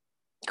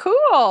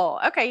 Cool.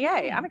 Okay.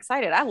 Yay. I'm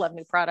excited. I love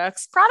new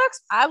products.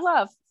 I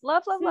love.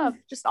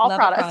 Just all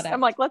products. I'm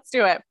like, let's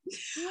do it.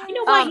 You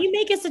know what? You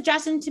make a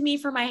suggestion to me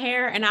for my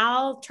hair and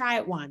I'll try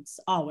it once,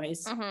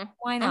 always. Mm-hmm.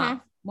 Why not?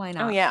 Mm-hmm. Why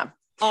not? Oh yeah.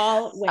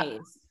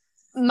 Always.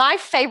 My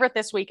favorite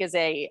this week is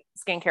a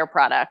skincare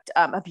product,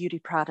 a beauty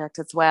product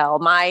as well.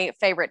 My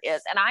favorite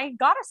is, and I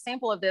got a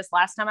sample of this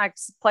last time I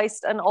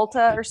placed an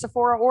Ulta or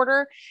Sephora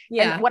order.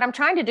 Yeah. And what I'm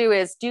trying to do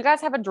is, do you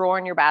guys have a drawer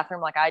in your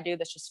bathroom like I do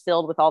that's just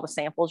filled with all the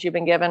samples you've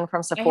been given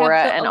from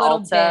Sephora and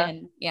Ulta?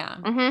 Bin. Yeah.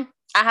 Mm-hmm.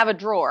 I have a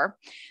drawer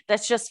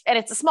that's just, and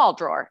it's a small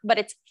drawer, but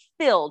it's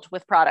filled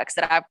with products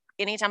that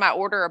anytime I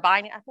order or buy,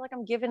 I feel like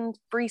I'm given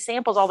free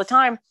samples all the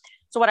time.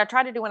 So what I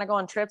try to do when I go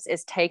on trips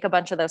is take a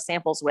bunch of those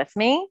samples with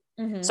me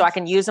so I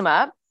can use them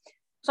up.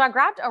 So I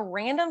grabbed a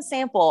random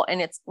sample,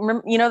 and it's,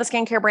 the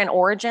skincare brand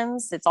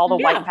Origins. It's all the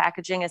white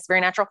packaging. It's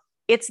very natural.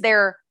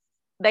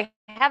 They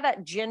have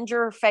that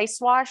ginger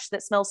face wash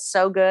that smells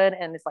so good.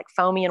 And it's like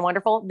foamy and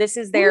wonderful. This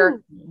is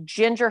their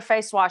ginger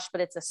face wash, but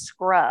it's a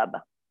scrub.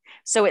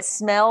 So it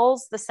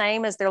smells the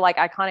same as their like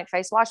iconic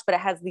face wash, but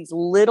it has these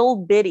little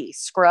bitty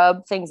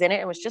scrub things in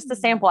it. It was just the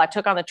sample I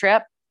took on the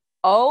trip.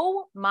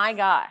 Oh my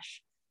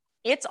gosh.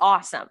 It's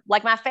awesome.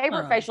 Like my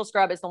favorite facial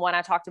scrub is the one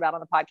I talked about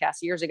on the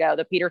podcast years ago,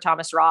 the Peter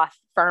Thomas Roth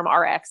Firm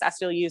RX. I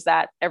still use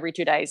that every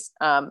 2 days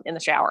in the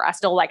shower. I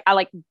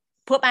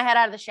put my head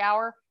out of the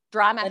shower,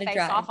 dry my face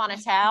off on a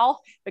towel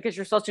because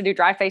you're supposed to do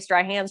dry face,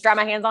 dry hands, dry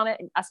my hands on it.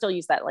 I still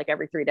use that like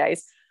every 3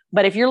 days.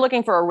 But if you're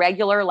looking for a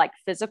regular, like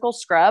physical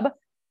scrub,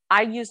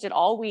 I used it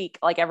all week,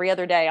 like every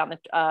other day on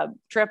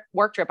the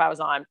work trip I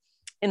was on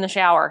in the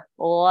shower.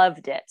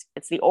 Loved it.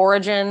 It's the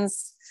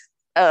Origins.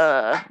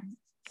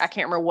 I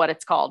can't remember what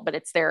it's called, but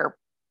it's their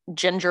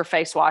ginger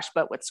face wash,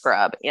 but with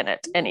scrub in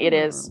it. And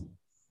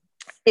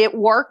it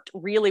worked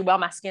really well.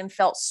 My skin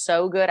felt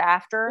so good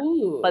after,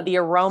 but the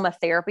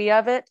aromatherapy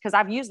of it, because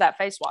I've used that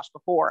face wash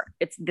before.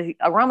 The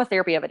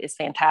aromatherapy of it is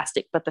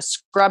fantastic, but the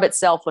scrub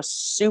itself was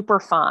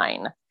super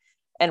fine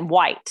and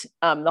white.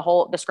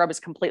 The scrub is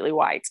completely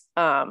white.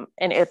 And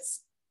it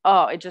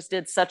just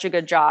did such a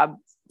good job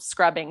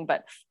scrubbing,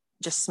 but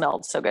just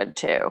smelled so good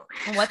too.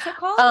 And what's it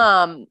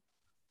called?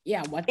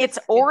 It's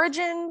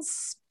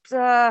Origins.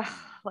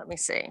 Let me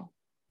see.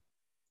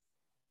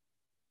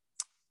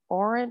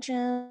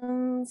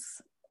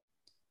 Origins.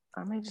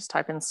 Let me just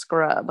type in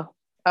scrub.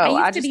 Oh,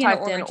 I just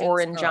typed in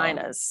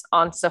Oranginas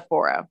on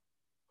Sephora.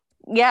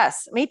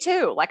 Yes, me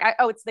too.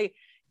 It's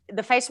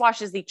the face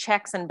wash is the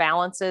Checks and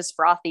Balances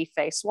Frothy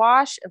Face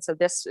Wash. And so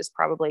this is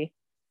probably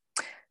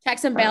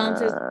Checks and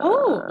Balances.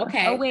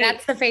 Okay. Oh, wait.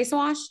 That's the face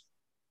wash?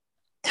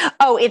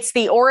 Oh, it's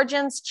the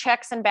Origins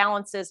Checks and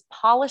Balances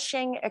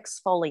Polishing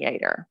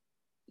Exfoliator.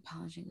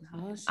 Polishing.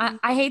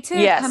 I hate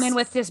to come in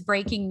with this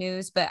breaking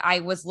news, but I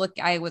was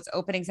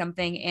opening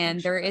something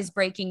and there is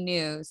breaking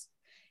news.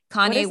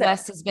 Kanye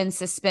West has been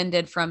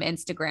suspended from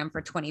Instagram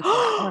for 24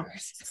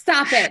 hours.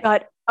 Stop it.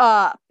 Shut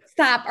up.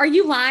 Stop. Are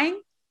you lying?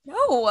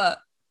 No.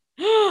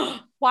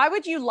 Why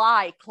would you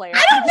lie, Claire?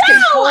 I don't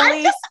know.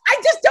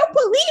 I just don't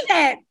believe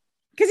it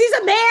because he's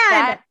a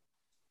man.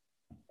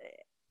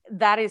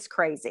 That is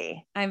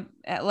crazy.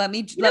 Let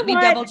me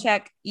double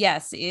check.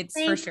 Yes,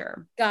 it's for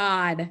sure.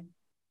 God.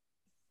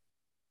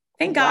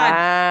 Thank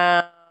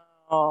God.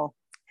 Wow.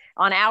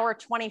 On hour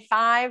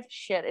 25,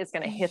 shit is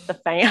going to hit the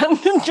fan.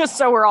 Just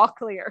so we're all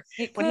clear.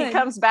 When he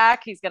comes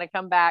back, he's going to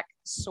come back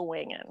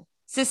swinging.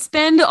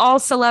 Suspend all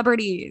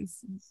celebrities.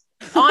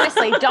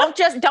 Honestly,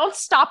 don't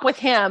stop with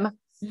him.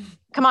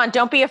 Come on,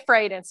 don't be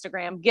afraid,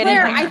 Instagram. Get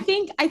Claire, in there.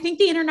 I think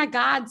the internet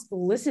gods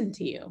listen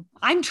to you.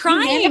 I'm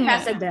trying. You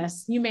manifested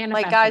this. You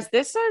manifested. Like, guys,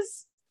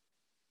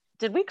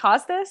 did we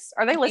cause this?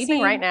 Are they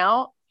listening right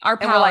now? Our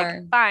power. And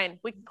we're like, fine.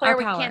 We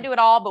can't do it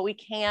all, but we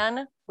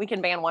can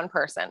ban one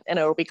person and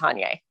it'll be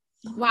Kanye.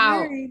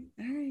 Wow. All right.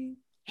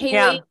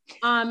 Haley,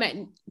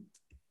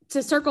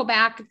 to circle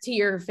back to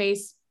your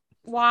face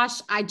wash,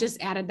 I just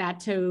added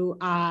that to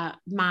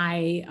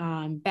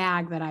my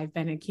bag that I've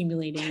been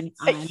accumulating.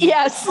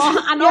 Yes.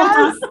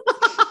 Yes.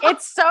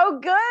 It's so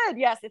good.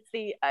 Yes, it's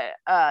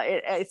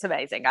it's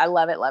amazing. I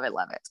love it, love it,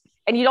 love it.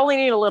 And you'd only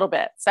need a little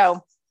bit.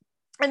 So,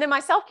 and then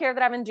my self-care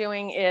that I've been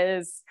doing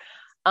is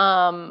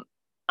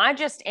I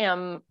just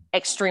am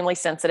extremely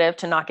sensitive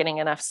to not getting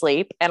enough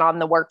sleep. And on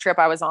the work trip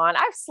I was on,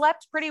 I've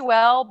slept pretty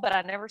well, but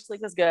I never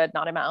sleep as good,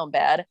 not in my own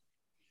bed.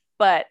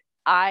 But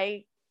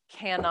I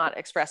cannot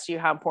express to you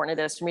how important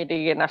it is for me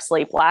to get enough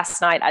sleep.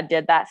 Last night, I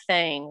did that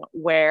thing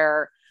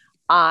where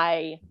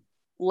I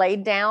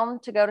laid down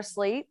to go to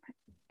sleep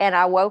and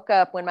I woke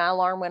up when my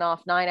alarm went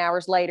off 9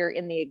 hours later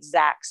in the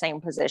exact same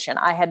position.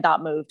 I had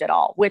not moved at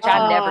all, which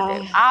I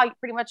never do. I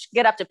pretty much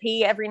get up to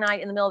pee every night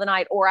in the middle of the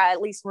night, or I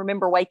at least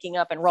remember waking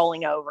up and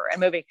rolling over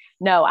and moving.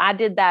 No, I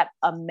did that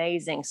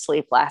amazing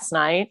sleep last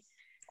night.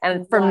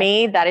 And for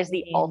me, that is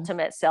the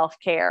ultimate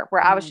self-care,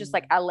 where I was just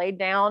like, I laid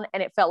down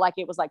and it felt like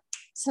it was like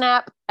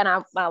snap, and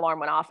my alarm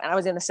went off and I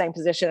was in the same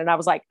position and I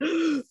was like,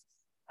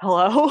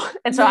 hello.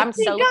 And so I'm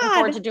so looking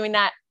forward to doing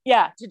that.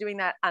 Yeah, to doing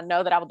that. I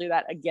know that I will do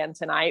that again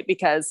tonight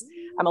because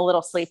I'm a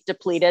little sleep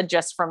depleted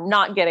just from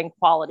not getting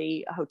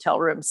quality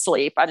hotel room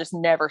sleep. I just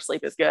never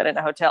sleep as good in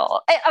a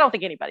hotel. I don't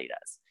think anybody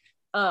does.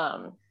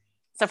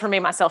 So for me,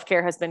 my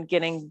self-care has been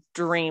getting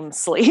dream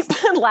sleep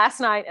last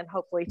night and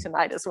hopefully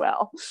tonight as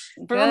well.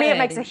 For me, it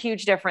makes a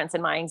huge difference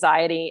in my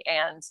anxiety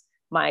and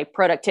my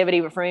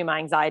productivity. But for me, my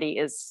anxiety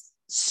is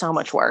so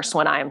much worse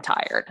when I am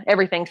tired.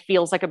 Everything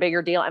feels like a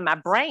bigger deal. And my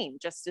brain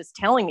just is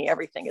telling me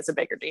everything is a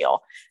bigger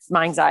deal.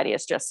 My anxiety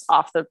is just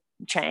off the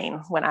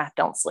chain when I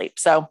don't sleep.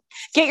 So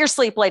get your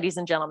sleep, ladies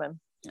and gentlemen.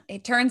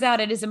 It turns out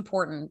it is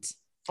important.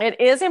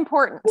 It is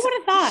important. Who would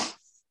have thought?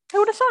 Who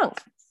would have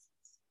thunk?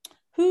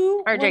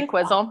 Who? RJ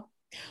Quizzle.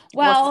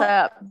 Well, what's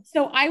up?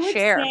 So I would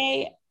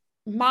say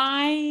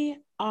my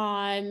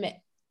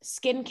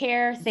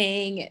skincare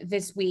thing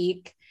this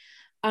week.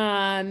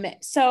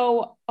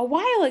 So a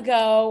while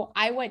ago,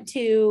 I went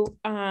to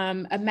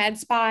a med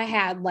spa,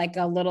 had like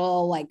a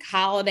little like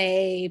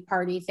holiday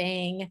party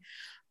thing.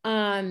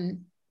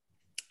 And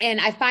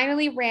I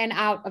finally ran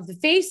out of the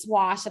face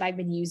wash that I've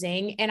been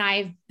using. And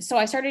I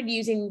started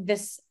using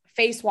this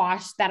face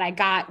wash that I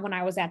got when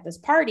I was at this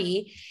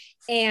party,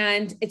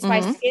 and it's by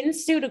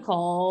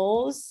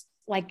SkinCeuticals.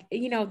 Like,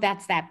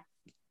 that's that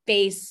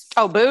face.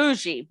 Oh,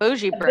 bougie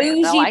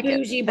brand. I like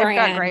bougie it. brand.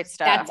 They've got great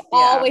stuff. That's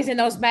always in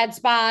those med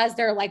spas.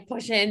 They're like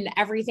pushing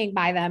everything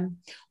by them.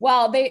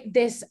 Well,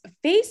 this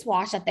face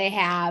wash that they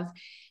have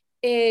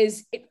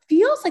it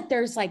feels like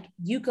there's like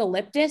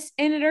eucalyptus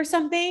in it or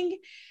something.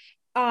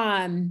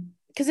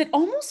 Because it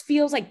almost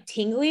feels like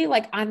tingly,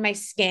 like on my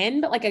skin,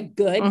 but like a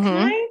good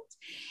kind.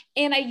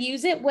 And I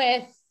use it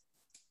with,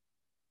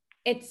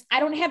 I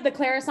don't have the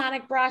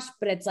Clarisonic brush,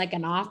 but it's like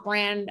an off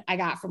brand I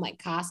got from like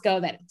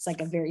Costco that it's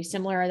like a very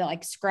similar, that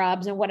like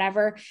scrubs and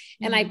whatever.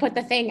 And I put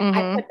the thing,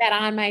 I put that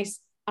on my,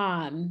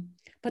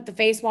 put the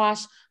face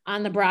wash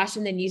on the brush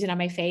and then use it on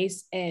my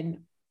face.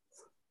 And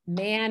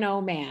man, oh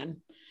man,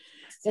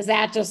 does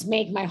that just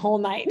make my whole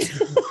night.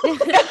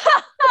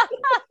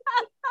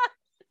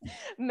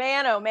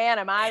 Man, oh man,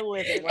 am I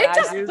living when I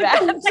do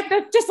that? It's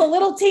like just a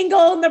little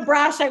tingle in the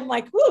brush. I'm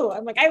like, ooh,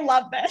 I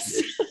love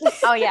this.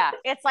 Oh yeah.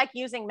 It's like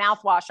using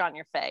mouthwash on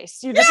your face.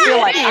 You just feel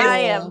like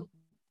I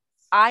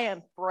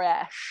am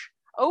fresh.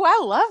 Oh,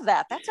 I love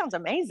that. That sounds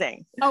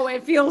amazing. Oh,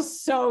 it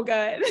feels so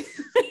good.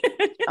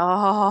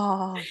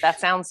 Oh,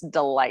 that sounds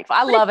delightful.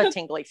 I love a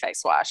tingly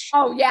face wash.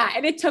 Oh yeah.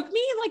 And it took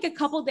me like a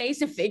couple days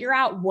to figure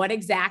out what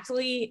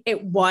exactly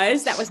it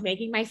was that was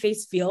making my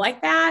face feel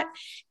like that.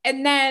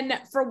 And then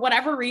for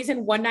whatever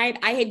reason, one night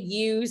I had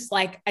used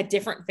like a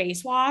different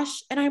face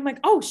wash and I'm like,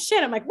 oh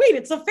shit. I'm like, wait,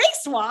 it's a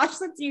face wash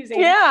that's using.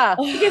 Yeah.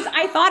 Because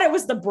I thought it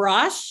was the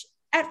brush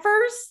at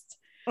first.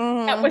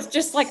 That was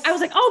just like, I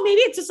was like, oh, maybe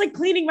it's just like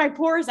cleaning my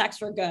pores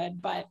extra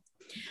good. But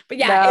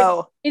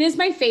yeah, it is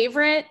my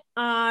favorite.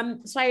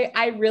 So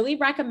I really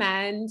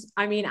recommend,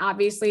 I mean,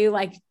 obviously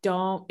like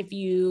if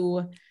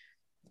you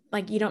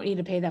like you don't need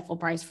to pay that full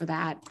price for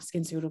that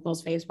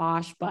SkinCeuticals face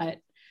wash, but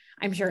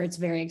I'm sure it's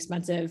very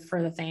expensive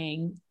for the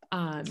thing.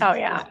 Oh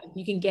yeah.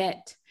 You can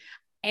get,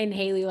 and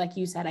Haley, like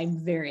you said,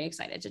 I'm very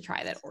excited to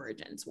try that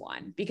Origins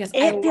one because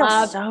It I feels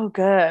love so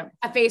good.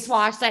 a face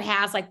wash that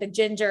has like the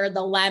ginger,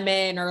 the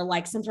lemon, or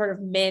like some sort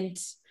of mint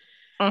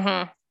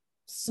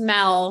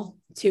smell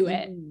to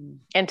it.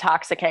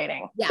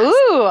 Intoxicating. Yes.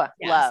 Ooh,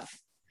 Yes. love.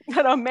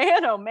 But oh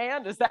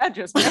man, does that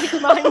just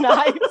make my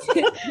night?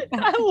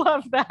 I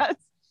love that.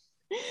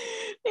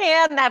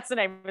 And that's the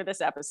name of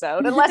this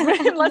episode. Unless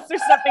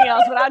there's something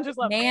else, but I just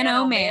love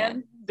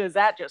man. Does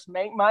that just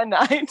make my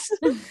night?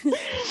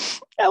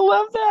 I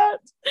love that.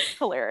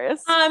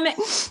 Hilarious.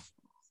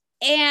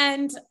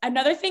 And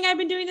another thing I've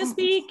been doing this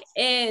week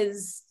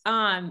is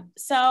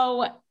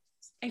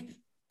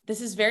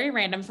this is very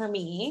random for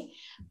me.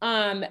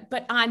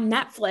 But on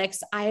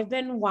Netflix, I've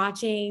been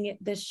watching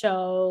this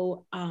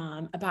show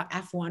about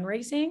F1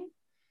 racing.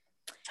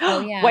 Oh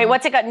yeah. Wait,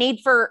 what's it got?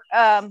 Need for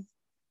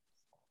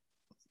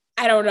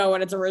I don't know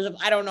what it's original.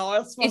 I don't know.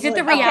 Is it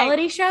the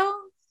reality show?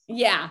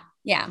 Yeah.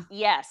 Yeah.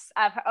 Yes.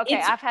 I've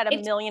had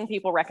a million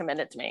people recommend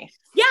it to me.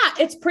 Yeah,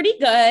 it's pretty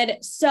good.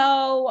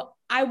 So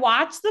I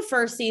watched the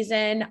first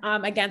season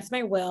against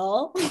my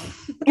will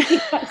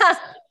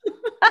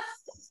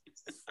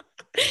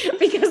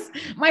because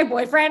my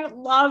boyfriend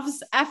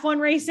loves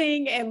F1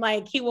 racing, and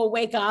like he will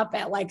wake up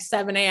at like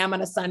 7 a.m.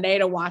 on a Sunday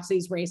to watch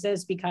these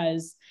races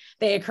because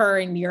they occur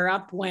in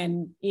Europe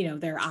when, you know,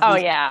 they're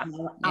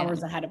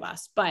hours ahead of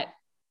us. But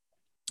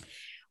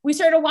we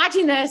started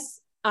watching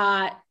this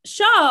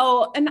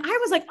show and I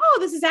was like, oh,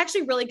 this is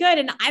actually really good.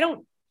 And I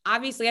don't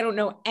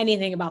know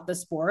anything about the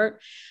sport,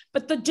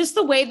 but just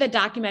the way the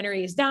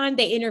documentary is done,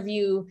 they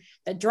interview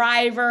the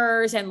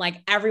drivers and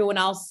like everyone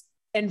else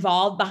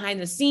involved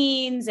behind the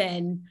scenes,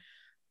 and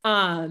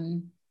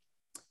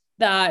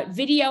the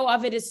video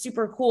of it is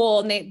super cool.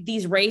 And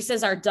these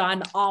races are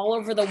done all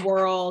over the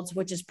world,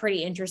 which is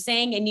pretty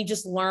interesting. And you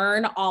just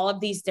learn all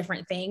of these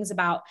different things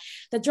about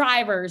the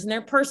drivers and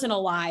their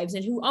personal lives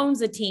and who owns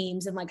the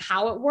teams and like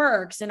how it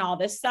works and all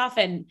this stuff.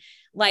 And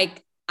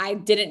like, I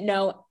didn't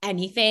know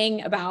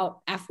anything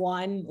about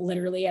F1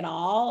 literally at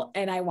all.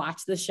 And I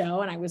watched the show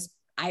and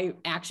I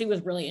actually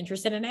was really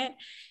interested in it.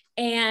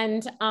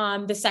 And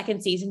the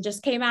second season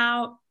just came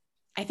out.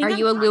 I think. Are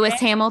you a Lewis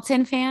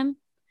Hamilton fan?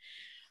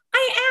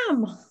 I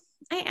am.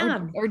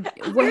 Or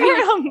were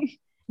you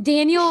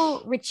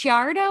Daniel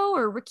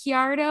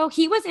Ricciardo?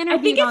 He was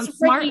interviewed on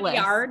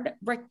SmartList.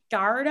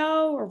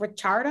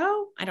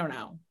 Ricciardo? I don't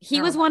know.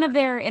 He was one of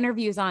their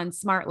interviews on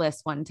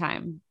SmartList one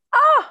time.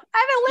 Oh,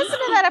 I haven't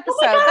listened to that episode.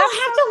 Oh my God,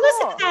 I have to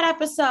listen to that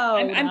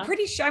episode. I'm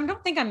pretty sure. I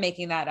don't think I'm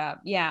making that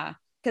up. Yeah.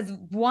 Because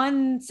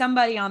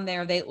somebody on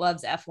there, they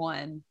loves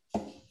F1.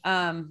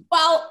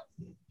 Well,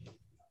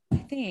 I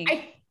think.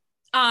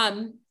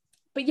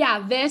 But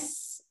yeah, the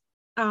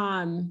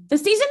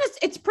season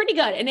it's pretty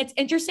good and it's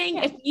interesting.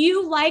 Yeah. If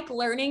you like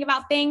learning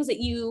about things that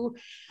you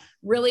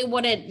really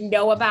wouldn't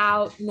know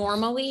about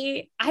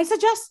normally, I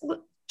suggest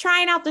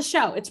trying out the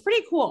show. It's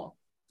pretty cool.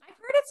 I've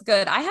heard it's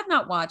good. I have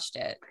not watched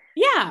it.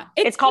 Yeah.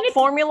 It's called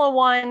Formula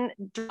One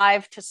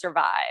Drive to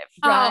Survive.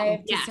 Survive.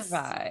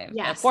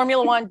 Yes.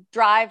 Formula One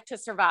Drive to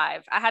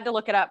Survive. I had to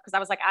look it up because I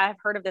was like, I've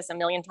heard of this a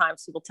million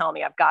times. People tell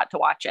me I've got to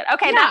watch it.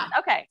 Okay. Yeah.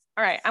 Okay.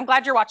 All right. I'm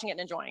glad you're watching it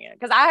and enjoying it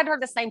because I had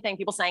heard the same thing.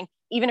 People saying,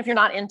 even if you're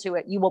not into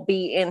it, you will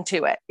be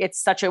into it.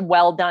 It's such a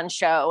well done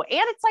show.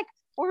 And it's like,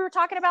 we were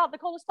talking about the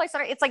coolest place.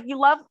 It's like, you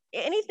love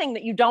anything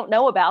that you don't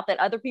know about that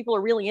other people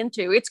are really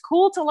into. It's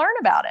cool to learn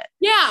about it.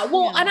 Yeah.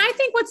 Well, and I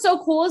think what's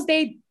so cool is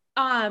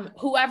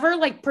whoever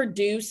like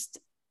produced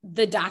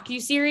the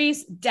docuseries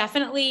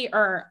definitely,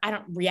 or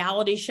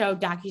reality show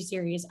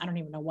docuseries, I don't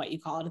even know what you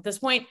call it at this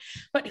point,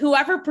 but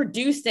whoever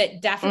produced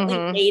it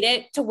definitely made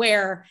it to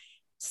where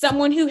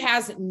someone who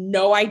has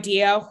no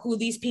idea who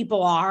these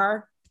people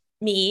are,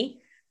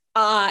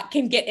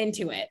 can get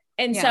into it.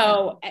 And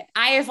so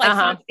I was like,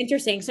 found it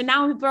interesting. So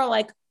now people are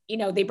like, you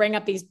know, they bring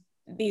up these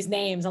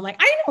names. I'm like,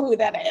 I know who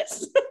that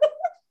is.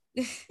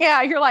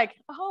 Yeah, you're like,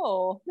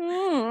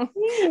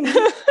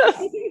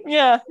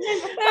 yeah.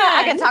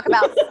 I can talk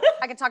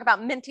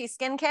about Minty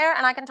skincare,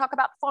 and I can talk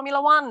about Formula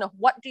One.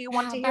 What do you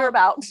want to hear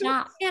about?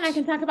 Yeah, and I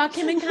can talk about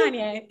Kim and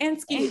Kanye and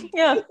ski.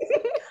 Yeah.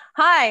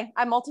 Hi,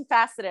 I'm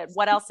multifaceted.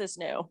 What else is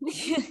new?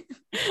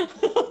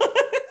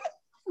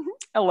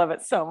 I love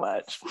it so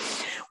much.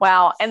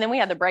 Wow. And then we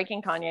had the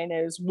breaking Kanye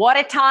news. What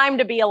a time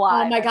to be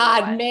alive. Oh my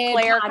God,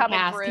 Claire coming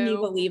through. Can you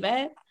believe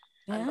it?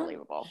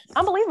 Unbelievable.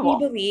 Can you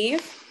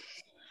believe?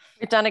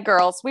 We've done it,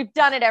 girls. We've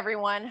done it,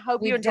 everyone.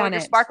 Hope you enjoyed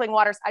your sparkling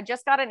waters. I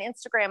just got an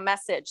Instagram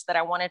message that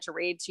I wanted to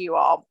read to you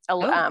all.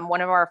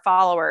 One of our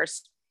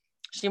followers,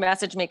 she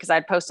messaged me because I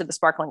had posted the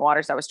sparkling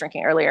waters I was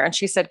drinking earlier. And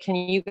she said, can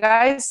you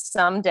guys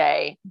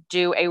someday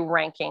do a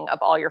ranking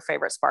of all your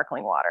favorite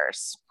sparkling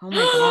waters? Oh my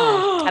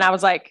God. And I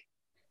was like,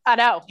 I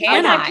know.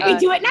 Can we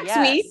do it next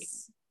week?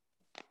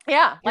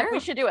 Yeah, like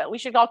we should do it. We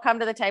should all come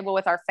to the table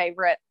with our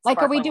favorite.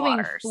 Like, are we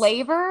doing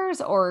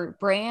flavors or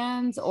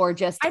brands or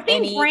just I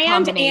think any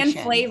brand and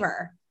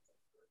flavor,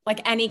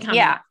 like any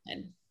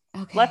combination.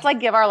 Okay. Let's like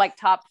give our like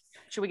top.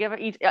 Should we give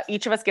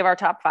each of us give our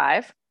top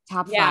 5?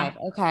 Top Yeah. 5.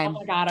 Okay. Oh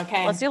my God.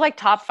 Okay. Let's do like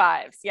top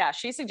 5s. Yeah,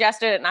 she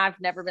suggested it, and I've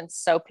never been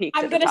so peaked.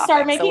 I'm at the gonna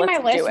start topic, so making my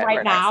let's list do it,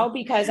 right now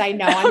Renee. because I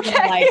know I'm gonna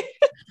like.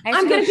 I have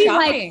I'm to go gonna be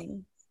like-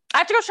 shopping. I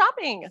have to go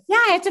shopping.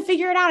 Yeah, I have to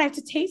figure it out. I have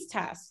to taste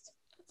test.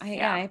 I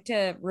Yeah. have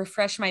to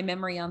refresh my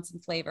memory on some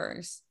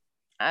flavors.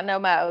 I know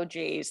my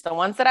OGs, the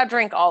ones that I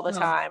drink all the Oh.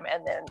 time,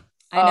 and then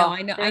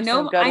I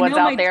know good ones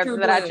my out there True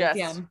that I Blues,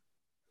 just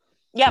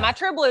my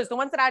True Blues, the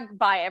ones that I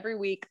buy every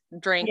week,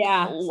 drink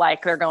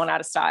like they're going out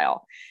of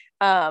style,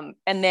 and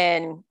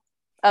then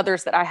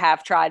others that I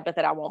have tried but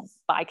that I won't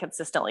buy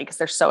consistently because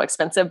they're so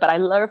expensive. But I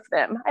love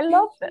them. I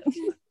love them.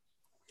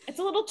 It's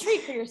a little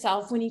treat for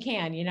yourself when you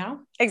can, you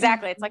know?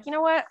 Exactly. It's like, you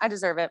know what? I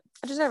deserve it.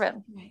 I deserve it.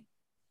 Right.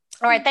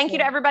 All right. Thank you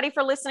to everybody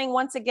for listening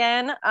once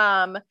again.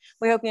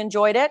 We hope you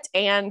enjoyed it,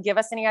 and give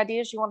us any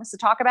ideas you want us to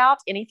talk about,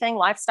 anything,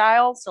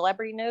 lifestyle,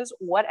 celebrity news,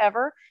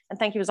 whatever. And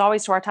thank you as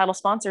always to our title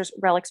sponsors,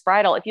 Relics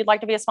Bridal. If you'd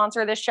like to be a sponsor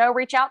of this show,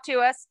 reach out to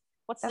us.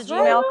 What's the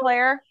Gmail,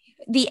 Claire?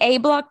 The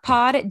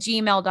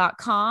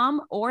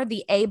ablockpod@gmail.com or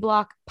the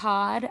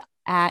ablockpod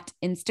at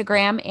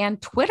Instagram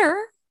and Twitter.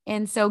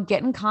 And so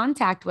get in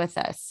contact with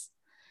us.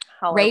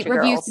 Holler Rate, at you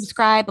review, girls.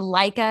 subscribe,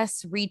 like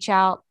us, reach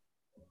out.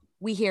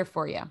 We here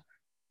for you.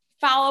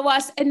 Follow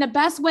us. And the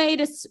best way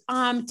to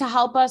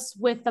help us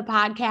with the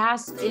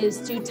podcast is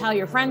to tell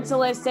your friends to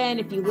listen.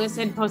 If you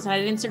listen, post it on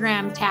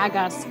Instagram, tag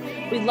us.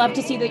 We'd love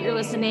to see that you're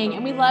listening,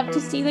 and we love to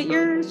see that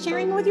you're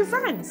sharing with your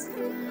friends.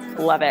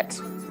 Love it.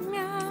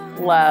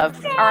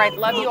 Love. All right.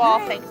 Love you all.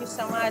 Thank you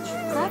so much.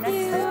 Love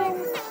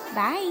you.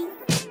 Bye.